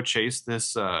going to go chase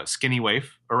this skinny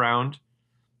waif around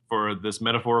for this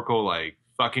metaphorical like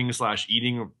fucking /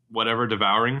 eating whatever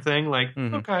devouring thing. Like,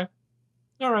 Mhm. okay,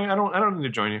 all right, I don't need to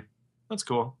join you. That's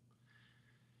cool.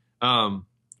 I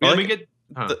Yeah, like we get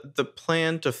the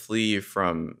plan to flee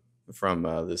from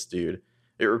this dude.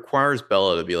 It requires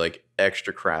Bella to be like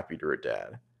extra crappy to her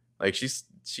dad. Like she's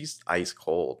ice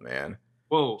cold, man.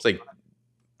 well. It's like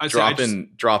I say I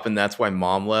dropping that's why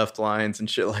mom left lines and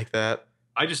shit like that.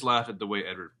 I just laugh at the way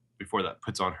Edward before that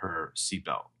puts on her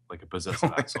seatbelt like a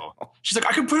possessive asshole. She's like,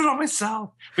 I can put it on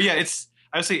myself. But yeah,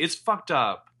 I would say it's fucked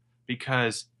up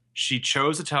because she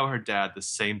chose to tell her dad the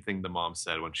same thing the mom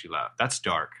said when she left. That's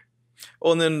dark.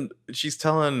 Well, and then she's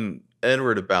telling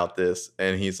Edward about this,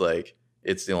 and he's like,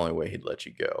 it's the only way he'd let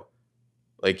you go.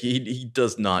 Like he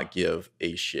does not give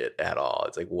a shit at all.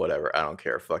 It's like, whatever, I don't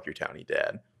care. Fuck your townie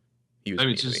dad. He was I mean,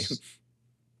 mean it's to me. just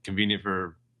convenient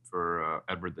for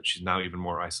Edward that she's now even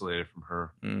more isolated from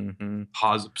her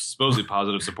supposedly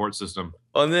positive support system.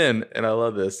 Oh, and I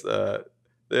love this. The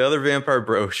other vampire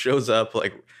bro shows up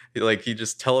like he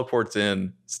just teleports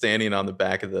in, standing on the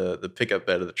back of the pickup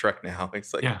bed of the truck. Now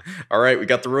he's like, Yeah. all right, we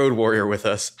got the road warrior with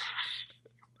us.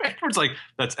 Edward's like,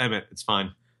 that's Emmett. It's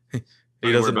fine.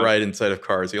 He doesn't ride inside of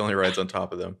cars. He only rides on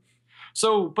top of them.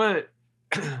 So, but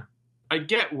I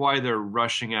get why they're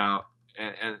rushing out,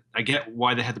 and I get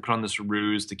why they had to put on this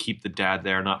ruse to keep the dad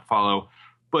there, not follow.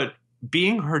 But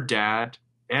being her dad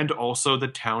and also the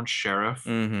town sheriff,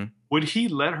 would he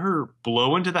let her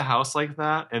blow into the house like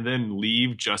that and then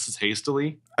leave just as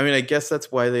hastily? I mean, I guess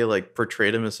that's why they like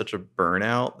portrayed him as such a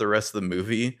burnout the rest of the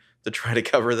movie, to try to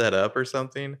cover that up or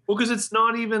something. Well, because it's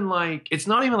not even like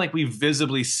we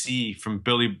visibly see from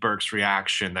Billy Burke's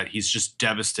reaction that he's just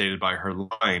devastated by her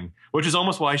line, which is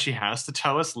almost why she has to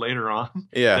tell us later on.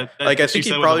 Yeah, I think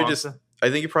he probably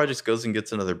just goes and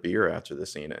gets another beer after the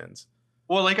scene ends.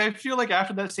 Well, like I feel like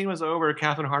after that scene was over,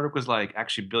 Catherine Hardwicke was like,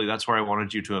 "Actually, Billy, that's where I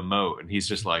wanted you to emote," and he's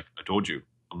just like, "I told you,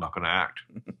 I'm not going to act."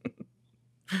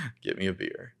 Get me a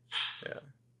beer. Yeah.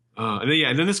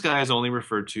 And then this guy is only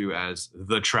referred to as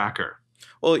the Tracker.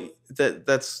 Well,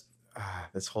 that's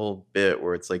this whole bit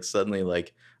where it's like suddenly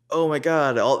like, oh my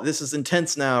god, all this is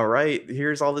intense now, right?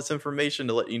 Here's all this information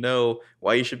to let you know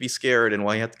why you should be scared and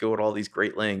why you have to go to all these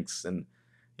great lengths. And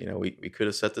we could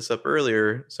have set this up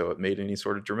earlier so it made any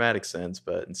sort of dramatic sense,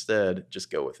 but instead just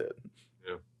go with it.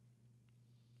 Yeah.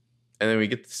 And then we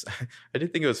get this. I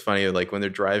did think it was funny, like when they're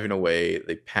driving away,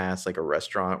 they pass like a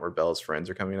restaurant where Bella's friends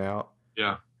are coming out.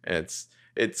 Yeah. And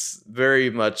it's very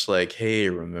much like, hey,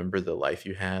 remember the life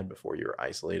you had before you were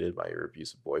isolated by your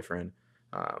abusive boyfriend?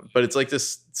 But it's like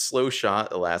this slow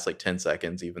shot that lasts like 10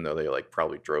 seconds, even though they like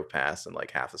probably drove past in like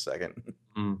half a second.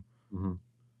 Mm-hmm.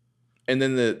 And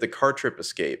then the car trip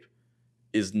escape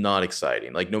is not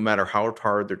exciting. Like no matter how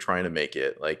hard they're trying to make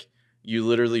it, like you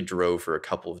literally drove for a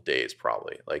couple of days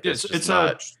probably. Like it's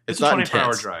not a 24-hour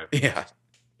intense. drive. Yeah.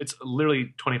 It's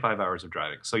literally 25 hours of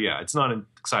driving. So yeah, it's not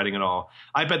exciting at all.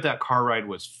 I bet that car ride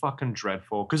was fucking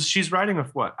dreadful because she's riding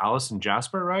with what, Alice and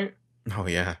Jasper, right? Oh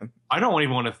yeah. I don't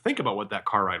even want to think about what that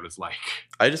car ride was like.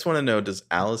 I just want to know, does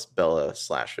Alice Bella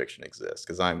 / fiction exist?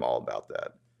 Because I'm all about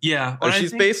that. Yeah. Or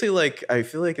she's basically like, I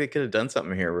feel like they could have done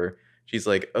something here where she's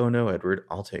like, oh no, Edward,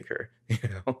 I'll take her.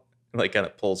 Like kind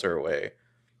of pulls her away.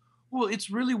 Well,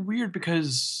 it's really weird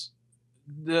because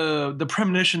the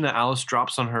premonition that Alice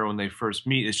drops on her when they first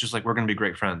meet is just like, we're going to be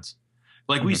great friends.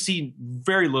 Like we see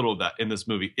very little of that in this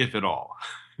movie, if at all.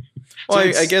 Well,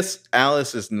 I guess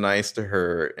Alice is nice to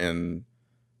her, and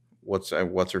what's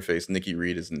her face? Nikki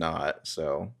Reed is not.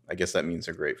 So I guess that means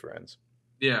they're great friends.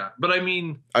 Yeah, but I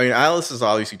mean, Alice is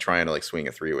obviously trying to like swing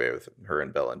a 3-way with her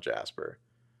and Bella and Jasper.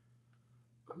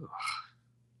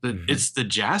 It's the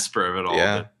Jasper of it all.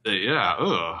 Yeah. Yeah.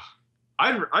 Ugh.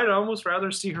 I'd almost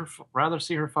rather see her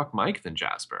fuck Mike than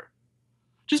Jasper,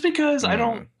 just because I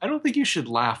don't think you should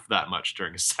laugh that much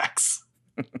during sex.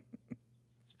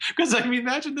 Because I mean,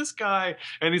 imagine this guy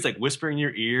and he's like whispering in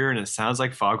your ear, and it sounds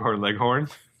like Foghorn Leghorn.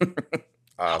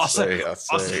 I'll say,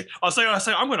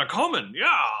 I'm gonna come in,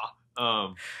 yeah.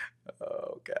 Oh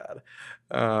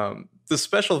god. The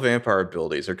special vampire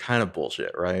abilities are kind of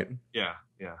bullshit, right? Yeah.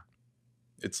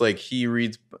 It's like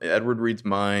Edward reads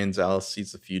minds, Alice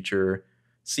sees the future.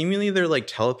 seemingly they're like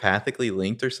telepathically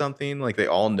linked or something. Like they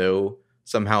all know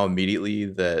somehow immediately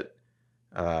that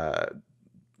uh,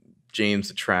 James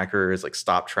the tracker is like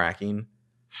stopped tracking.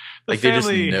 The Like they just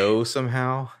family, know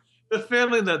somehow. the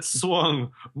family that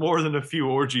swung more than a few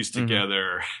orgies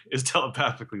together is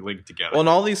telepathically linked together. Well, and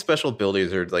all these special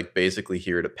abilities are like basically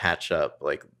here to patch up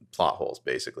like plot holes.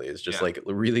 Basically, it's just like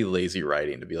really lazy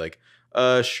writing to be like,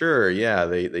 sure, yeah,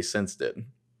 they sensed it.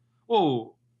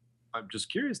 Well, I'm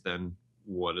just curious then.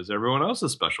 What is everyone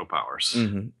else's special powers?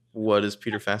 What is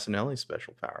Peter Fasinelli's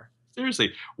special power?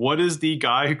 Seriously, what is the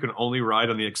guy who can only ride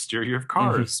on the exterior of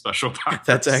cars special power?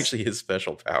 That's actually his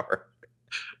special power.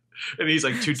 And he's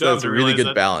like too dumb. So that's a really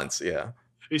good balance. Yeah,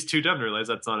 he's too dumb to realize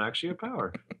that's not actually a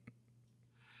power.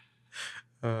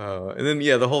 And then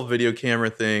the whole video camera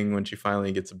thing when she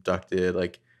finally gets abducted,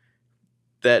 like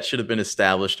that should have been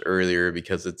established earlier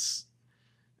because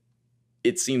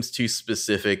it seems too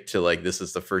specific to like this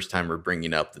is the first time we're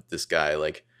bringing up that this guy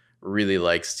like really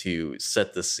likes to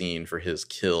set the scene for his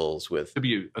kills with to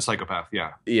be a psychopath.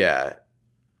 Yeah.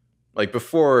 Like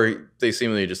before they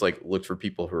seemingly just like looked for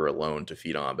people who are alone to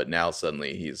feed on, but now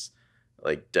suddenly he's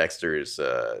like Dexter's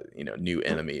new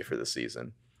enemy for the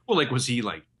season. Well, like was he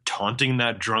like taunting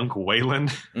that drunk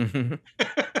Wayland?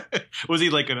 Was he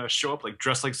like gonna show up like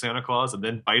dressed like Santa Claus and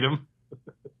then bite him?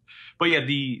 But yeah,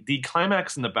 the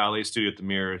climax in the ballet studio at the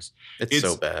Mirrors, it's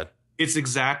so bad. It's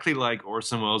exactly like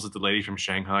Orson Welles at The Lady from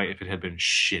Shanghai if it had been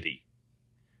shitty.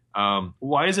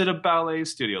 Why is it a ballet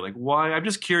studio? Like why? I'm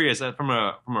just curious that from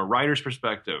a writer's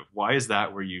perspective, why is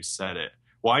that where you set it?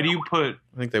 Why do you put?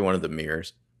 I think they wanted the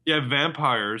mirrors. Yeah,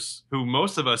 vampires who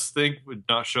most of us think would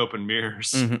not show up in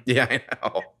mirrors. Yeah, I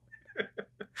know.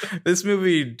 This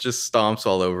movie just stomps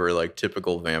all over like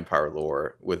typical vampire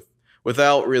lore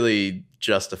without really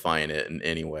justifying it in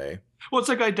any way. Well, it's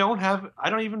like I don't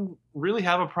even really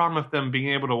have a problem with them being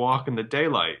able to walk in the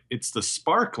daylight. It's the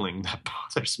sparkling that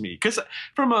bothers me. Because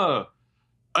from an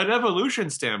evolution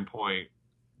standpoint,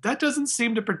 that doesn't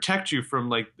seem to protect you from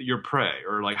like your prey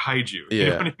or like hide you. Yeah. You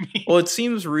know what I mean? Well, it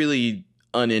seems really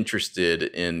uninterested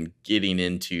in getting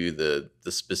into the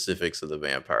specifics of the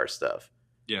vampire stuff.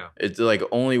 Yeah. It's like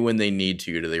only when they need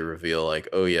to do they reveal like,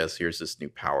 oh yes, here's this new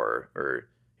power or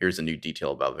here's a new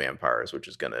detail about vampires, which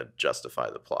is going to justify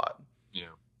the plot.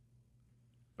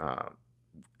 Yeah.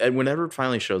 And whenever it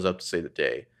finally shows up to save the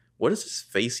day, what is this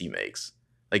face he makes?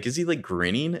 Like, is he like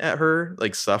grinning at her,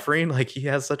 like suffering? Like he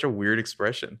has such a weird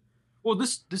expression. Well,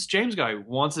 this James guy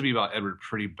wants to be about Edward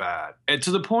pretty bad. And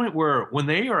to the point where when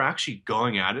they are actually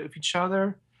going at it with each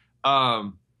other,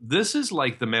 this is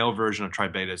like the male version of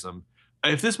tribetism.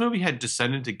 If this movie had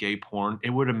descended to gay porn, it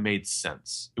would have made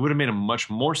sense. It would have made a much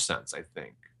more sense, I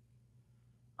think.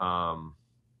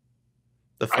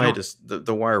 The fight is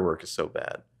the wire work is so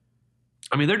bad.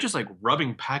 I mean, they're just like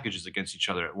rubbing packages against each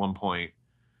other at one point,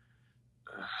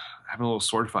 having a little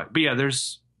sword fight. But yeah,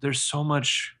 there's so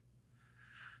much.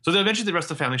 So then eventually the rest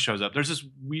of the family shows up. There's this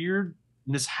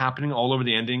weirdness happening all over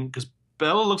the ending because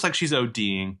Bella looks like she's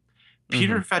ODing.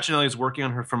 Peter Facinelli is working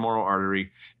on her femoral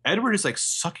artery. Edward is like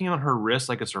sucking on her wrist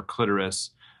like it's her clitoris.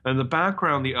 And in the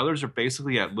background, the others are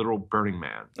basically at literal Burning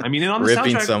Man. I mean, on the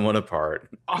ripping soundtrack, someone apart.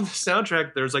 On the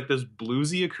soundtrack, there's like this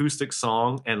bluesy acoustic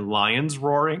song and lions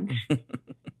roaring.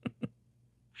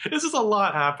 This is a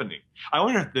lot happening. I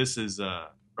wonder if this is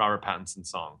Robert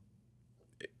Pattinson's song.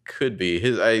 It could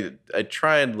be. I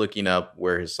tried looking up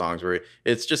where his songs were.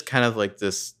 It's just kind of like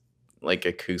this like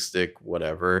acoustic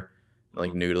whatever.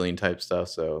 Like noodling type stuff.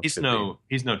 So he's no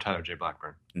Tyler J.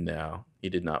 Blackburn. No, he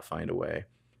did not find a way.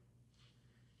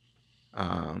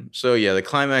 So yeah, the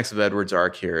climax of Edward's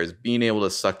arc here is being able to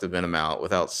suck the venom out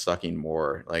without sucking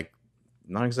more. Like,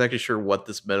 I'm not exactly sure what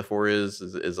this metaphor is.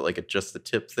 Is it like a just the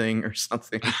tip thing or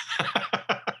something?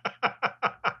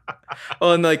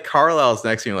 Oh, and like Carlisle's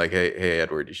next to me, like, hey,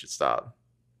 Edward, you should stop.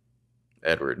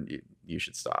 Edward, you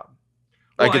should stop.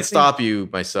 Well, I could stop you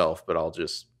myself, but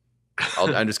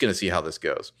I'm just gonna see how this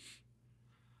goes.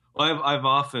 Well, I've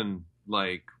often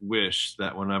like wished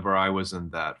that whenever I was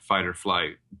in that fight or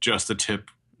flight, just a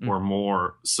tip or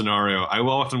more scenario, I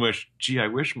will often wish, gee, I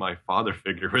wish my father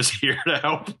figure was here to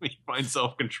help me find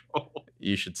self-control.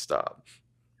 You should stop.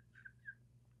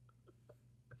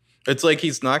 It's like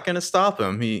he's not gonna stop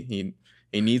him. He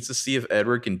needs to see if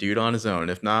Edward can do it on his own.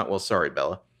 If not, well, sorry,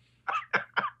 Bella.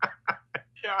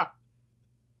 Yeah.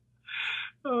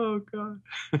 Oh god.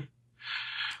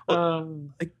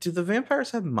 Like, do the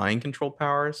vampires have mind control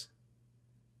powers?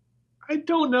 I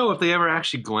don't know if they ever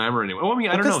actually glamour anyone. Well, I mean,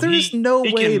 I don't know. There's no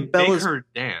way Bella's make her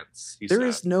dance. There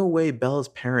is no way Bella's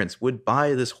parents would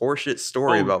buy this horseshit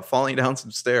story about falling down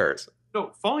some stairs.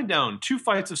 No, falling down 2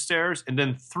 flights of stairs and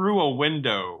then through a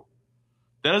window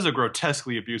That is a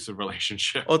grotesquely abusive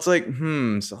relationship. Well, it's like,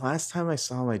 so last time I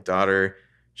saw my daughter,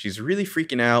 she's really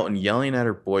freaking out and yelling at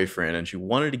her boyfriend, and she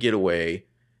wanted to get away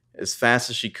as fast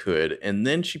as she could. And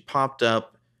then she popped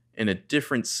up in a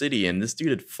different city, and this dude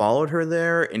had followed her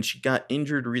there, and she got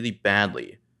injured really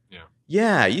badly. Yeah.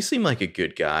 Yeah, you seem like a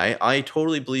good guy. I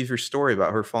totally believe your story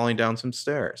about her falling down some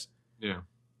stairs. Yeah.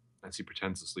 As he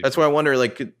pretends to sleep. That's why I wonder,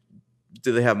 like,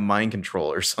 do they have mind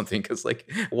control or something? Because, like,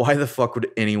 why the fuck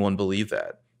would anyone believe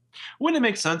that? Wouldn't it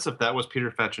make sense if that was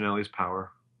Peter Facinelli's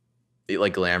power?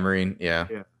 Like glamoring, yeah.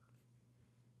 Yeah.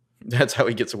 That's how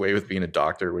he gets away with being a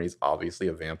doctor when he's obviously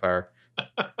a vampire.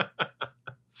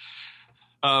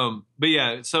 But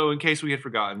yeah, so in case we had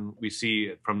forgotten, we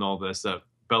see from all this that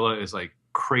Bella is like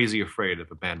crazy afraid of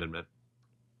abandonment.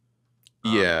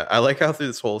 Yeah, I like how through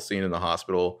this whole scene in the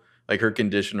hospital, like her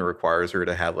condition requires her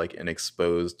to have like an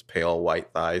exposed pale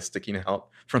white thigh sticking out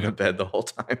from the bed the whole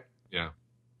time. Yeah.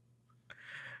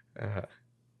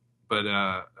 But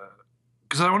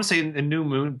because I want to say in New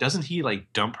Moon, doesn't he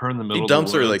like dump her in the middle? He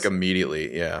dumps of the her woods? like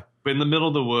immediately, yeah. But in the middle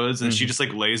of the woods, and she just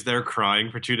like lays there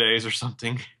crying for 2 days or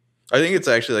something. I think it's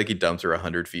actually like he dumps her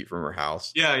 100 feet from her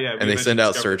house. Yeah, yeah. And they send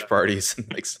out search parties.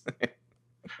 And, like,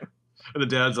 and the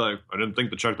dad's like, I didn't think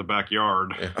to check the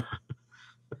backyard. Yeah.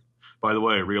 By the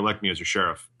way, reelect me as your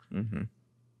sheriff. Mm-hmm.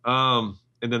 And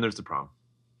then there's the prom.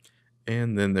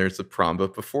 And then there's the prom.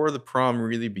 But before the prom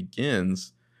really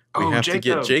begins, we have Jacob. to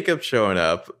get Jacob showing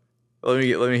up. Let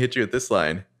me hit you with this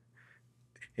line.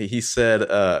 He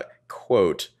said,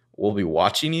 quote, "We'll be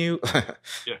watching you."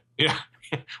 Yeah.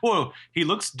 Well, he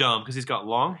looks dumb because he's got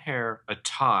long hair, a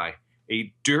tie,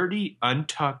 a dirty,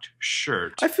 untucked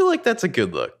shirt. I feel like that's a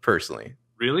good look, personally.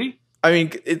 Really? I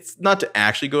mean, it's not to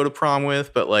actually go to prom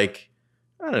with, but like,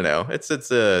 I don't know. It's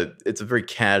a very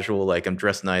casual, like, I'm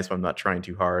dressed nice, but I'm not trying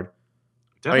too hard.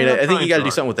 Definitely I think you got to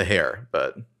do something with the hair,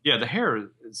 but yeah, the hair.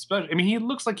 I mean, he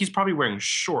looks like he's probably wearing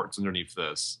shorts underneath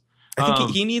this. I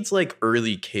think he needs like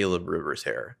early Caleb Rivers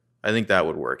hair. I think that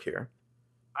would work here.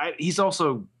 He's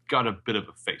also got a bit of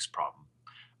a face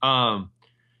problem.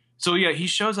 So yeah, he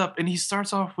shows up and he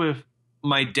starts off with,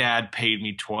 "My dad paid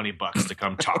me $20 to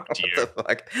come talk to you." What the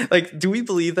fuck? Like, do we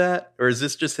believe that, or is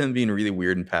this just him being really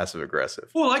weird and passive aggressive?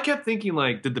 Well, I kept thinking,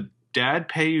 like, did the dad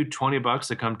pay you $20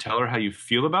 to come tell her how you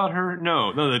feel about her?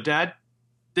 No, the dad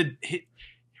did.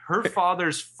 Her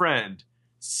father's friend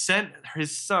sent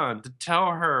his son to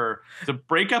tell her to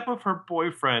break up with her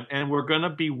boyfriend, and we're gonna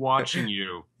be watching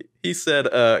you. He said,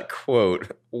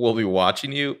 quote, "We'll be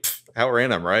watching you." How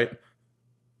random, right?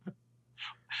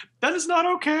 That is not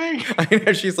okay. I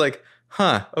know. She's like,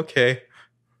 huh, okay.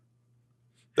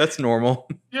 That's normal.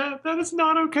 Yeah, that is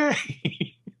not okay.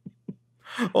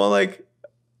 Well, like,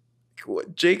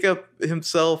 Jacob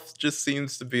himself just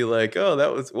seems to be like,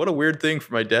 oh, what a weird thing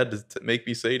for my dad to make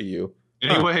me say to you.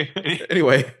 Anyway,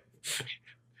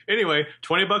 Anyway,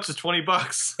 $20 is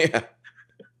 $20. Yeah.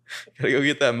 Gotta go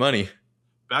get that money.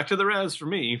 Back to the res for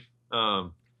me.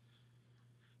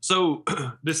 So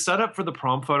the setup for the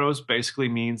prom photos basically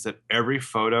means that every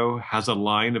photo has a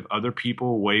line of other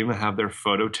people waiting to have their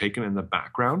photo taken in the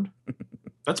background.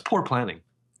 That's poor planning.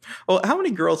 Well, how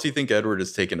many girls do you think Edward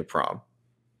has taken to prom?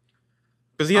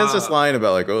 Because he has this line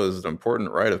about like, oh, this is an important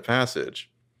rite of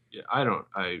passage. Yeah,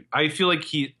 I feel like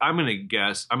I'm going to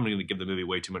guess. I'm going to give the movie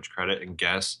way too much credit and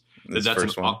guess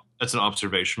that's an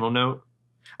observational note.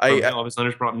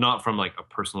 Not from like a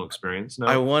personal experience. No,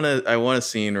 I want a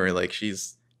scene where like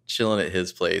she's chilling at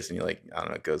his place and he like, I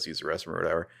don't know, goes to use the restroom or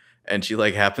whatever, and she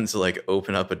like happens to like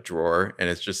open up a drawer and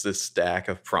it's just this stack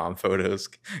of prom photos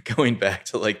going back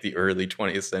to like the early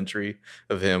 20th century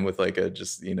of him with like a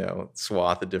just,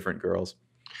 swath of different girls.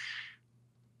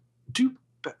 Do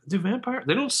vampires,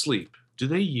 they don't sleep, do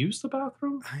they use the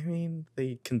bathroom? I mean,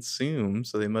 they consume,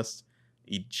 so they must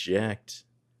eject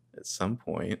at some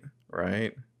point,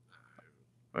 right?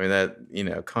 I mean,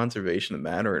 that, conservation of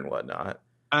matter and whatnot.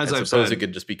 As I suppose it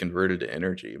could just be converted to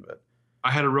energy, but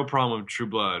I had a real problem with True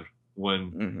Blood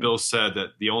when Bill said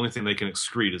that the only thing they can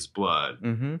excrete is blood.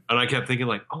 And I kept thinking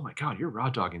like, oh my God, you're raw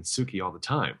dogging Suki all the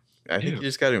time. I think you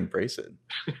just got to embrace it.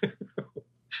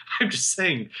 I'm just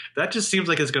saying, that just seems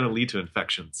like it's going to lead to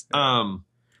infections. Well,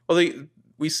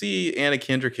 we see Anna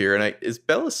Kendrick here, and is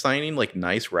Bella signing like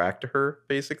nice rack to her,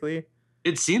 basically?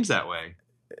 It seems that way.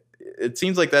 It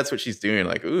seems like that's what she's doing.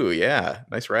 Like, ooh, yeah,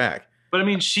 nice rack. But I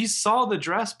mean, she saw the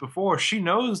dress before. She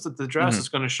knows that the dress is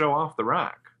going to show off the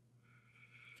rack.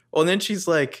 Well, and then she's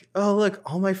like, oh, look,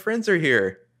 all my friends are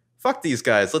here. Fuck these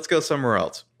guys. Let's go somewhere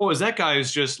else. Well, is that guy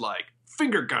is just like,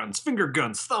 finger guns,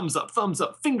 thumbs up,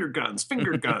 finger guns.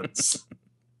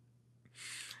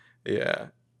 Yeah.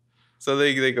 So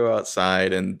they go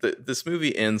outside, and this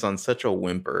movie ends on such a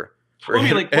whimper. Where Well, I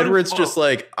mean, like, Edward's just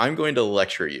like, I'm going to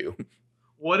lecture you.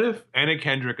 What if Anna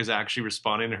Kendrick is actually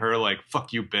responding to her like,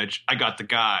 fuck you, bitch, I got the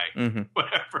guy. Mm-hmm.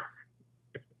 Whatever.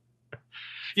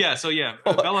 Yeah, so yeah.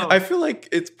 Well, Bella, I feel like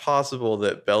it's possible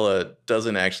that Bella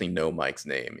doesn't actually know Mike's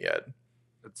name yet.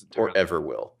 Or ever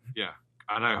will. Yeah.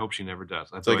 And I hope she never does.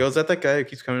 It's like, oh, is that guy who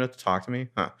keeps coming up to talk to me?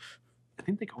 Huh. I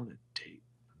think they go on a date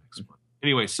the next one.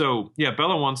 Anyway, so yeah,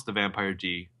 Bella wants the vampire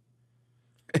D.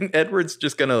 And Edward's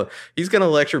just he's gonna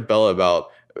lecture Bella about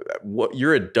what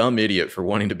you're a dumb idiot for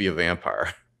wanting to be a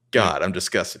vampire. God, I'm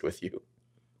disgusted with you.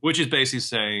 Which is basically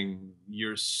saying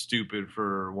you're stupid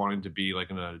for wanting to be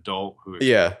like an adult who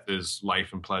is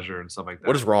life and pleasure and stuff like that.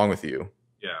 What is wrong with you?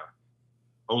 Yeah.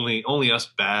 Only us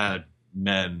bad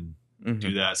men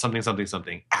do that. Something,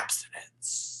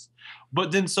 abstinence.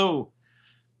 But then so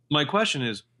my question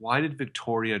is, why did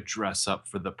Victoria dress up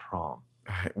for the prom?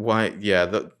 Why?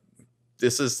 Yeah,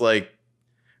 this is like,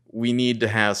 we need to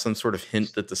have some sort of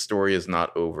hint that the story is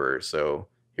not over. So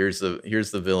here's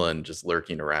the villain just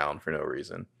lurking around for no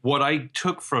reason. What I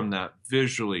took from that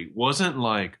visually wasn't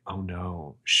like, oh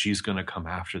no, she's gonna come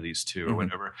after these two or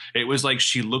whatever. It was like,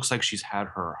 she looks like she's had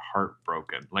her heart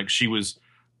broken. Like she was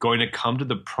going to come to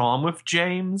the prom with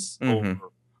James, or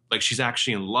like she's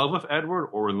actually in love with Edward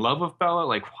or in love with Bella.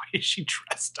 Like, why is she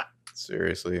dressed up?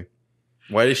 Seriously,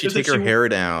 why did she take her hair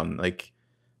down? Like,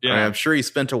 yeah, I'm sure you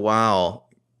spent a while,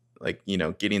 like,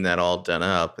 getting that all done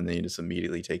up, and then you just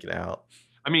immediately take it out.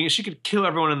 I mean, she could kill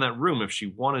everyone in that room if she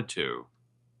wanted to.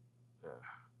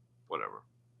 Whatever.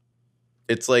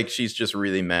 It's like she's just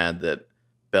really mad that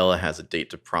Bella has a date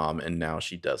to prom and now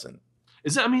she doesn't.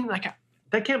 Is that? I mean, like,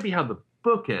 that can't be how the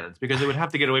book ends, because it would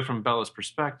have to get away from Bella's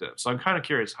perspective. So I'm kind of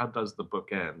curious, how does the book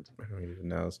end? Who even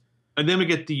knows? And then we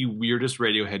get the weirdest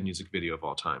Radiohead music video of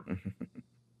all time.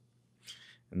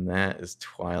 And that is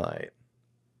Twilight.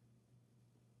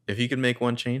 If you could make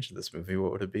one change to this movie,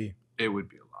 what would it be? It would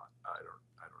be a lot.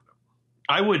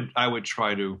 I don't know. I would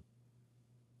try to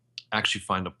actually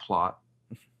find a plot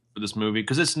for this movie,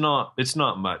 because it's not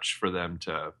much for them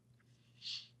to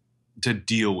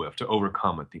deal with, to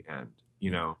overcome at the end.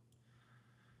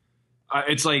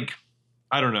 It's like,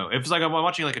 I don't know. If it's like I'm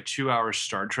watching like a 2-hour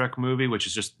Star Trek movie, which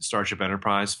is just Starship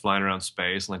Enterprise flying around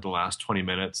space, and like the last 20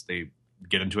 minutes they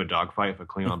get into a dogfight with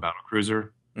a Klingon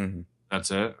battlecruiser.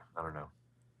 That's it. I don't know.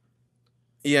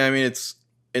 Yeah, I mean,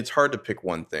 it's hard to pick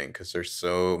one thing because there's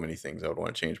so many things I would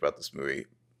want to change about this movie.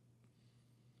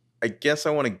 I guess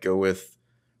I want to go with,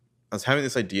 I was having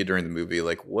this idea during the movie,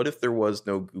 like, what if there was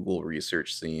no Google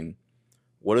research scene?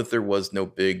 What if there was no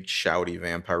big shouty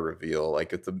vampire reveal?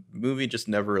 Like, if the movie just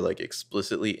never like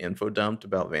explicitly info dumped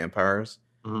about vampires,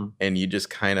 and you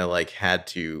just kind of like had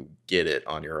to get it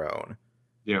on your own.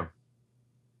 Yeah.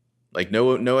 Like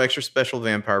no extra special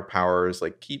vampire powers.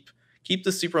 Like keep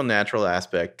the supernatural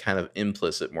aspect kind of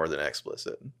implicit more than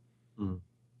explicit.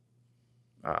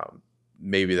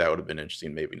 Maybe that would have been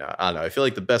interesting. Maybe not. I don't know. I feel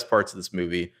like the best parts of this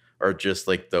movie are just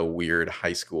like the weird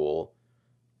high school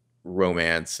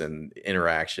romance and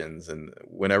interactions. And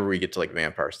whenever we get to like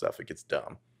vampire stuff, it gets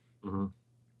dumb.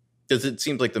 Because it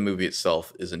seems like the movie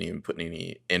itself isn't even putting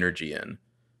any energy in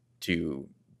to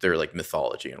their like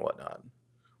mythology and whatnot.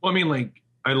 Well, I mean, like,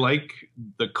 I like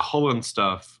the Cullen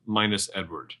stuff minus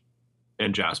Edward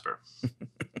and Jasper.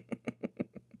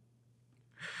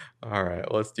 All right,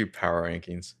 let's do power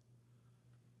rankings.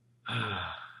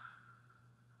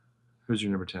 Who's your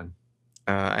number 10?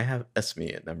 I have Esme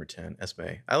at number 10. Esme.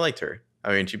 I liked her.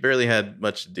 I mean, she barely had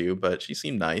much to do, but she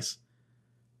seemed nice.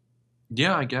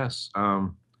 Yeah, I guess.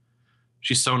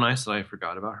 She's so nice that I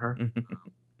forgot about her.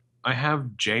 I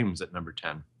have James at number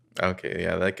 10. Okay,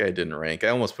 yeah, that guy didn't rank. I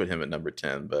almost put him at number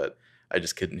 10, but I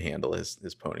just couldn't handle his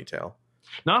ponytail.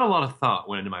 Not a lot of thought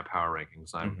went into my power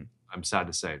rankings. I'm sad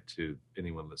to say to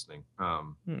anyone listening.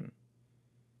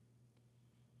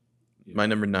 My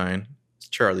number 9 is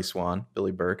Charlie Swan,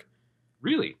 Billy Burke.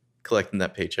 Really? Collecting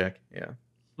that paycheck, yeah.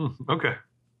 Okay.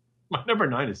 My number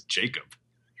 9 is Jacob.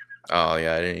 Oh,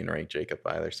 yeah, I didn't even rank Jacob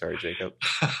either. Sorry, Jacob.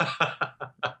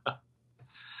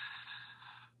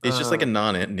 He's just like a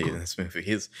non-entity in this movie.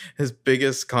 His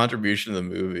biggest contribution to the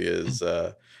movie is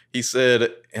he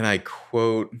said, and I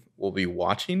quote, "We'll be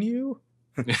watching you."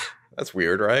 That's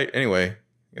weird, right? Anyway,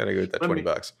 you gotta go with that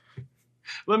 $20.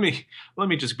 Let me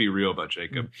just be real about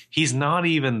Jacob. He's not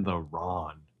even the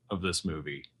Ron of this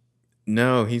movie.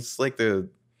 No, he's like the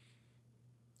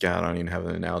God. I don't even have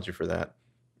an analogy for that.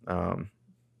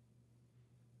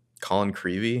 Colin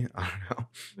Creevy. I don't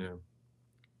know.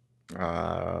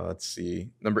 Yeah. Let's see.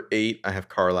 Number 8, I have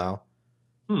Carlisle.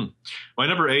 My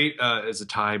number 8 is a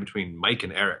tie between Mike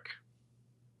and Eric.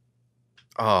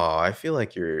 Oh, I feel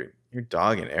like you're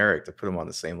dogging Eric to put him on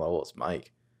the same level as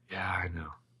Mike. Yeah, I know.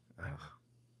 Ugh.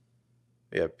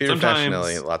 Yeah, Peter Sometimes,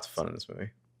 Facinelli, lots of fun in this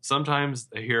movie. sometimes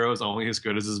the hero is only as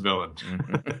good as his villain.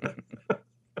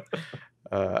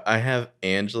 I have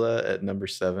Angela at number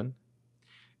 7.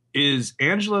 Is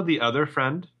Angela the other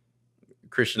friend?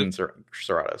 Christian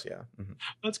Serratos, yeah. Mm-hmm.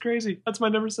 That's crazy. That's my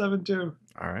number 7 too.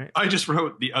 All right. I just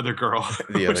wrote the other girl.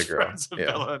 The other girl. Friends of Yeah.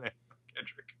 Bella and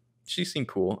Kendrick. She seemed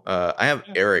cool. I have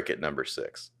Eric at number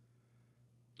 6.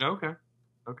 Okay.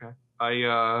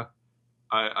 I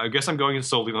guess I'm going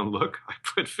solely on look. I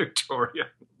put Victoria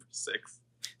at number 6.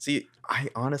 See,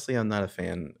 I'm not a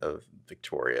fan of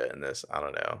Victoria in this. I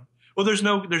don't know. Well, there's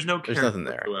no There's nothing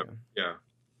there. Yeah.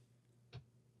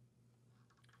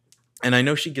 And I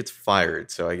know she gets fired,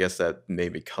 so I guess that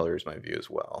maybe colors my view as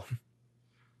well.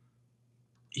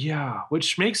 Yeah,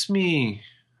 which makes me,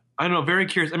 I don't know, very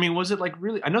curious. I mean, was it like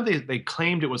really? I know they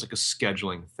claimed it was like a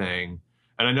scheduling thing,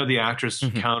 and I know the actress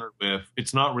countered with,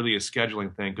 it's not really a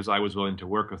scheduling thing because I was willing to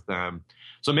work with them.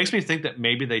 So it makes me think that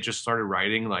maybe they just started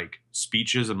writing like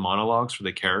speeches and monologues for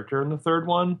the character in the third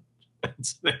one. And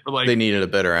so they were like, They needed a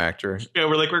better actor. yeah,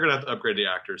 we're gonna have to upgrade the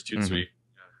actors. Too sweet.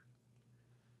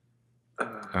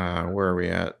 Where are we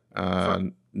at?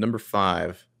 Number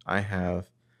 5, I have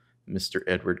Mr.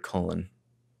 Edward Cullen.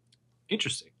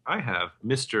 Interesting. I have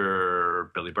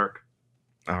Mr. Billy Burke.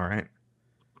 All right.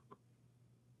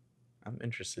 I'm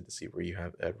interested to see where you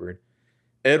have Edward.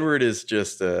 Edward is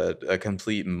just a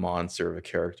complete monster of a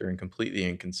character and completely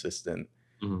inconsistent.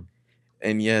 Mhm.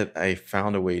 And yet I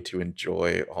found a way to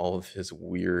enjoy all of his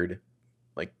weird,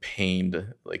 like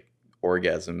pained, like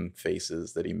orgasm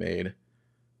faces that he made.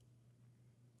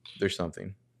 There's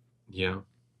something. Yeah.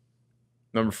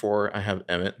 Number 4, I have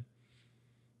Emmett.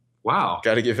 Wow.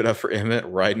 Got to give it up for Emmett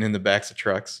riding in the backs of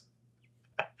trucks.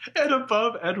 And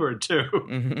above Edward too.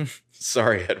 Mm-hmm.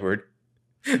 Sorry, Edward.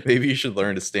 Maybe you should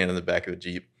learn to stand in the back of a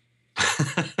Jeep.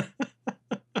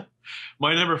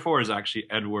 My number 4 is actually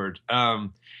Edward.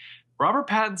 Robert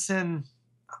Pattinson,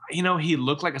 you know, he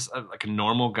looked like a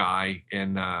normal guy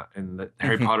in the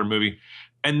Harry Potter movie.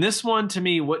 And this one, to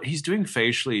me, what he's doing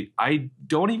facially, I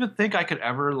don't even think I could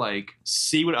ever like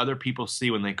see what other people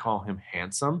see when they call him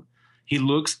handsome. He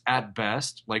looks at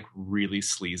best like really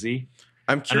sleazy.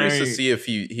 I'm curious to see if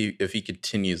he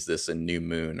continues this in New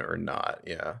Moon or not.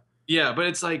 Yeah. Yeah, but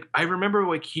it's like I remember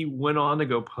like he went on to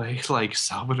go play like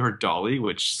Salvador Dali,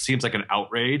 which seems like an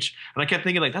outrage. And I kept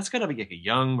thinking like that's gotta be like a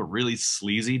young, really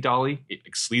sleazy Dali,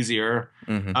 like sleazier.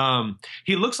 Mm-hmm.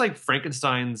 He looks like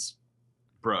Frankenstein's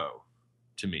bro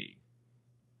to me.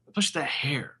 Especially the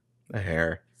hair. The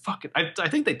hair. Fuck it. I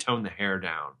think they toned the hair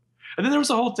down. And then there was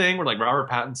a whole thing where like Robert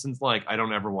Pattinson's like, I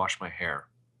don't ever wash my hair.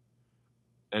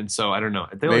 And so I don't know.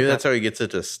 Maybe that's how he gets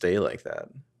it to stay like that.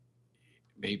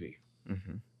 Maybe.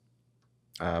 Mm-hmm.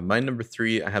 My number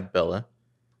 3, I have Bella.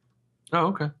 Oh,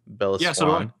 okay. Bella Swan. So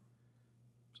do I.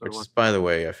 Which is, by the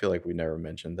way, I feel like we never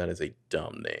mentioned that is a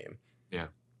dumb name. Yeah.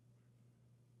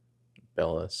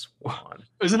 Bella Swan.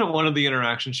 Isn't it one of the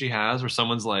interactions she has where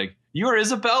someone's like, "You are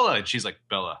Isabella," and she's like,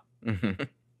 "Bella."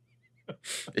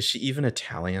 Is she even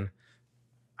Italian?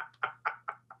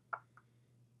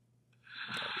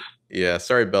 Yeah,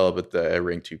 sorry, Bella, but I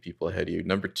ranked 2 people ahead of you.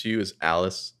 Number 2 is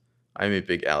Alice. I'm a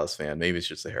big Alice fan. Maybe it's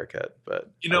just the haircut,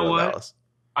 but you know what? Alice.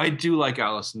 I do like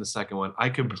Alice in the second one. I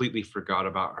completely forgot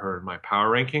about her in my power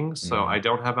rankings, so I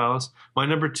don't have Alice. My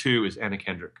number 2 is Anna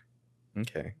Kendrick.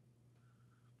 Okay.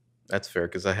 That's fair,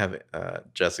 because I have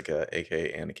Jessica,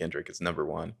 a.k.a. Anna Kendrick, is number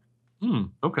 1.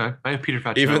 Okay. I have Peter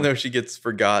Facinelli. Even though she gets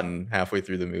forgotten halfway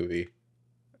through the movie.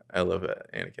 I love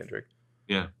Anna Kendrick.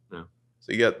 Yeah.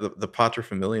 So you got the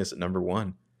Paterfamilias at number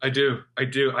 1. I do.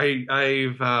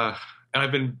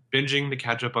 I've been binging to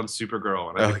catch up on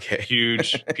Supergirl, and I'm a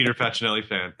huge Peter Facinelli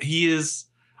fan. He is,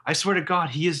 I swear to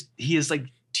God, he is like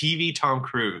TV Tom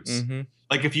Cruise. Mm-hmm.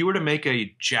 Like if you were to make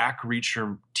a Jack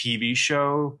Reacher TV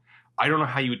show, I don't know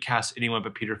how you would cast anyone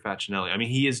but Peter Facinelli. I mean,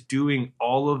 he is doing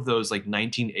all of those like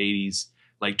 1980s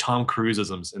like Tom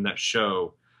Cruiseisms in that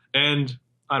show, and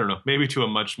I don't know, maybe to a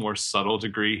much more subtle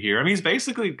degree here. I mean, he's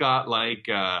basically got like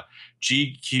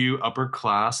GQ upper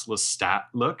class Lestat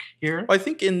look here. Well, I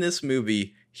think in this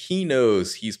movie, he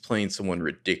knows he's playing someone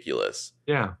ridiculous.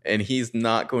 Yeah. And he's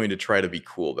not going to try to be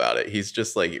cool about it. He's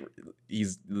just like,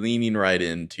 he's leaning right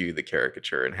into the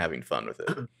caricature and having fun with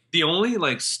it. The only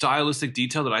like stylistic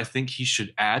detail that I think he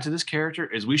should add to this character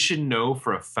is we should know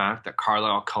for a fact that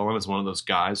Carlisle Cullen is one of those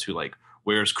guys who like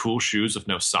wears cool shoes with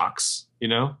no socks, you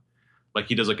know? Like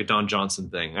he does like a Don Johnson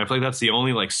thing. I feel like that's the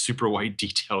only like super white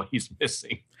detail he's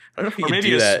missing. I don't know if you can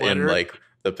do that in like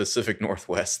the Pacific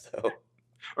Northwest though.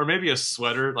 Or maybe a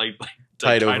sweater like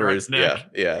tied tied over around his his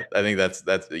neck. yeah. I think that's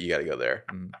you got to go there.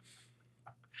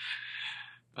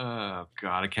 Oh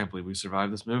God, I can't believe we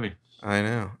survived this movie. I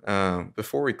know.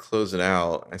 Before we close it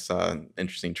out, I saw an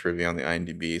interesting trivia on the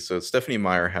IMDb. So Stephanie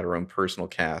Meyer had her own personal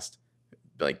cast,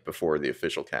 like before the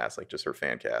official cast, like just her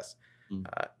fan cast. Mm.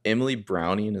 Emily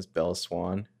Browning as Bella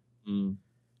Swan, Mm.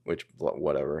 which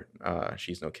whatever.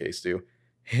 She's no case to.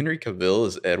 Henry Cavill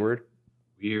as Edward.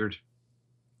 Weird.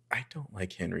 I don't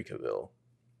like Henry Cavill.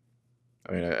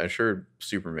 I mean, I'm sure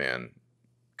Superman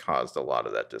caused a lot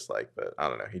of that dislike, but I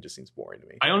don't know. He just seems boring to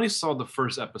me. I only saw the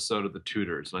first episode of The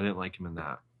Tudors, and I didn't like him in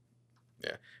that.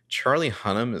 Yeah. Charlie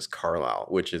Hunnam is Carlisle,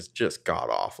 which is just god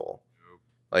awful.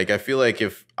 Like, I feel like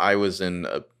if I was in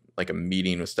a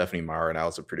meeting with Stephanie Meyer and I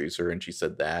was a producer and she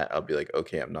said that, I'll be like,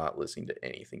 okay, I'm not listening to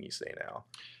anything you say now,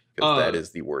 because that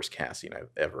is the worst casting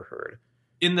I've ever heard.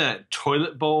 In that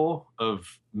toilet bowl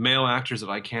of male actors that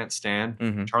I can't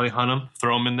stand, Charlie Hunnam,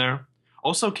 throw him in there.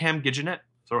 Also, Cam Gigenet,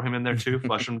 throw him in there too.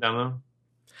 Flush him down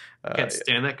there. Can't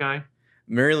stand that guy.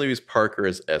 Mary Louise Parker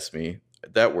as Esme.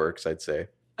 That works, I'd say.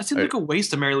 That seems like a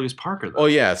waste of Mary Louise Parker, though. Oh,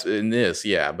 yes, in this,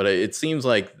 yeah. But it seems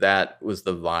like that was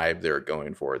the vibe they were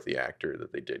going for with the actor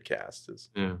that they did cast.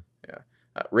 Yeah.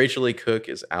 Rachel Lee Cook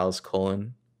is Alice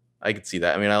Cullen. I could see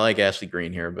that. I mean, I like Ashley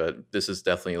Greene here, but this is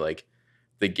definitely like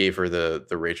they gave her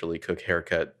the Rachel Lee Cook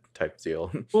haircut type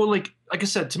deal. Well, like I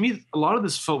said, to me, a lot of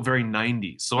this felt very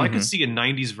 90s. So I could see a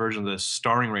 90s version of this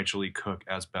starring Rachel Lee Cook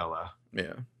as Bella.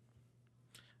 Yeah.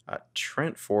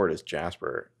 Trent Ford is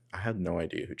Jasper. I have no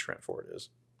idea who Trent Ford is.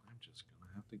 I'm just going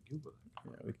to have to Google it.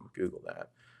 Yeah, we can Google that.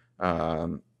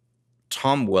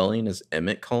 Tom Welling is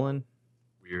Emmett Cullen.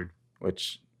 Weird.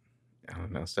 Which, I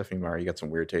don't know. Stephanie Meyer, you got some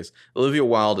weird taste. Olivia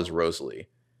Wilde is Rosalie,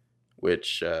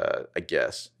 which I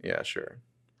guess. Yeah, sure.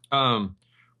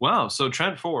 Wow, so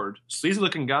Trent Ford, sleazy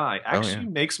looking guy, actually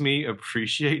makes me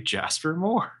appreciate Jasper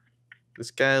more. This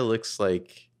guy looks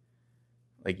like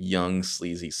young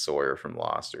sleazy Sawyer from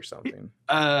Lost or something.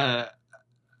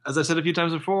 As I said a few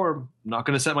times before, I'm not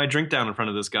going to set my drink down in front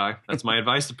of this guy. That's my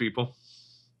advice to people.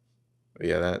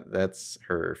 Yeah, that's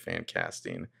her fan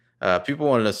casting. People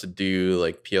wanted us to do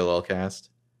like PLL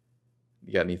cast.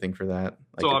 You got anything for that?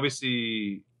 So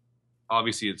obviously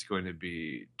it's going to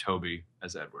be Toby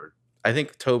as Edward. I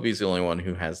think Toby's the only one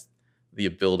who has the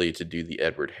ability to do the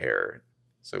Edward hair.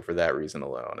 So for that reason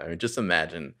alone, I mean, just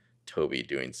imagine Toby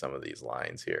doing some of these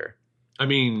lines here. I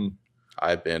mean,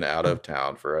 I've been out of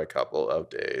town for a couple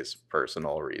of days,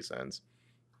 personal reasons.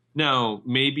 Now,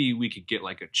 maybe we could get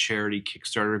like a charity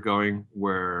Kickstarter going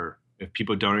where if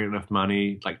people donate enough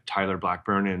money, like Tyler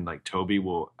Blackburn and like Toby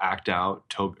will act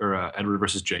out Edward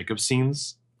versus Jacob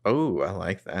scenes. Oh, I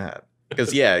like that.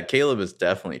 Because, yeah, Caleb is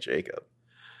definitely Jacob.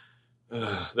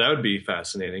 That would be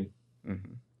fascinating.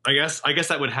 Mm-hmm. I guess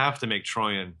that would have to make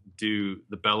Troian do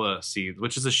the Bella scene,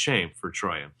 which is a shame for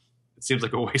Troian. It seems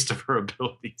like a waste of her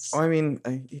abilities. Oh, I mean,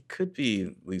 it could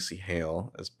be Lucy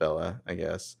Hale as Bella, I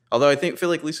guess. Although I feel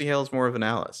like Lucy Hale is more of an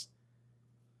Alice.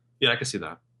 Yeah, I can see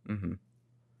that. Mm-hmm.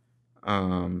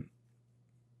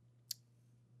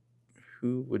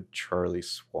 Who would Charlie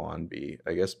Swan be?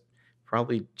 I guess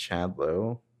probably Chad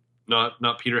Lowe.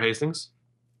 Not Peter Hastings?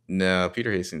 No,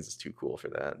 Peter Hastings is too cool for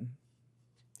that.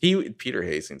 Peter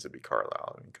Hastings would be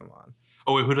Carlisle. I mean, come on.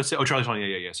 Oh, wait, who did I say? Oh, Charlie Swan.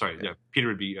 Yeah. Sorry. Yeah. Peter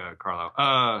would be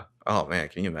Carlisle. Oh, man.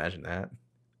 Can you imagine that?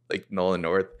 Like Nolan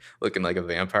North looking like a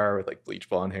vampire with like bleach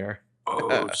blonde hair.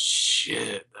 Oh,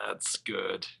 shit. That's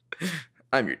good.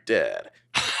 I'm your dad.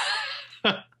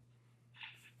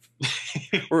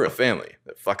 We're a family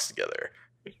that fucks together.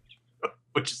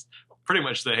 Which is pretty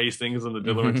much the Hastings and the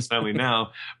De Laurentiis family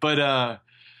now. But I'm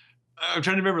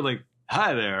trying to remember, like,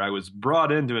 hi there. I was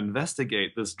brought in to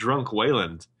investigate this drunk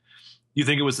Wayland. You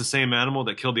think it was the same animal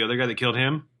that killed the other guy that killed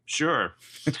him? Sure.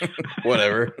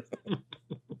 Whatever.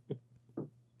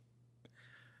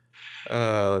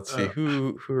 Let's see.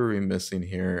 Who are we missing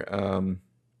here? So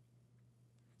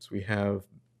we have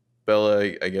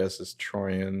Bella, I guess, is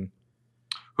Troian.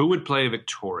 Who would play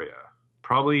Victoria?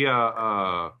 Probably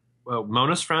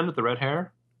Mona's friend with the red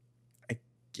hair? I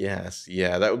guess.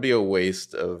 Yeah, that would be a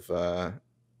waste of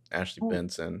Ashley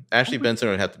Benson. Ashley Benson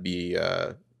would have to be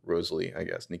Rosalie, I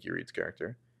guess, Nikki Reed's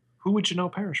character. Who would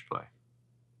Janelle Parrish play?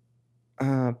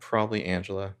 Probably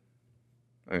Angela.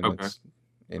 I mean, okay. It's,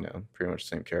 pretty much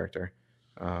the same character.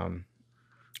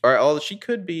 Or she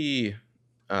could be,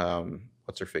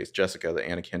 what's her face? Jessica, the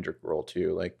Anna Kendrick role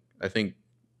too. Like, I think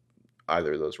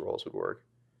either of those roles would work.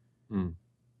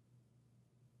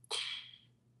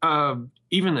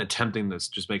 Even attempting this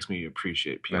just makes me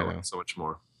appreciate PLL so much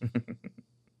more.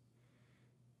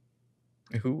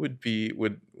 Who would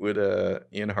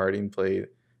Ian Harding play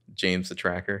James the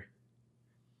Tracker?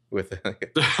 with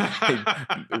a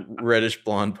reddish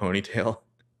blonde ponytail.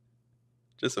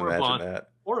 Just Or a imagine blonde- that.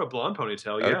 Or a blonde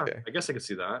ponytail. Yeah, Okay. I guess I could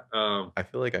see that. I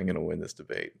feel like I'm gonna win this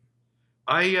debate.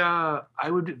 I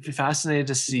would be fascinated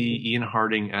to see Ian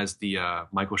Harding as the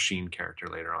Michael Sheen character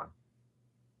later on.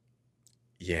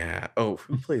 Yeah. Oh,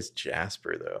 who plays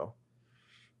Jasper though?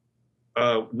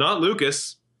 Not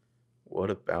Lucas.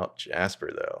 What about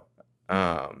Jasper though?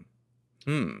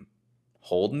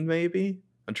 Holden maybe?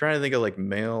 I'm trying to think of like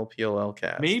male PLL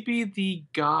cast. Maybe the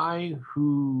guy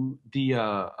who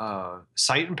the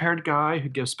sight impaired guy who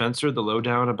gives Spencer the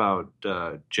lowdown about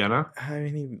Jenna. I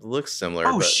mean, he looks similar.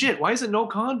 Oh but... shit! Why isn't Noel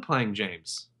Khan playing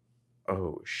James?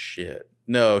 Oh shit!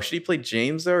 No, should he play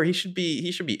James though? Or he should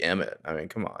be Emmett. I mean,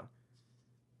 come on.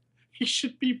 He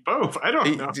should be both. I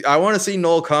don't know. I want to see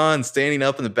Noel Khan standing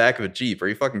up in the back of a Jeep. Are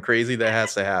you fucking crazy? That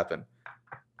has to happen.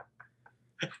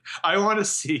 I want to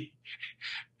see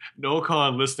Noel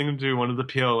Khan listening to one of the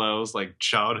PLL's like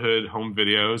childhood home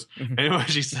videos, and when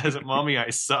she says, "Mommy, I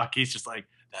suck," he's just like,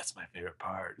 "That's my favorite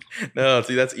part." No,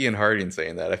 see, that's Ian Harding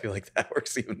saying that. I feel like that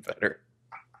works even better.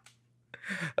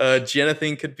 Jenna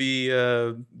thing could be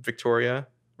Victoria,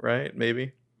 right?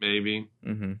 Maybe.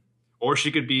 Mm-hmm. Or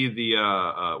she could be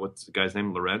the what's the guy's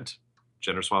name? Laurent.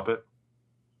 Gender swap it.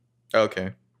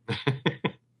 Okay.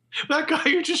 That guy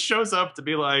who just shows up to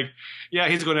be like, yeah,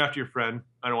 he's going after your friend.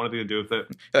 I don't want anything to do with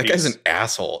it. That guy's an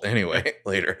asshole anyway,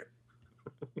 later.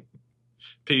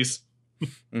 Peace.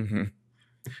 Mm-hmm.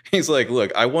 He's like,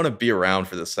 look, I want to be around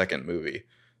for the second movie.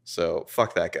 So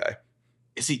fuck that guy.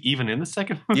 Is he even in the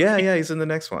second movie? Yeah, he's in the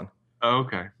next one. Oh,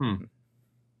 okay.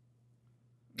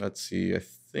 Let's see. I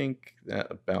think that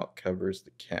about covers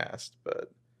the cast,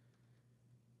 but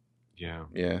yeah,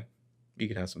 you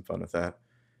could have some fun with that.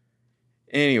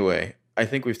 Anyway, I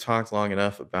think we've talked long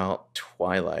enough about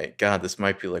Twilight. God, this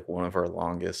might be like one of our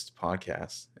longest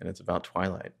podcasts, and it's about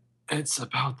Twilight. It's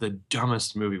about the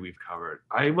dumbest movie we've covered.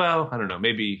 I don't know.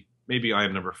 Maybe I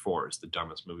Am Number 4 is the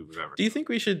dumbest movie we've ever. Do you think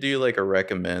we should do like a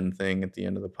recommend thing at the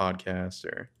end of the podcast,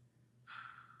 or?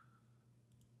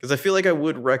 Because I feel like I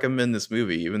would recommend this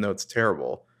movie, even though it's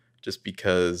terrible. Just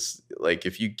because, like,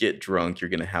 if you get drunk, you're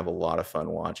gonna have a lot of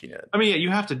fun watching it. I mean, yeah, you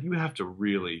have to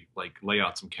really like lay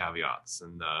out some caveats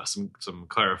and some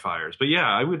clarifiers. But yeah,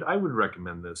 I would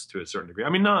recommend this to a certain degree.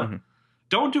 I mean,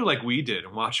 don't do like we did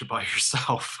and watch it by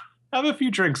yourself. Have a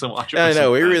few drinks and watch it. I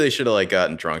know we really should have like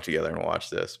gotten drunk together and watched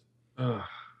this.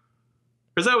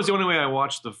 Because that was the only way I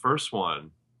watched the first one.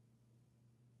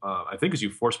 I think because you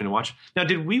forced me to watch. Now,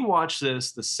 did we watch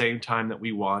this the same time that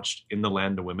we watched In the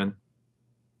Land of Women?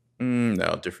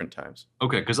 No, different times.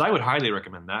 Okay, because I would highly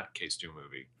recommend that Case 2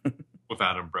 movie with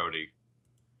Adam Brody.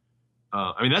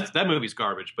 I mean, that movie's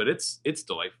garbage, but it's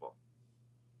delightful.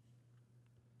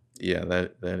 Yeah,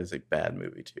 that is a bad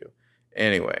movie too.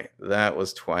 Anyway, that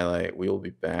was Twilight. We will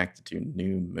be back to do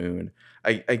New Moon.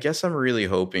 I guess I'm really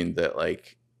hoping that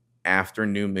like after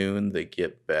New Moon they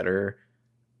get better.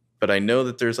 But I know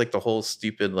that there's like the whole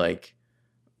stupid like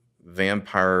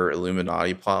vampire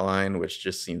Illuminati plotline, which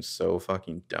just seems so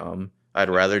fucking dumb. I'd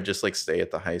rather just like stay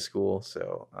at the high school.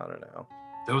 So I don't know.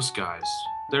 Those guys,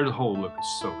 their whole look is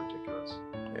so ridiculous.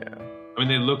 Yeah. I mean,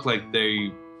 they look like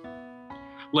they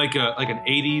like an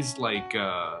 80s like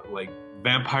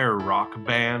vampire rock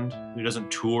band who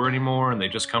doesn't tour anymore and they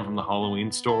just come from the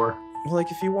Halloween store. Well,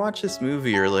 like if you watch this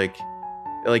movie or like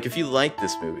if you like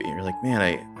this movie, you're like, man,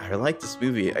 I like this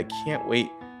movie. I can't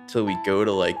wait till we go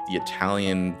to like the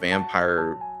Italian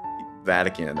vampire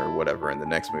Vatican or whatever in the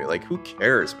next movie. Like, who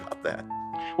cares about that?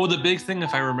 Well, the big thing,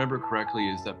 if I remember correctly,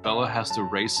 is that Bella has to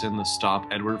race in to stop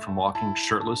Edward from walking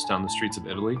shirtless down the streets of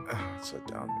Italy. Oh, it's so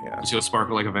dumb. Yeah. You see a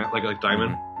sparkle like a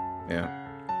diamond. Mm-hmm.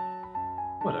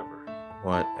 Yeah.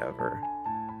 Whatever.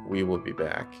 We will be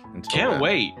back. Until Can't then.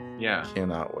 wait. Yeah.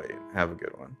 Cannot wait. Have a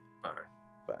good one.